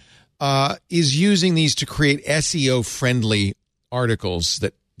creditcard.com, is using these to create SEO-friendly articles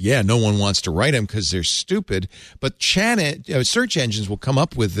that, no one wants to write them because they're stupid, but search engines will come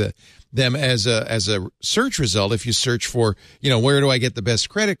up with them as a search result if you search for, where do I get the best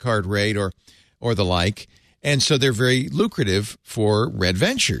credit card rate or the like. And so they're very lucrative for Red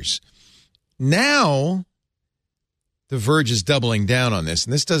Ventures. Now, The Verge is doubling down on this,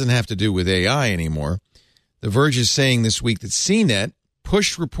 and this doesn't have to do with AI anymore. The Verge is saying this week that CNET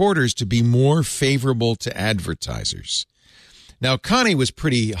pushed reporters to be more favorable to advertisers. Now, Connie was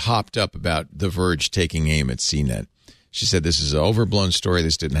pretty hopped up about The Verge taking aim at CNET. She said this is an overblown story.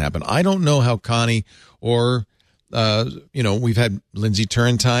 This didn't happen. I don't know how Connie or We've had Lindsay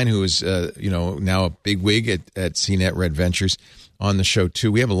Turrentine, who is, now a big wig at CNET Red Ventures, on the show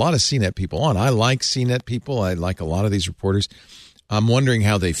too. We have a lot of CNET people on. I like CNET people. I like a lot of these reporters. I'm wondering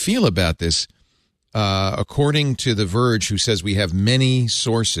how they feel about this. According to The Verge, who says we have many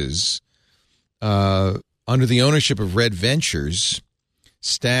sources, under the ownership of Red Ventures,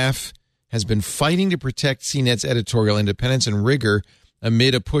 staff has been fighting to protect CNET's editorial independence and rigor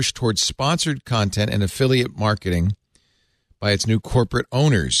amid a push towards sponsored content and affiliate marketing by its new corporate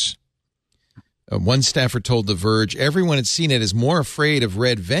owners. One staffer told The Verge, everyone at CNET is more afraid of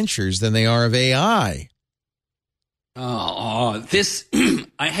Red Ventures than they are of AI. This,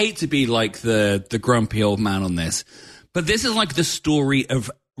 I hate to be like the grumpy old man on this, but this is like the story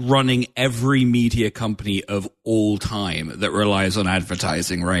of running every media company of all time that relies on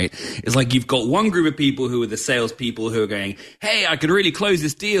advertising, right? It's like you've got one group of people who are the salespeople who are going, hey, I could really close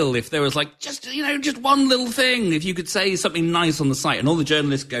this deal if there was like just one little thing, if you could say something nice on the site. And all the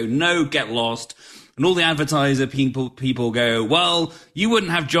journalists go, no, get lost. And all the advertiser people go, well, you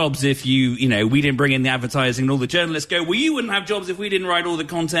wouldn't have jobs if we didn't bring in the advertising. And all the journalists go, well, you wouldn't have jobs if we didn't write all the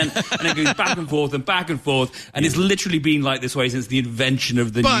content. And it goes back and forth and back and forth. And it's literally been like this way since the invention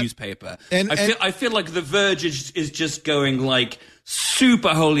of the newspaper. I feel like The Verge is just going like super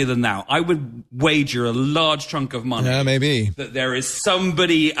holier than thou. I would wager a large chunk of money maybe that there is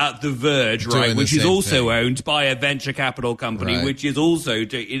somebody at The Verge, right, which is also owned by a venture capital company, right, which is also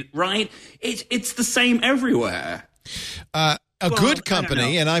right. It's the same everywhere. A good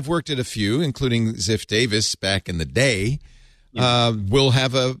company, and I've worked at a few, including Ziff Davis back in the day, will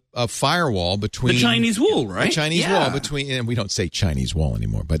have a firewall between... The Chinese wall, right? The Chinese wall between... And we don't say Chinese wall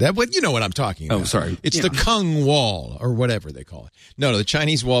anymore, but you know what I'm talking about. Oh, sorry. It's the Kung Wall, or whatever they call it. No, the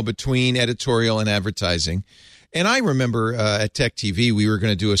Chinese wall between editorial and advertising. And I remember at Tech TV, we were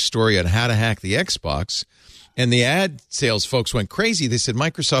going to do a story on how to hack the Xbox, and the ad sales folks went crazy. They said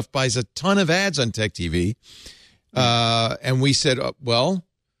Microsoft buys a ton of ads on Tech TV. And we said, what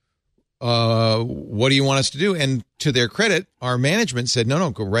do you want us to do? And to their credit, our management said, no,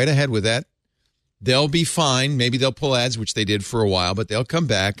 go right ahead with that. They'll be fine. Maybe they'll pull ads, which they did for a while, but they'll come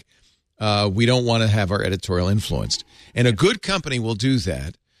back. We don't want to have our editorial influenced. And a good company will do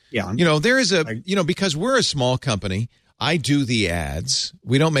that. Yeah. There is because we're a small company, I do the ads.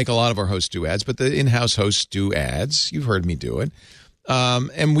 We don't make a lot of our hosts do ads, but the in-house hosts do ads. You've heard me do it.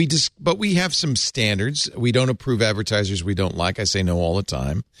 But we have some standards. We don't approve advertisers we don't like. I say no all the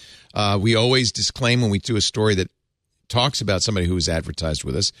time. We always disclaim when we do a story that talks about somebody who has advertised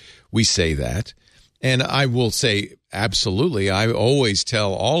with us. We say that. And I will say, absolutely, I always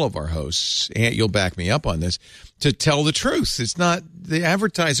tell all of our hosts, and you'll back me up on this, to tell the truth. It's not, the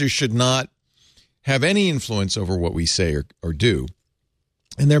advertisers should not have any influence over what we say or do.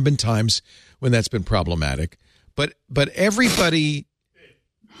 And there have been times when that's been problematic. But everybody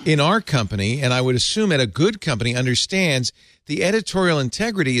in our company, and I would assume at a good company, understands the editorial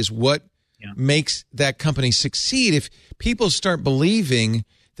integrity is what makes that company succeed. If people start believing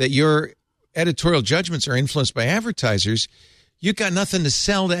that your editorial judgments are influenced by advertisers, you've got nothing to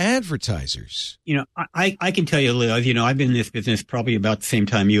sell to advertisers. I can tell you, Liz, I've been in this business probably about the same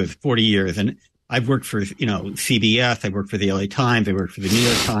time you have, 40 years. And I've worked for, CBS. I've worked for the LA Times. I worked for the New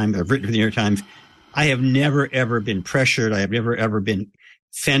York Times. I've written for the New York Times. I have never, ever been pressured. I have never, ever been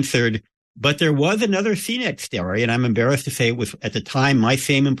censored. But there was another CNET story, and I'm embarrassed to say it was at the time my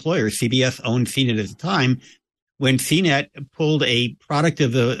same employer, CBS owned CNET at the time, when CNET pulled a product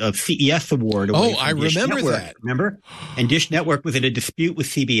of the CES award. Oh, I remember that. Remember? And Dish Network was in a dispute with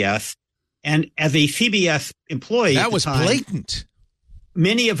CBS. And as a CBS employee, that was blatant.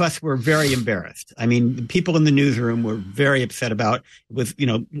 Many of us were very embarrassed. I mean, the people in the newsroom were very upset about it. Was,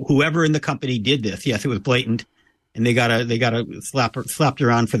 whoever in the company did this. Yes, it was blatant, and they got slapped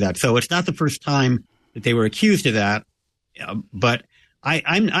around for that. So it's not the first time that they were accused of that. But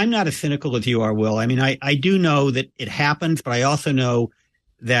I'm not as cynical as you are, Will. I mean, I do know that it happens, but I also know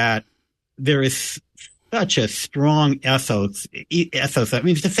that there is such a strong ethos. I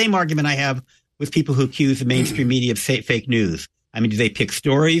mean, it's the same argument I have with people who accuse the mainstream media of fake news. I mean, do they pick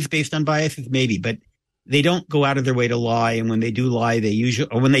stories based on biases? Maybe, but they don't go out of their way to lie. And when they do lie,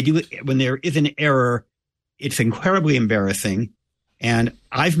 when there is an error, it's incredibly embarrassing. And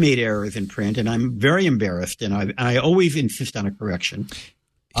I've made errors in print, and I'm very embarrassed. And I always insist on a correction.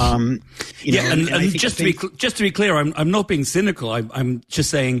 Just to be clear, I'm not being cynical. I'm just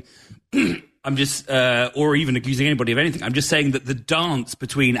saying. I'm just, or even accusing anybody of anything. I'm just saying that the dance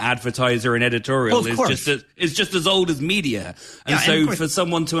between advertiser and editorial is just as old as media. And so for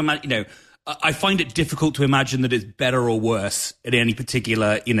someone to imagine, I find it difficult to imagine that it's better or worse at any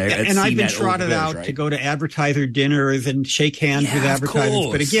particular, and I've been trotted out to go to advertiser dinners and shake hands with advertisers,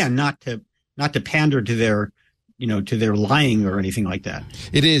 but again, not to pander to their, to their lying or anything like that.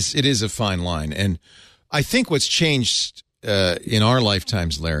 It is a fine line, and I think what's changed in our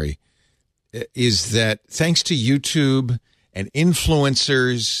lifetimes, Larry, is that thanks to YouTube and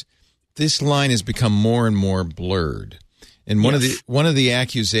influencers, this line has become more and more blurred. And one of the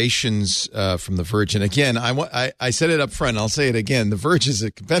accusations from The Verge, and again, I said it up front, I'll say it again, The Verge is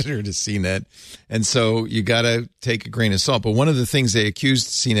a competitor to CNET, and so you got to take a grain of salt. But one of the things they accused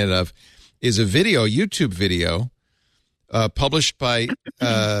CNET of is a YouTube video published by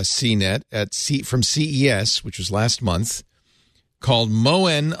CNET from CES, which was last month, called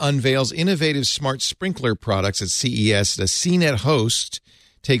Moen Unveils Innovative Smart Sprinkler Products at CES. The CNET host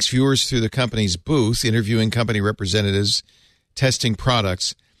takes viewers through the company's booth, interviewing company representatives, testing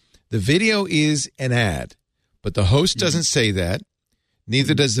products. The video is an ad, but the host doesn't say that.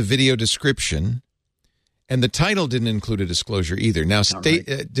 Neither does the video description. And the title didn't include a disclosure either. Now,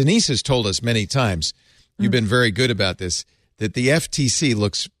 Denise has told us many times, you've been very good about this, that the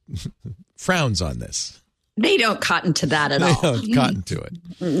FTC frowns on this. They don't cotton to that at all. They don't cotton to it.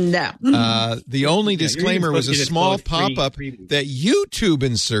 No. The only disclaimer was a small pop-up that YouTube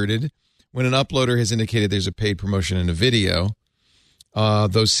inserted when an uploader has indicated there's a paid promotion in a video,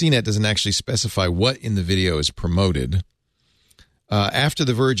 though CNET doesn't actually specify what in the video is promoted. After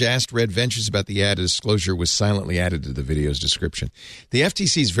The Verge asked Red Ventures about the ad, a disclosure was silently added to the video's description. The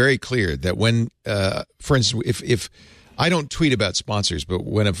FTC is very clear that when, for instance, if I don't tweet about sponsors, but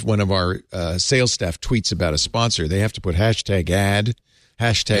when one of our sales staff tweets about a sponsor, they have to put #ad,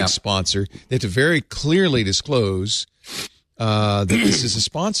 #sponsor. They have to very clearly disclose that this is a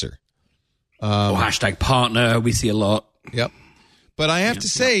sponsor. Or #partner, we see a lot. Yep. But I have to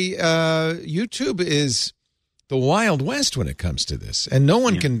say, YouTube is the Wild West when it comes to this. And no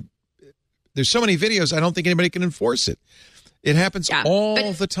one can, there's so many videos, I don't think anybody can enforce it. It happens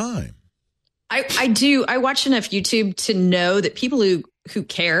all the time. I watch enough YouTube to know that people who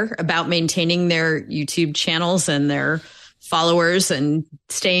care about maintaining their YouTube channels and their followers and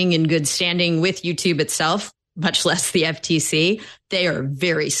staying in good standing with YouTube itself, much less the FTC, they are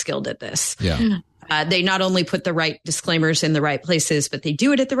very skilled at this. Yeah. They not only put the right disclaimers in the right places, but they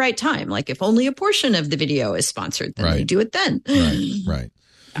do it at the right time. Like if only a portion of the video is sponsored, then they do it then. Right.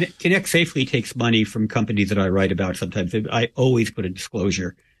 Connect Safely takes money from companies that I write about sometimes. I always put a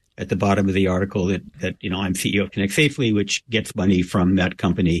disclosure at the bottom of the article that I'm CEO of Connect Safely, which gets money from that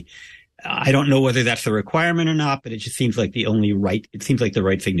company. I don't know whether that's a requirement or not, but it just seems like the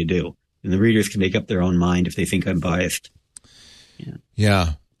right thing to do. And the readers can make up their own mind if they think I'm biased.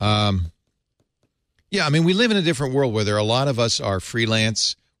 Yeah. I mean, we live in a different world where a lot of us are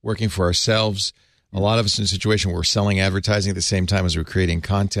freelance, working for ourselves. A lot of us in a situation where we're selling advertising at the same time as we're creating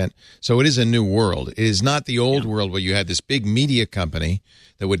content. So it is a new world. It is not the old world where you had this big media company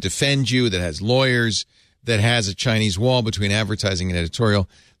that would defend you, that has lawyers, that has a Chinese wall between advertising and editorial.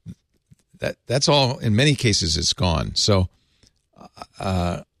 That's all, in many cases, it's gone. So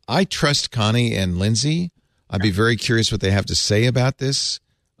I trust Connie and Lindsay. I'd be very curious what they have to say about this.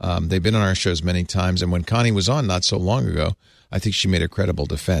 They've been on our shows many times, and when Connie was on not so long ago, I think she made a credible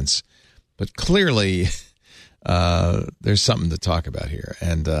defense. But clearly, there's something to talk about here.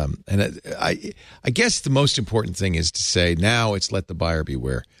 And I guess the most important thing is to say now it's let the buyer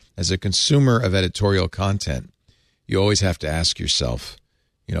beware. As a consumer of editorial content, you always have to ask yourself,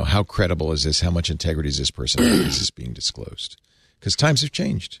 how credible is this? How much integrity is this person? Is this being disclosed? Because times have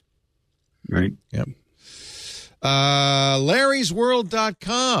changed. Right. Yep.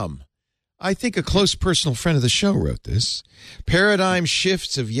 Larry'sWorld.com. I think a close personal friend of the show wrote this. Paradigm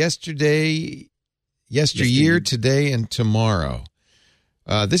shifts of yesteryear, today, and tomorrow.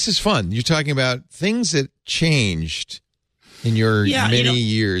 This is fun. You're talking about things that changed in your many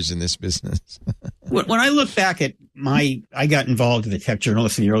years in this business. When I look back at I got involved in the tech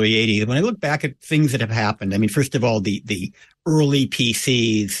journalists in the early 80s. When I look back at things that have happened, I mean, first of all, the early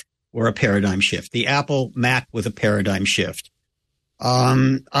PCs were a paradigm shift. The Apple Mac was a paradigm shift.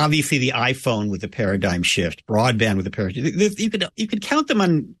 Obviously the iPhone was a paradigm shift. Broadband was a paradigm. You could count them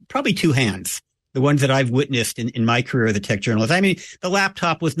on probably two hands. The ones that I've witnessed in my career as a tech journalist. I mean, the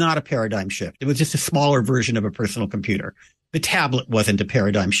laptop was not a paradigm shift. It was just a smaller version of a personal computer. The tablet wasn't a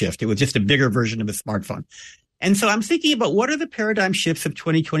paradigm shift. It was just a bigger version of a smartphone. And so I'm thinking about what are the paradigm shifts of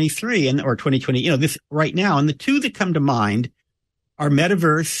 2023 or 2020, this right now. And the two that come to mind are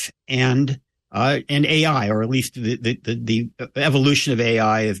metaverse and AI, or at least the evolution of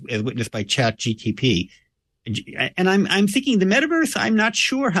AI as witnessed by ChatGPT. And I'm thinking the metaverse, I'm not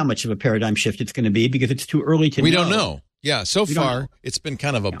sure how much of a paradigm shift it's going to be because it's too early to know. We don't know. Yeah, so far it's been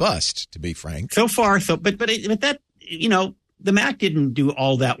kind of a bust, to be frank. So far, but that, the Mac didn't do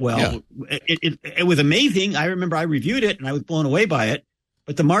all that well. Yeah. It was amazing. I remember I reviewed it and I was blown away by it,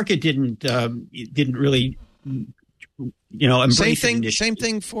 but the market didn't really, embrace it. Same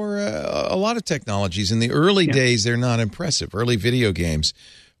thing for a lot of technologies. In the early days, they're not impressive. Early video games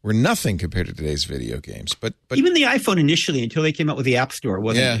were nothing compared to today's video games. But even the iPhone initially, until they came out with the App Store,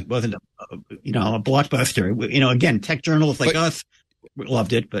 wasn't a blockbuster. Again, tech journalists like us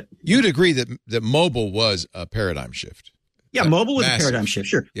loved it. But you'd agree that mobile was a paradigm shift. Yeah, mobile was a paradigm shift.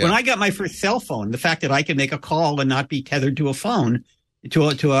 Sure. Yeah. When I got my first cell phone, the fact that I could make a call and not be tethered to a phone to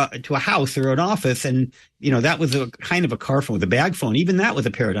a house or an office, and that was a kind of a car phone, the bag phone. Even that was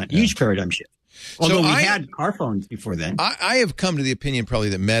a huge paradigm shift. Although we had car phones before then. I have come to the opinion probably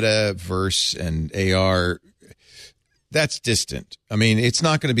that metaverse and AR, that's distant. I mean, it's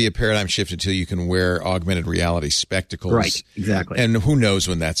not going to be a paradigm shift until you can wear augmented reality spectacles. Right, exactly. And who knows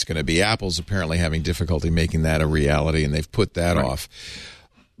when that's going to be. Apple's apparently having difficulty making that a reality, and they've put that off.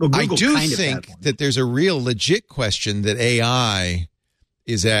 Well, I do think that there's a real legit question that AI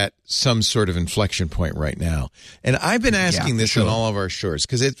is at some sort of inflection point right now. And I've been asking this on all of our shorts,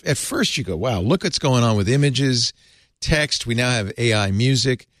 because at first you go, wow, look what's going on with images, text. We now have AI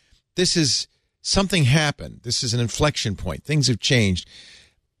music. This is something happened. This is an inflection point. Things have changed.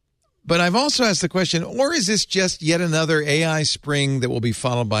 But I've also asked the question, or is this just yet another AI spring that will be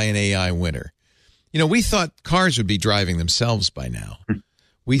followed by an AI winter? We thought cars would be driving themselves by now.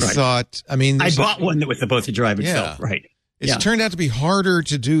 We thought, I bought one that was supposed to drive itself, right? It's turned out to be harder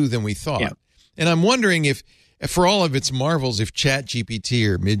to do than we thought. Yeah. And I'm wondering if, for all of its marvels, if ChatGPT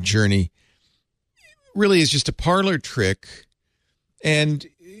or Midjourney really is just a parlor trick. And,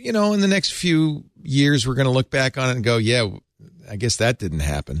 in the next few years, we're going to look back on it and go, yeah, I guess that didn't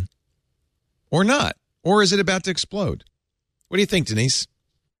happen. Or not. Or is it about to explode? What do you think, Denise?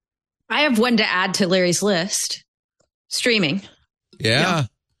 I have one to add to Larry's list. Streaming. Yeah.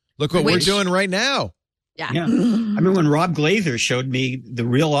 Look what we're doing right now. Yeah. I remember when Rob Glazer showed me the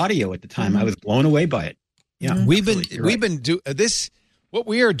real audio at the time. I was blown away by it. Yeah. We've been doing this. What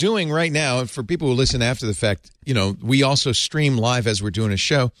we are doing right now, and for people who listen after the fact, we also stream live as we're doing a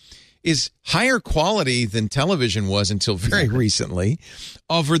show, is higher quality than television was until very recently,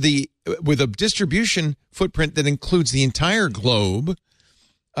 with a distribution footprint that includes the entire globe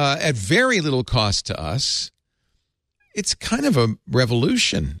at very little cost to us. It's kind of a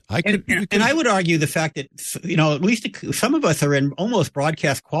revolution. And I would argue the fact that, at least some of us are in almost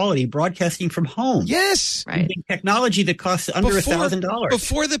broadcast quality, broadcasting from home. Yes. Right. Technology that costs under $1,000.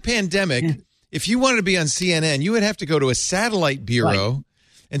 Before the pandemic, if you wanted to be on CNN, you would have to go to a satellite bureau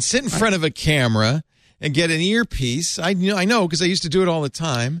and sit in front of a camera and get an earpiece. I know because I used to do it all the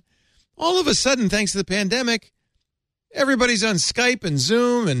time. All of a sudden, thanks to the pandemic, everybody's on Skype and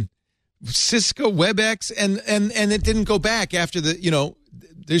Zoom and Cisco, WebEx, and it didn't go back after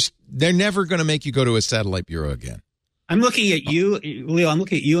they're never going to make you go to a satellite bureau again. I'm looking at you, Leo. I'm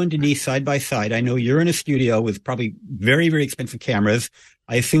looking at you and Denise side by side. I know you're in a studio with probably very, very expensive cameras.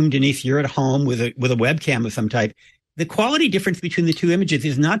 I assume, Denise, you're at home with a webcam of some type. The quality difference between the two images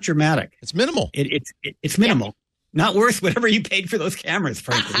is not dramatic. It's minimal. It's minimal. Yeah. Not worth whatever you paid for those cameras,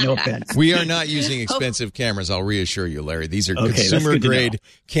 frankly. No offense. We are not using expensive cameras, I'll reassure you, Larry. These are consumer-grade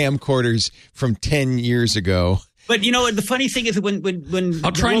camcorders from 10 years ago. But, the funny thing is when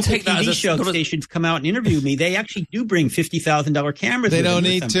I'll try and take TV show stations come out and interview me, they actually do bring $50,000 cameras. They don't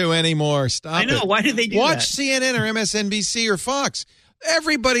need to anymore. Stop it. I know. Why did they do that? Watch CNN or MSNBC or Fox.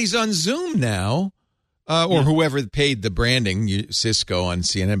 Everybody's on Zoom now, or whoever paid the branding, Cisco on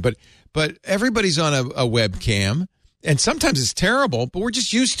CNN. But everybody's on a webcam, and sometimes it's terrible, but we're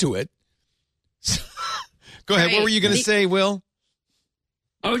just used to it. Go ahead. Right. What were you going to say, Will?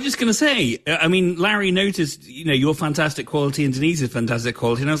 I was just going to say, Larry noticed, your fantastic quality and Denise's fantastic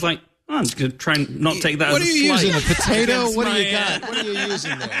quality, and I was like, I'm just going to try and not take that as a slight. What are you using, a potato? What do you got? What are you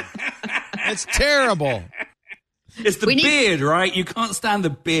using there? That's terrible. It's the beard, right? You can't stand the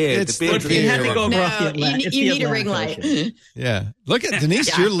beard. It's the beard. You had to go across you need a ring light. Yeah. Look at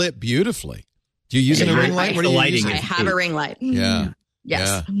Denise, you're lit beautifully. Do you using a ring light? What are you using? I have a ring light. Yeah.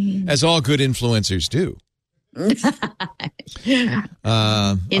 Yes. Yeah. As all good influencers do.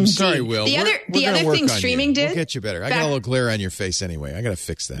 I'm sorry, Will. The other thing streaming did. We'll get you better. I got a little glare on your face anyway. I got to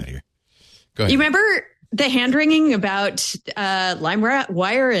fix that here. Go ahead. You remember the hand wringing about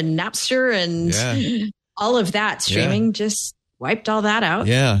LimeWire and Napster and all of that? Streaming just wiped all that out.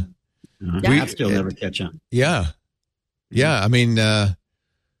 Yeah. I still never catch on. Yeah. Yeah.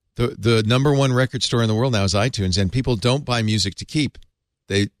 The number one record store in the world now is iTunes, and people don't buy music to keep.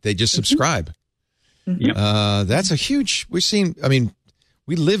 They just subscribe. That's a huge.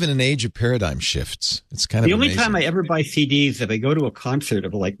 We live in an age of paradigm shifts. It's kind of the only amazing. time I ever buy CDs if I go to a concert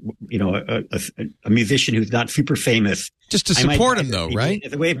of a musician who's not super famous. Just to support him, though, right?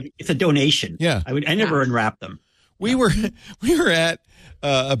 It's a donation. Yeah, I never unwrap them. We were at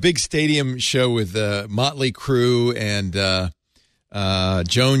a big stadium show with Motley Crue and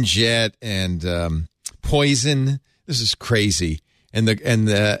Joan Jett and Poison. This is crazy, and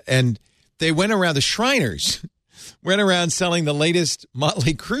they went around. The Shriners went around selling the latest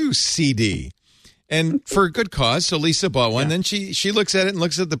Motley Crue CD, and for a good cause. So Lisa bought one. Then she looks at it and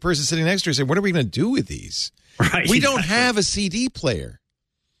looks at the person sitting next to her and says, "What are we going to do with these? Right, we don't have a CD player."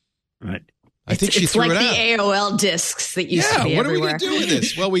 Right. I think she threw it out. It's like the AOL discs that used to be what everywhere. are we going to do with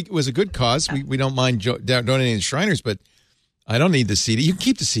this? Well, it was a good cause. We don't mind donating to Shriners, but I don't need the CD. You can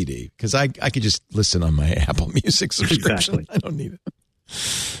keep the CD because I could just listen on my Apple Music subscription. Exactly. I don't need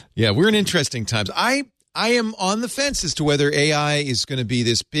it. Yeah, we're in interesting times. I am on the fence as to whether AI is going to be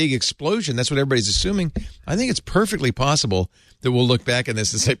this big explosion. That's what everybody's assuming. I think it's perfectly possible that we'll look back at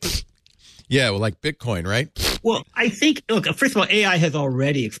this and say, like Bitcoin, right? Well, I think, look, first of all, AI has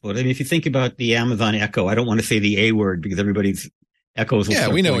already exploded. I mean, if you think about the Amazon Echo, I don't want to say the A word because everybody's echoes. Yeah,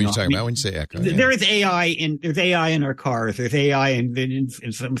 we know what you're talking about when you say Echo. There is AI there's AI in our cars. There's AI in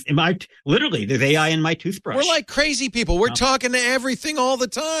my, literally, there's AI in my toothbrush. We're like crazy people. We're talking to everything all the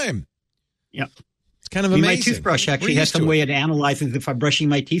time. Yeah. It's kind of amazing. My toothbrush actually has some way it analyzes if I'm brushing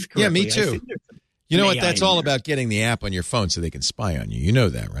my teeth correctly. Yeah, me too. You know what? That's all about getting the app on your phone so they can spy on you. You know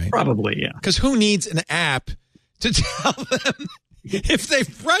that, right? Probably, yeah. Because who needs an app to tell them if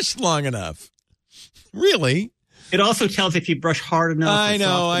they've brushed long enough? Really? It also tells if you brush hard enough. I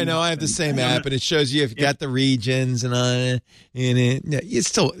know. I have the same app, and it shows you if you got the regions and on it. Yeah,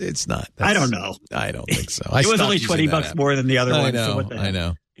 it's not. I don't know. I don't think so. It was only $20 more than the other one. I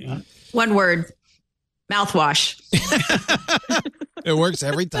know. Yeah. One word. Mouthwash. It works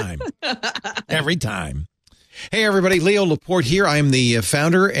every time. Every time. Hey, everybody. Leo Laporte here. I am the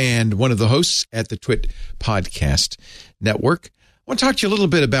founder and one of the hosts at the Twit Podcast Network. I want to talk to you a little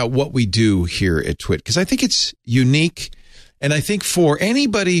bit about what we do here at Twit because I think it's unique. And I think for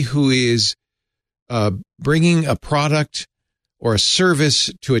anybody who is bringing a product or a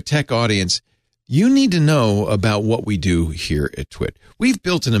service to a tech audience, you need to know about what we do here at Twit. We've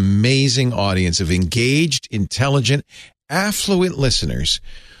built an amazing audience of engaged, intelligent, affluent listeners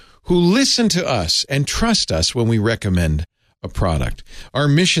who listen to us and trust us when we recommend a product. Our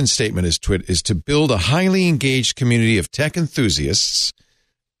mission statement as Twit is to build a highly engaged community of tech enthusiasts.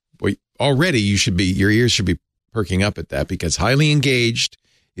 Well, already your ears should be perking up at that because highly engaged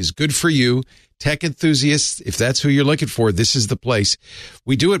is good for you. Tech enthusiasts, if that's who you're looking for, this is the place.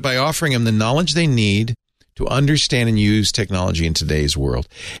 We do it by offering them the knowledge they need to understand and use technology in today's world.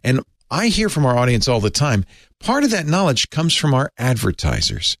 And I hear from our audience all the time, part of that knowledge comes from our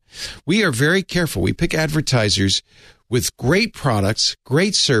advertisers. We are very careful. We pick advertisers with great products,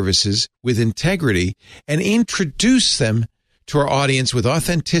 great services, with integrity, and introduce them to our audience with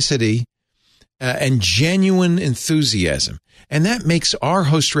authenticity and genuine enthusiasm. And that makes our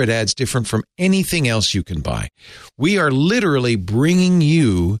host-read ads different from anything else you can buy. We are literally bringing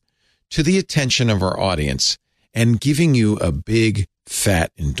you to the attention of our audience and giving you a big,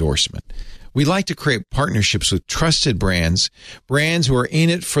 fat endorsement. We like to create partnerships with trusted brands who are in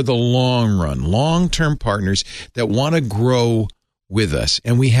it for the long run, long-term partners that want to grow with us.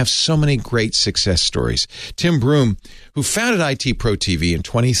 And we have so many great success stories. Tim Broom, who founded IT Pro TV in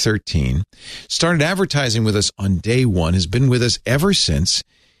 2013, started advertising with us on day one, has been with us ever since.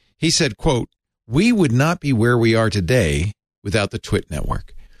 He said, quote, "We would not be where we are today without the Twit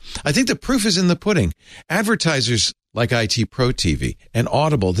Network." I think the proof is in the pudding. Advertisers like IT Pro TV and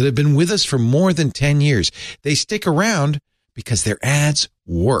Audible that have been with us for more than 10 years, they stick around because their ads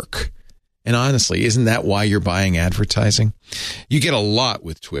work. And honestly, isn't that why you're buying advertising? You get a lot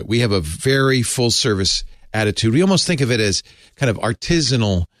with Twit. We have a very full service attitude. We almost think of it as kind of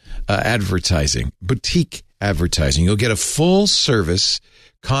artisanal advertising, boutique advertising. You'll get a full service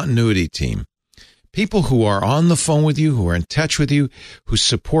continuity team. People who are on the phone with you, who are in touch with you, who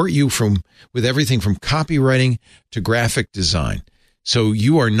support you with everything from copywriting to graphic design. So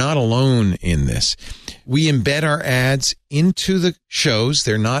you are not alone in this. We embed our ads into the shows.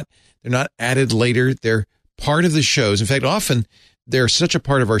 They're not added later. They're part of the shows. In fact, often they're such a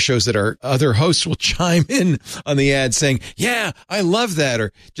part of our shows that our other hosts will chime in on the ad saying, "Yeah, I love that."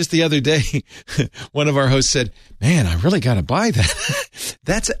 Or just the other day, one of our hosts said, "Man, I really got to buy that."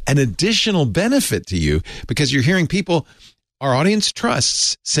 That's an additional benefit to you because you're hearing people our audience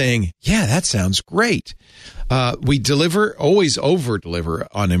trusts, saying, yeah, that sounds great. We always over-deliver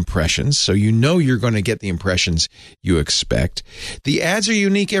on impressions, so you know you're going to get the impressions you expect. The ads are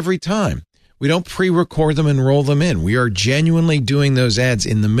unique every time. We don't pre-record them and roll them in. We are genuinely doing those ads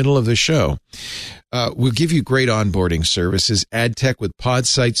in the middle of the show. We'll give you great onboarding services. Ad tech with pod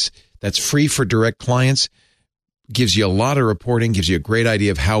sites that's free for direct clients. Gives you a lot of reporting, gives you a great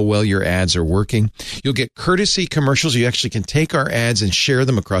idea of how well your ads are working. You'll get courtesy commercials. You actually can take our ads and share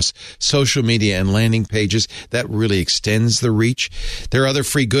them across social media and landing pages. That really extends the reach. There are other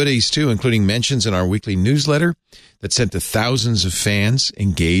free goodies, too, including mentions in our weekly newsletter that's sent to thousands of fans,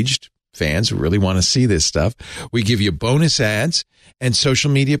 engaged fans who really want to see this stuff. We give you bonus ads and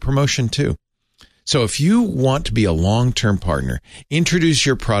social media promotion, too. So if you want to be a long-term partner, introduce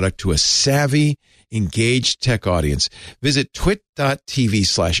your product to a savvy, engaged tech audience. Visit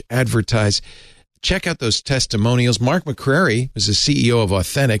twit.tv/advertise. Check out those testimonials. Mark McCrary is the CEO of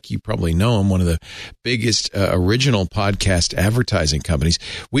Authentic. You probably know him, one of the biggest original podcast advertising companies.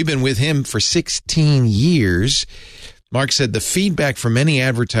 We've been with him for 16 years. Mark said the feedback from many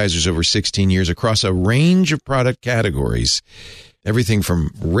advertisers over 16 years across a range of product categories, everything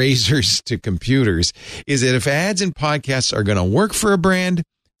from razors to computers, is that if ads and podcasts are going to work for a brand,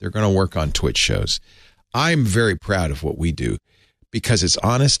 they're going to work on Twitch shows. I'm very proud of what we do because it's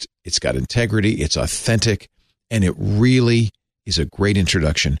honest, it's got integrity, it's authentic, and it really is a great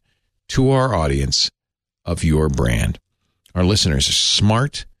introduction to our audience of your brand. Our listeners are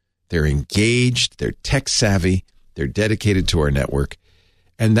smart, they're engaged, they're tech savvy, they're dedicated to our network,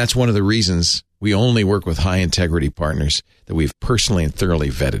 and that's one of the reasons we only work with high integrity partners that we've personally and thoroughly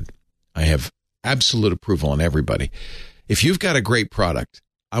vetted. I have absolute approval on everybody. If you've got a great product,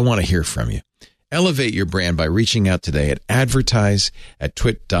 I want to hear from you. Elevate your brand by reaching out today at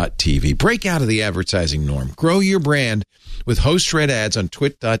advertise@twit.tv. Break out of the advertising norm. Grow your brand with host-read ads on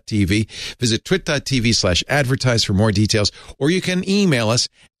twit.tv. Visit twit.tv/advertise for more details, or you can email us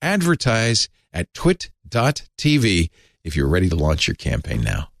advertise@twit.tv if you're ready to launch your campaign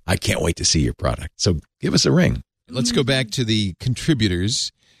now. I can't wait to see your product. So give us a ring. Let's go back to the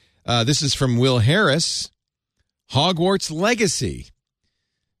contributors. This is from Will Harris. Hogwarts Legacy.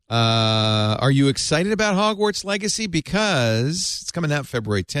 Are you excited about Hogwarts Legacy? Because it's coming out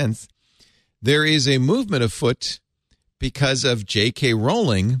February 10th. There is a movement afoot because of J.K.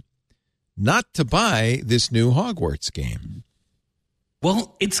 Rowling not to buy this new Hogwarts game.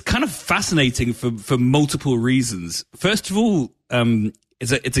 Well, it's kind of fascinating for multiple reasons. First of all,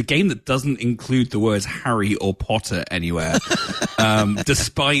 it's a game that doesn't include the words Harry or Potter anywhere,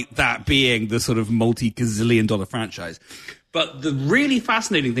 despite that being the sort of multi-gazillion-dollar franchise. But the really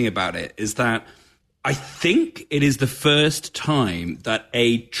fascinating thing about it is that I think it is the first time that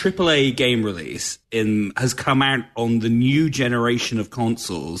a AAA game release has come out on the new generation of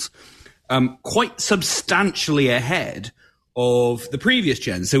consoles quite substantially ahead of the previous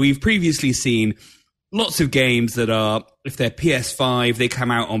gen. So we've previously seen lots of games that are, if they're PS5, they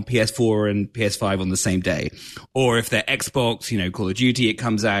come out on PS4 and PS5 on the same day. Or if they're Xbox, Call of Duty, it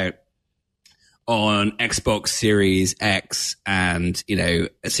comes out on Xbox Series X and, a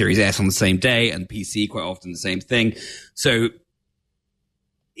Series S on the same day, and PC quite often the same thing. So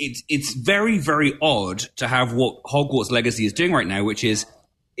it's very, very odd to have what Hogwarts Legacy is doing right now, which is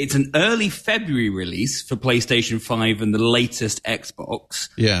it's an early February release for PlayStation 5 and the latest Xbox.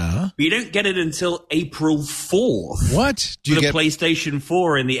 Yeah. But you don't get it until April 4th. What? For the PlayStation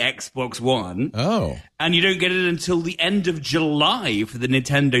 4 and the Xbox One. Oh. And you don't get it until the end of July for the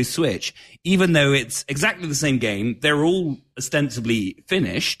Nintendo Switch. Even though it's exactly the same game, they're all ostensibly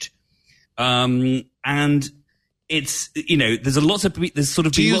finished. And it's, there's lots of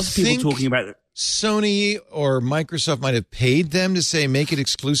people talking about it. Sony or Microsoft might have paid them to say make it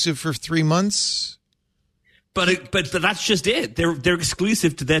exclusive for 3 months? But that's just it. They're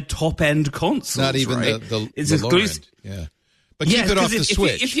exclusive to their top end consoles. Not even right? it's the exclusive. Yeah. But keep it off the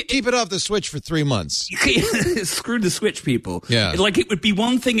Switch. Keep it off the Switch for 3 months. Screw the Switch, people. Yeah. Like, it would be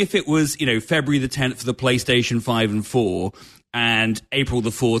one thing if it was, February the 10th for the PlayStation 5 and 4 and April the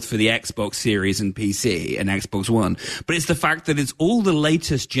 4th for the Xbox Series and PC and Xbox One. But it's the fact that it's all the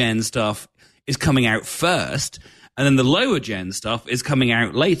latest gen stuff is coming out first, and then the lower gen stuff is coming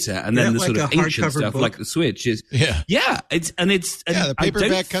out later, and then the like sort of ancient stuff book? Like the Switch is the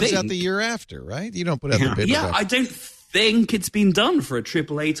paperback comes out the year after, right? You don't put out the paperback. Yeah, I don't think it's been done for a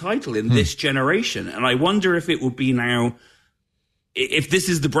AAA title in this generation, and I wonder if it will be now, if this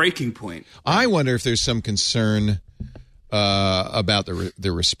is the breaking point. I wonder if there's some concern about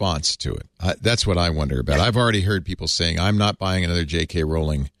the response to it. That's what I wonder about. I've already heard people saying, I'm not buying another J.K.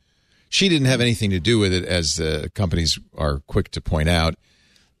 Rowling She didn't have anything to do with it, as the companies are quick to point out.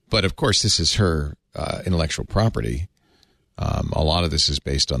 But, of course, this is her intellectual property. A lot of this is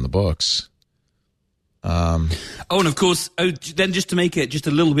based on the books. And of course, then just to make it just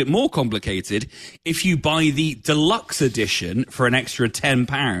a little bit more complicated, if you buy the deluxe edition for an extra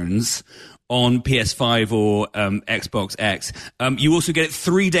 £10 on PS5 or Xbox X, you also get it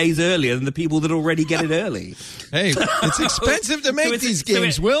 3 days earlier than the people that already get it early. Hey, it's expensive to make these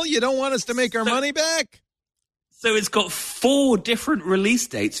games, Will. You don't want us to make our money back? So it's got 4 different release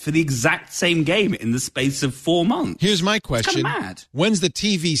dates for the exact same game in the space of 4 months. Here's my question. It's kind of mad. When's the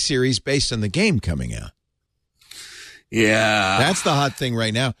TV series based on the game coming out? Yeah. That's the hot thing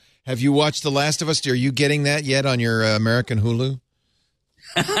right now. Have you watched The Last of Us? Are you getting that yet on your American Hulu?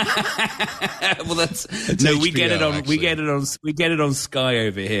 Well, it's HBO, we get it on actually. we get it on Sky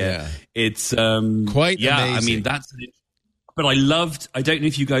over here. Yeah. It's quite amazing. I mean, but I don't know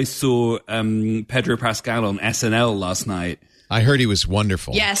if you guys saw Pedro Pascal on SNL last night. I heard he was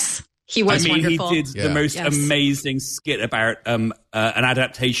wonderful. Yes, he was wonderful. He did the most amazing skit about an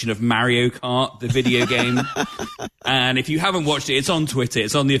adaptation of Mario Kart, the video game. And if you haven't watched it, it's on Twitter.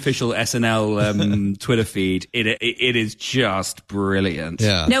 It's on the official SNL Twitter feed. It is just brilliant.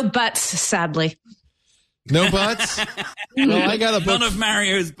 Yeah. No buts, sadly. No butts? Well, I got a book. None of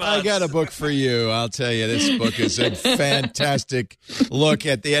Mario's butts. I got a book for you. I'll tell you, this book is a fantastic look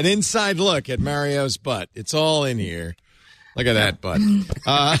at an inside look at Mario's butt. It's all in here. Look at that butt.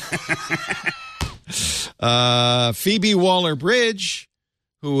 Phoebe Waller-Bridge,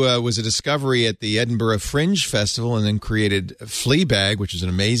 who was a discovery at the Edinburgh Fringe Festival and then created Fleabag, which is an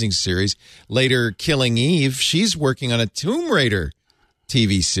amazing series. Later, Killing Eve. She's working on a Tomb Raider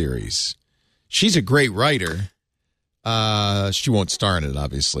TV series. She's a great writer. She won't star in it,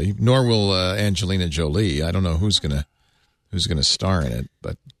 obviously, nor will Angelina Jolie. I don't know who's gonna star in it,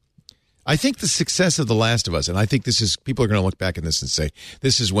 but I think the success of The Last of Us, and I think people are going to look back at this and say,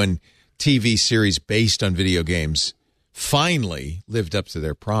 this is when TV series based on video games finally lived up to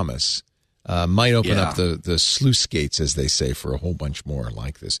their promise. Might open up the sluice gates, as they say, for a whole bunch more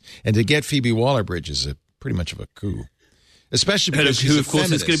like this. And to get Phoebe Waller-Bridge is pretty much of a coup, especially because she's of course,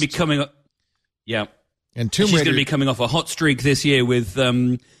 is going to be coming up. Yeah, and Tomb Raider, she's going to be coming off a hot streak this year with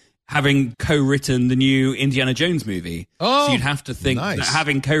having co-written the new Indiana Jones movie. Oh, so you'd have to think that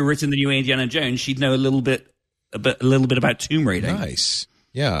having co-written the new Indiana Jones, she'd know a little bit about Tomb Raider. Nice,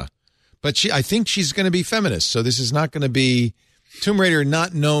 yeah. But I think she's going to be feminist, so this is not going to be Tomb Raider,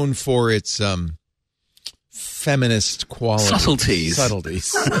 not known for its feminist qualities.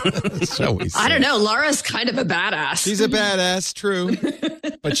 Subtleties. Shall we say. I don't know. Laura's kind of a badass. She's a badass, true.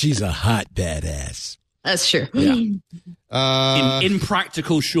 But she's a hot badass. That's true. Yeah. In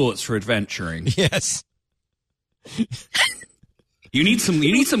practical shorts for adventuring. Yes. You need some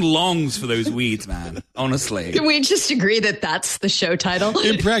longs for those weeds, man. Honestly. Can we just agree that that's the show title?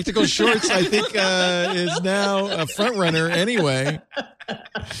 Impractical Shorts, I think, is now a front runner anyway.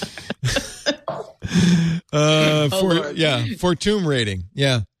 For Tomb Raiding.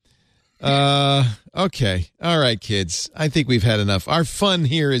 Yeah. Okay. All right, kids. I think we've had enough. Our fun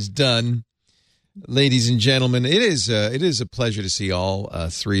here is done. Ladies and gentlemen, it is a pleasure to see all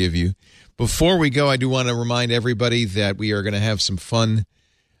three of you. Before we go, I do want to remind everybody that we are going to have some fun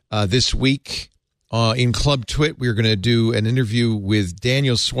this week in Club Twit. We're going to do an interview with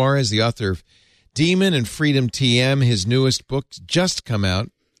Daniel Suarez, the author of Demon and Freedom TM. His newest book just come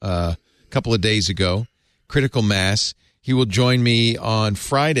out a couple of days ago, Critical Mass. He will join me on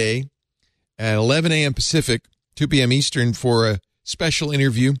Friday at 11 a.m. Pacific, 2 p.m. Eastern for a special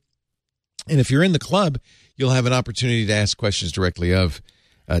interview. And if you're in the club, you'll have an opportunity to ask questions directly of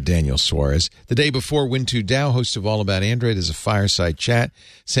Daniel Suarez. The day before, Wintu Dow, host of All About Android, is a fireside chat.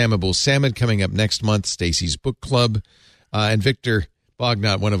 Sam Abul Samad coming up next month, Stacy's Book Club. And Victor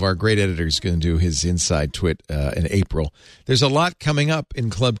Bognot, one of our great editors, is going to do his Inside Twit in April. There's a lot coming up in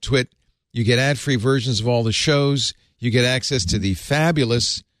Club Twit. You get ad-free versions of all the shows. You get access to the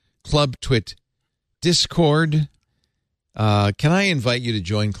fabulous Club Twit Discord. Can I invite you to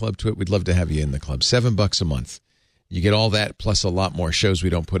join Club Twit? We'd love to have you in the club. $7 a month. You get all that plus a lot more shows we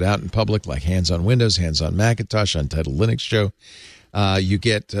don't put out in public, like Hands on Windows, Hands on Macintosh, Untitled Linux Show. You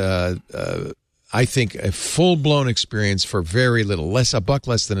get, I think, a full-blown experience for very little, $1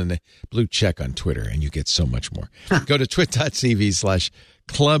 less than a blue check on Twitter, and you get so much more. Go to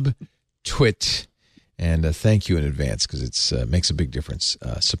twit.tv/clubtwit, and thank you in advance, because it makes a big difference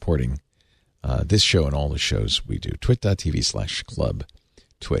supporting this show and all the shows we do.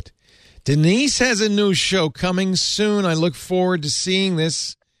 Twit.tv/clubtwit. Denise has a new show coming soon. I look forward to seeing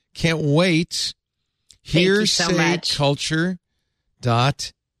this. Can't wait. Thank you so much.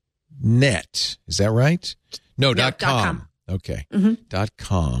 HearsayCulture.com. .net. Is that right? No, No, .com. Okay. Mm-hmm.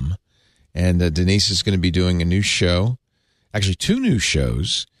 .com. And Denise is going to be doing a new show. Actually, 2 new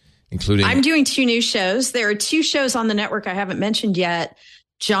shows, including... I'm doing 2 new shows. There are 2 shows on the network I haven't mentioned yet.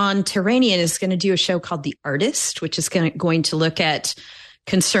 John Terranian is going to do a show called The Artist, which is going to look at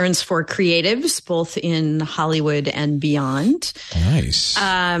concerns for creatives, both in Hollywood and beyond. Nice.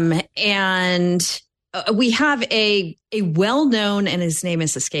 And we have a well-known, and his name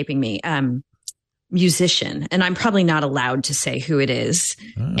is escaping me, musician, and I'm probably not allowed to say who it is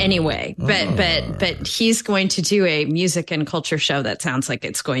anyway, but he's going to do a music and culture show that sounds like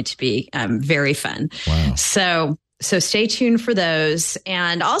it's going to be very fun. Wow. So stay tuned for those.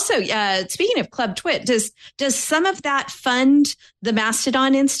 And also, speaking of Club Twit, does some of that fund the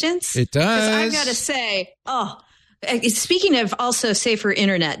Mastodon instance? It does. 'Cause I've got to say, speaking of also Safer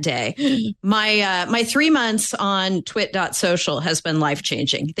Internet Day, my 3 months on twit.social has been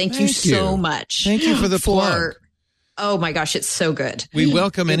life-changing. Thank you so much. Thank you for the plug. Oh my gosh, it's so good. We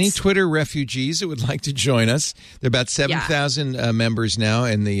welcome any Twitter refugees that would like to join us. There are about 7,000 members now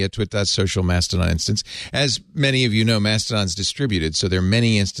in the twit.social Mastodon instance. As many of you know, Mastodon's distributed, so there are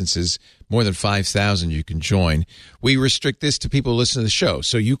many instances, more than 5,000 you can join. We restrict this to people who listen to the show,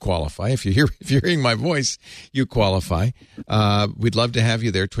 so you qualify. If you're hearing my voice, you qualify. We'd love to have you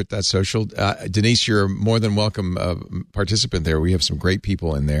there, twit.social. Denise, you're a more than welcome participant there. We have some great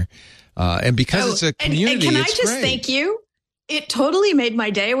people in there. And because it's a community, and can I it's just great. thank you? It totally made my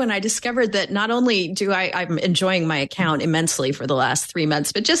day when I discovered that not only do I'm enjoying my account immensely for the last 3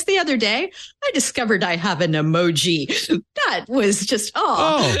 months, but just the other day, I discovered I have an emoji. That was just,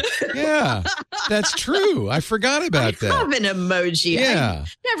 yeah, that's true. I forgot about that. I have an emoji. Yeah.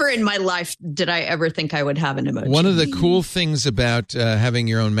 Never in my life did I ever think I would have an emoji. One of the cool things about having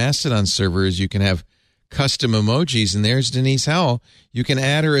your own Mastodon server is you can have custom emojis, and there's Denise Howell. You can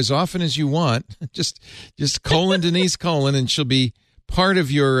add her as often as you want. Just colon Denise colon, and she'll be part of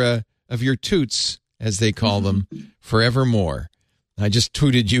your toots, as they call them, forevermore. I just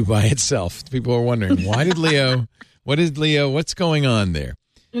tooted you by itself. People are wondering, what's going on there?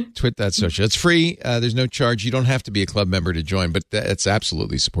 Twit.social. It's free. There's no charge. You don't have to be a club member to join, but it's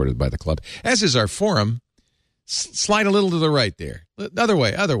absolutely supported by the club, as is our forum. Slide a little to the right there. Other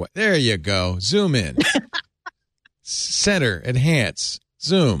way. There you go. Zoom in. Center, enhance,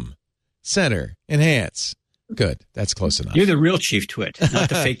 zoom, center, enhance. Good. That's close enough. You're the real Chief Twit, not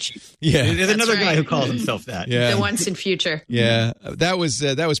the fake Chief. Yeah. There's another guy who calls himself that. Yeah. The once in future. Yeah. That was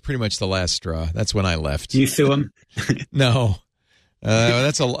pretty much the last straw. That's when I left. You sue him? No.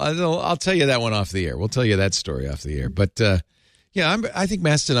 I'll tell you that one off the air. We'll tell you that story off the air. But I think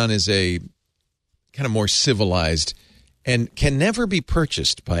Mastodon is a kind of more civilized and can never be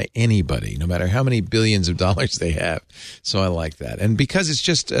purchased by anybody, no matter how many billions of dollars they have. So I like that. And because it's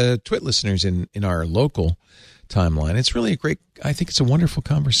just Twit listeners in our local timeline, it's really I think it's a wonderful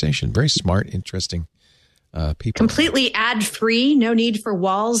conversation. Very smart, interesting people. Completely ad-free, no need for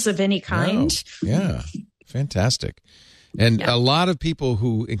walls of any kind. Oh, yeah, fantastic. And a lot of people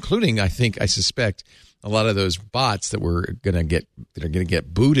who, including, I suspect, a lot of those bots that are going to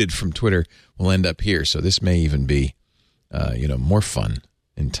get booted from Twitter will end up here. So this may even be, more fun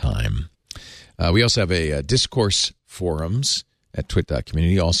in time. We also have a discourse forums at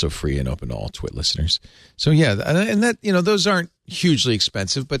twit.community, also free and open to all Twit listeners. So yeah, and that, those aren't hugely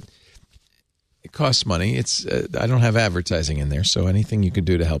expensive, but it costs money. It's I don't have advertising in there, so anything you can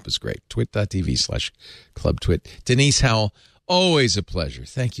do to help is great. Twit.tv/clubtwit. Denise Howell, always a pleasure.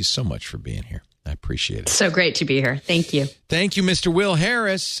 Thank you so much for being here. I appreciate it. So great to be here. Thank you. Thank you, Mr. Will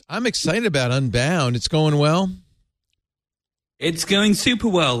Harris. I'm excited about Unbound. It's going well? It's going super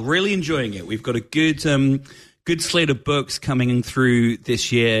well. Really enjoying it. We've got a good slate of books coming through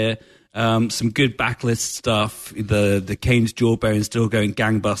this year. Some good backlist stuff. The Kane's Jawbone still going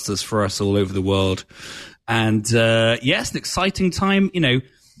gangbusters for us all over the world. And yes, an exciting time.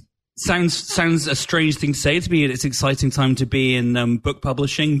 Sounds a strange thing to say to me. It's an exciting time to be in book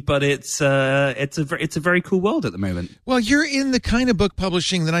publishing, but it's a very cool world at the moment. Well, you're in the kind of book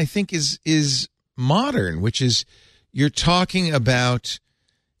publishing that I think is modern, which is you're talking about,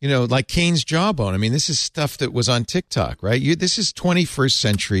 like Kane's Jawbone. I mean, this is stuff that was on TikTok, right? This is 21st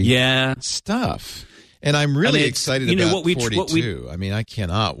century stuff. And I'm really excited about 42. I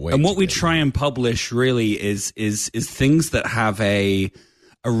cannot wait. And what we try and publish really is things that have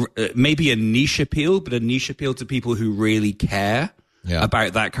maybe a niche appeal, but a niche appeal to people who really care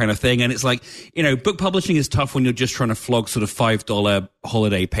about that kind of thing. And it's like, book publishing is tough when you're just trying to flog sort of $5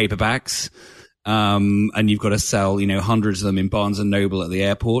 holiday paperbacks. And you've got to sell, hundreds of them in Barnes and Noble at the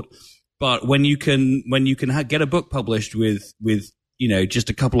airport. But when you can get a book published with just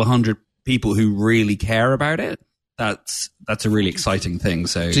a couple of hundred people who really care about it, that's a really exciting thing.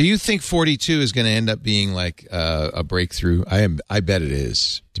 So, do you think 42 is going to end up being like a breakthrough? I bet it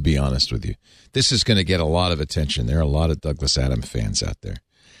is, to be honest with you. This is going to get a lot of attention. There are a lot of Douglas Adams fans out there.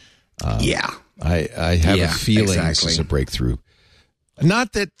 I have a feeling this is a breakthrough.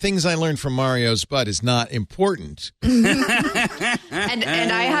 Not that things I learned from Mario's Butt is not important. and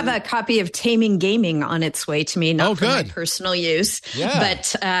I have a copy of Taming Gaming on its way to me, not for my personal use,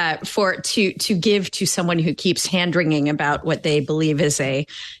 but to give to someone who keeps hand-wringing about what they believe is a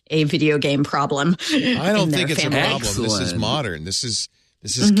video game problem. I don't think it's family. a problem. This is modern. This is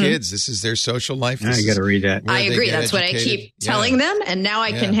kids. This is their social life. I got to read that. I agree. That's what I keep telling them, and now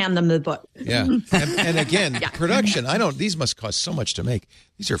I can hand them the book. Yeah, and again, production. These must cost so much to make.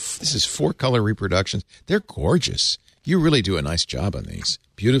 This is 4-color reproductions. They're gorgeous. You really do a nice job on these.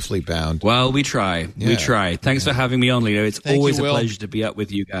 Beautifully bound. Well, we try. Yeah. We try. Thanks for having me on, Leo. It's always you, a pleasure to be up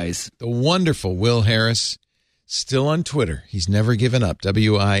with you guys. The wonderful Will Harris, still on Twitter. He's never given up.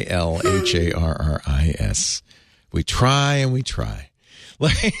 WILHARRIS. We try and we try.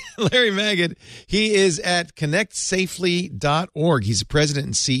 Larry Magid, he is at connectsafely.org. He's the president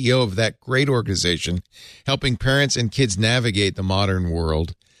and CEO of that great organization, helping parents and kids navigate the modern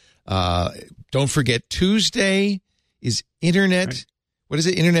world. Don't forget, Tuesday is Internet. What is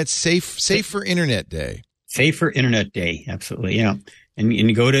it? Safer Internet Day. Safer Internet Day. Absolutely. Yeah. And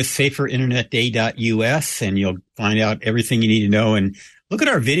you go to saferinternetday.us and you'll find out everything you need to know. And look at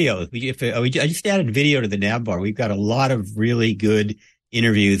our videos. I just added video to the nav bar. We've got a lot of really good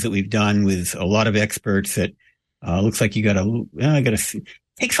interviews that we've done with a lot of experts that looks like you got to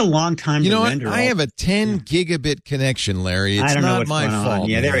takes a long time to render. I have a 10 gigabit connection, Larry. It's I don't know not what's my going fault. on.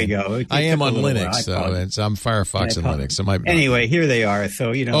 Yeah, there you go. I am on Linux, so I'm Firefox and Linux. So anyway, here they are.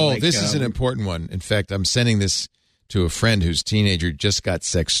 So, this is an important one. In fact, I'm sending this to a friend whose teenager just got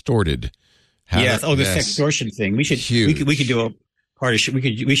sextorted. The sextortion thing. We should do a part of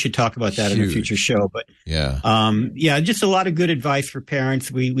we should talk about that in a future show. But just a lot of good advice for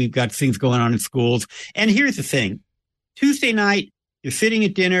parents. We've got things going on in schools. And here's the thing: Tuesday night, you're sitting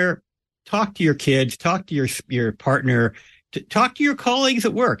at dinner, talk to your kids, talk to your partner, talk to your colleagues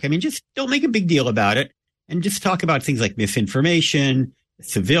at work. I mean, just don't make a big deal about it, and just talk about things like misinformation,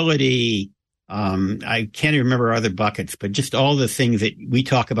 civility. I can't even remember other buckets, but just all the things that we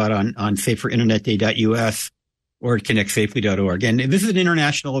talk about on saferinternetday.us. or at connectsafely.org. And this is an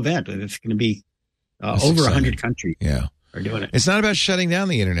international event. It's going to be over 100 countries are doing it. It's not about shutting down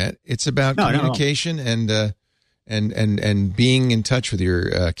the internet. It's about communication and being in touch with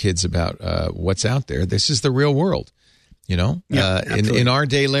your kids about what's out there. This is the real world. In our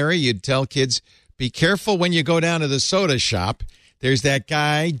day, Larry, you'd tell kids, be careful when you go down to the soda shop. There's that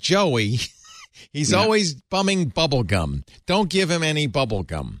guy, Joey. He's always bumming bubble gum. Don't give him any bubble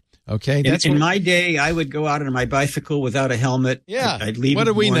gum. Okay. In my day, I would go out on my bicycle without a helmet. Yeah. I'd leave in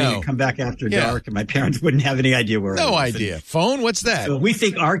the morning and come back after dark, and my parents wouldn't have any idea where I was. No idea. Phone? What's that? So we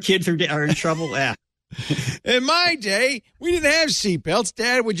think our kids are in trouble. In my day, we didn't have seatbelts.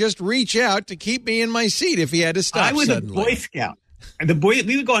 Dad would just reach out to keep me in my seat if he had to stop. I was suddenly. a Boy Scout. And we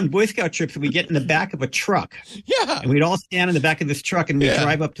would go on Boy Scout trips and we'd get in the back of a truck. Yeah. And we'd all stand in the back of this truck and we'd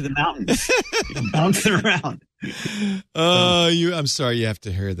drive up to the mountains, bouncing around. I'm sorry you have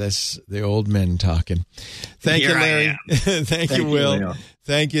to hear this. The old men talking. Thank you, Larry. Thank you, Will. Leo.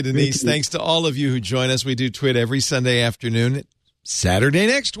 Thank you, Denise. Thanks to all of you who join us. We do Twit every Sunday afternoon. Saturday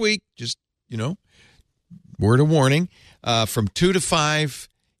next week, just, word of warning, from 2 to 5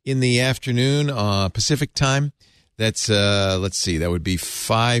 in the afternoon, Pacific time. That's, let's see, that would be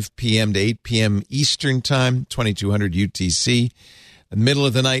 5 p.m. to 8 p.m. Eastern time, 2200 UTC. Middle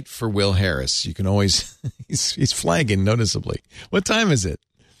of the night for Will Harris. You can always, he's flagging noticeably. What time is it?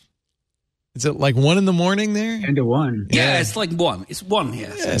 Is it like 1 in the morning there? 10 to 1. Yeah, it's like 1. It's 1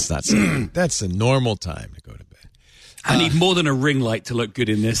 here. Yeah, it's not so. That's a normal time to go to bed. I need more than a ring light to look good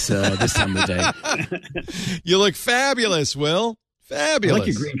in this time of the day. You look fabulous, Will. Fabulous. I like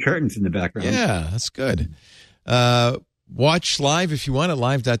your green curtains in the background. Yeah, that's good. Watch live if you want at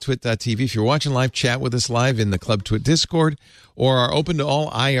live.twit.tv. If you're watching live, chat with us live in the Club Twit Discord or are open to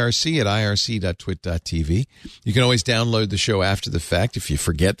all IRC at irc.twit.tv. You can always download the show after the fact. If you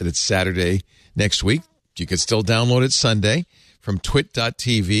forget that it's Saturday next week, you can still download it Sunday from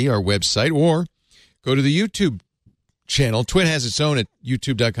twit.tv, our website, or go to the YouTube channel. Twit has its own at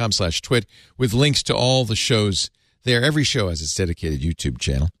youtube.com/twit with links to all the shows there. Every show has its dedicated YouTube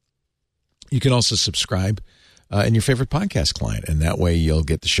channel. You can also subscribe in your favorite podcast client, and that way you'll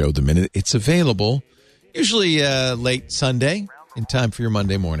get the show the minute it's available, usually late Sunday in time for your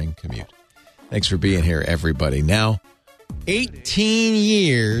Monday morning commute. Thanks for being here, everybody. Now, 18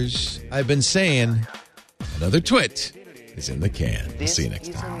 years I've been saying another twit is in the can. We'll see you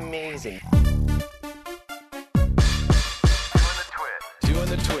next time. Amazing.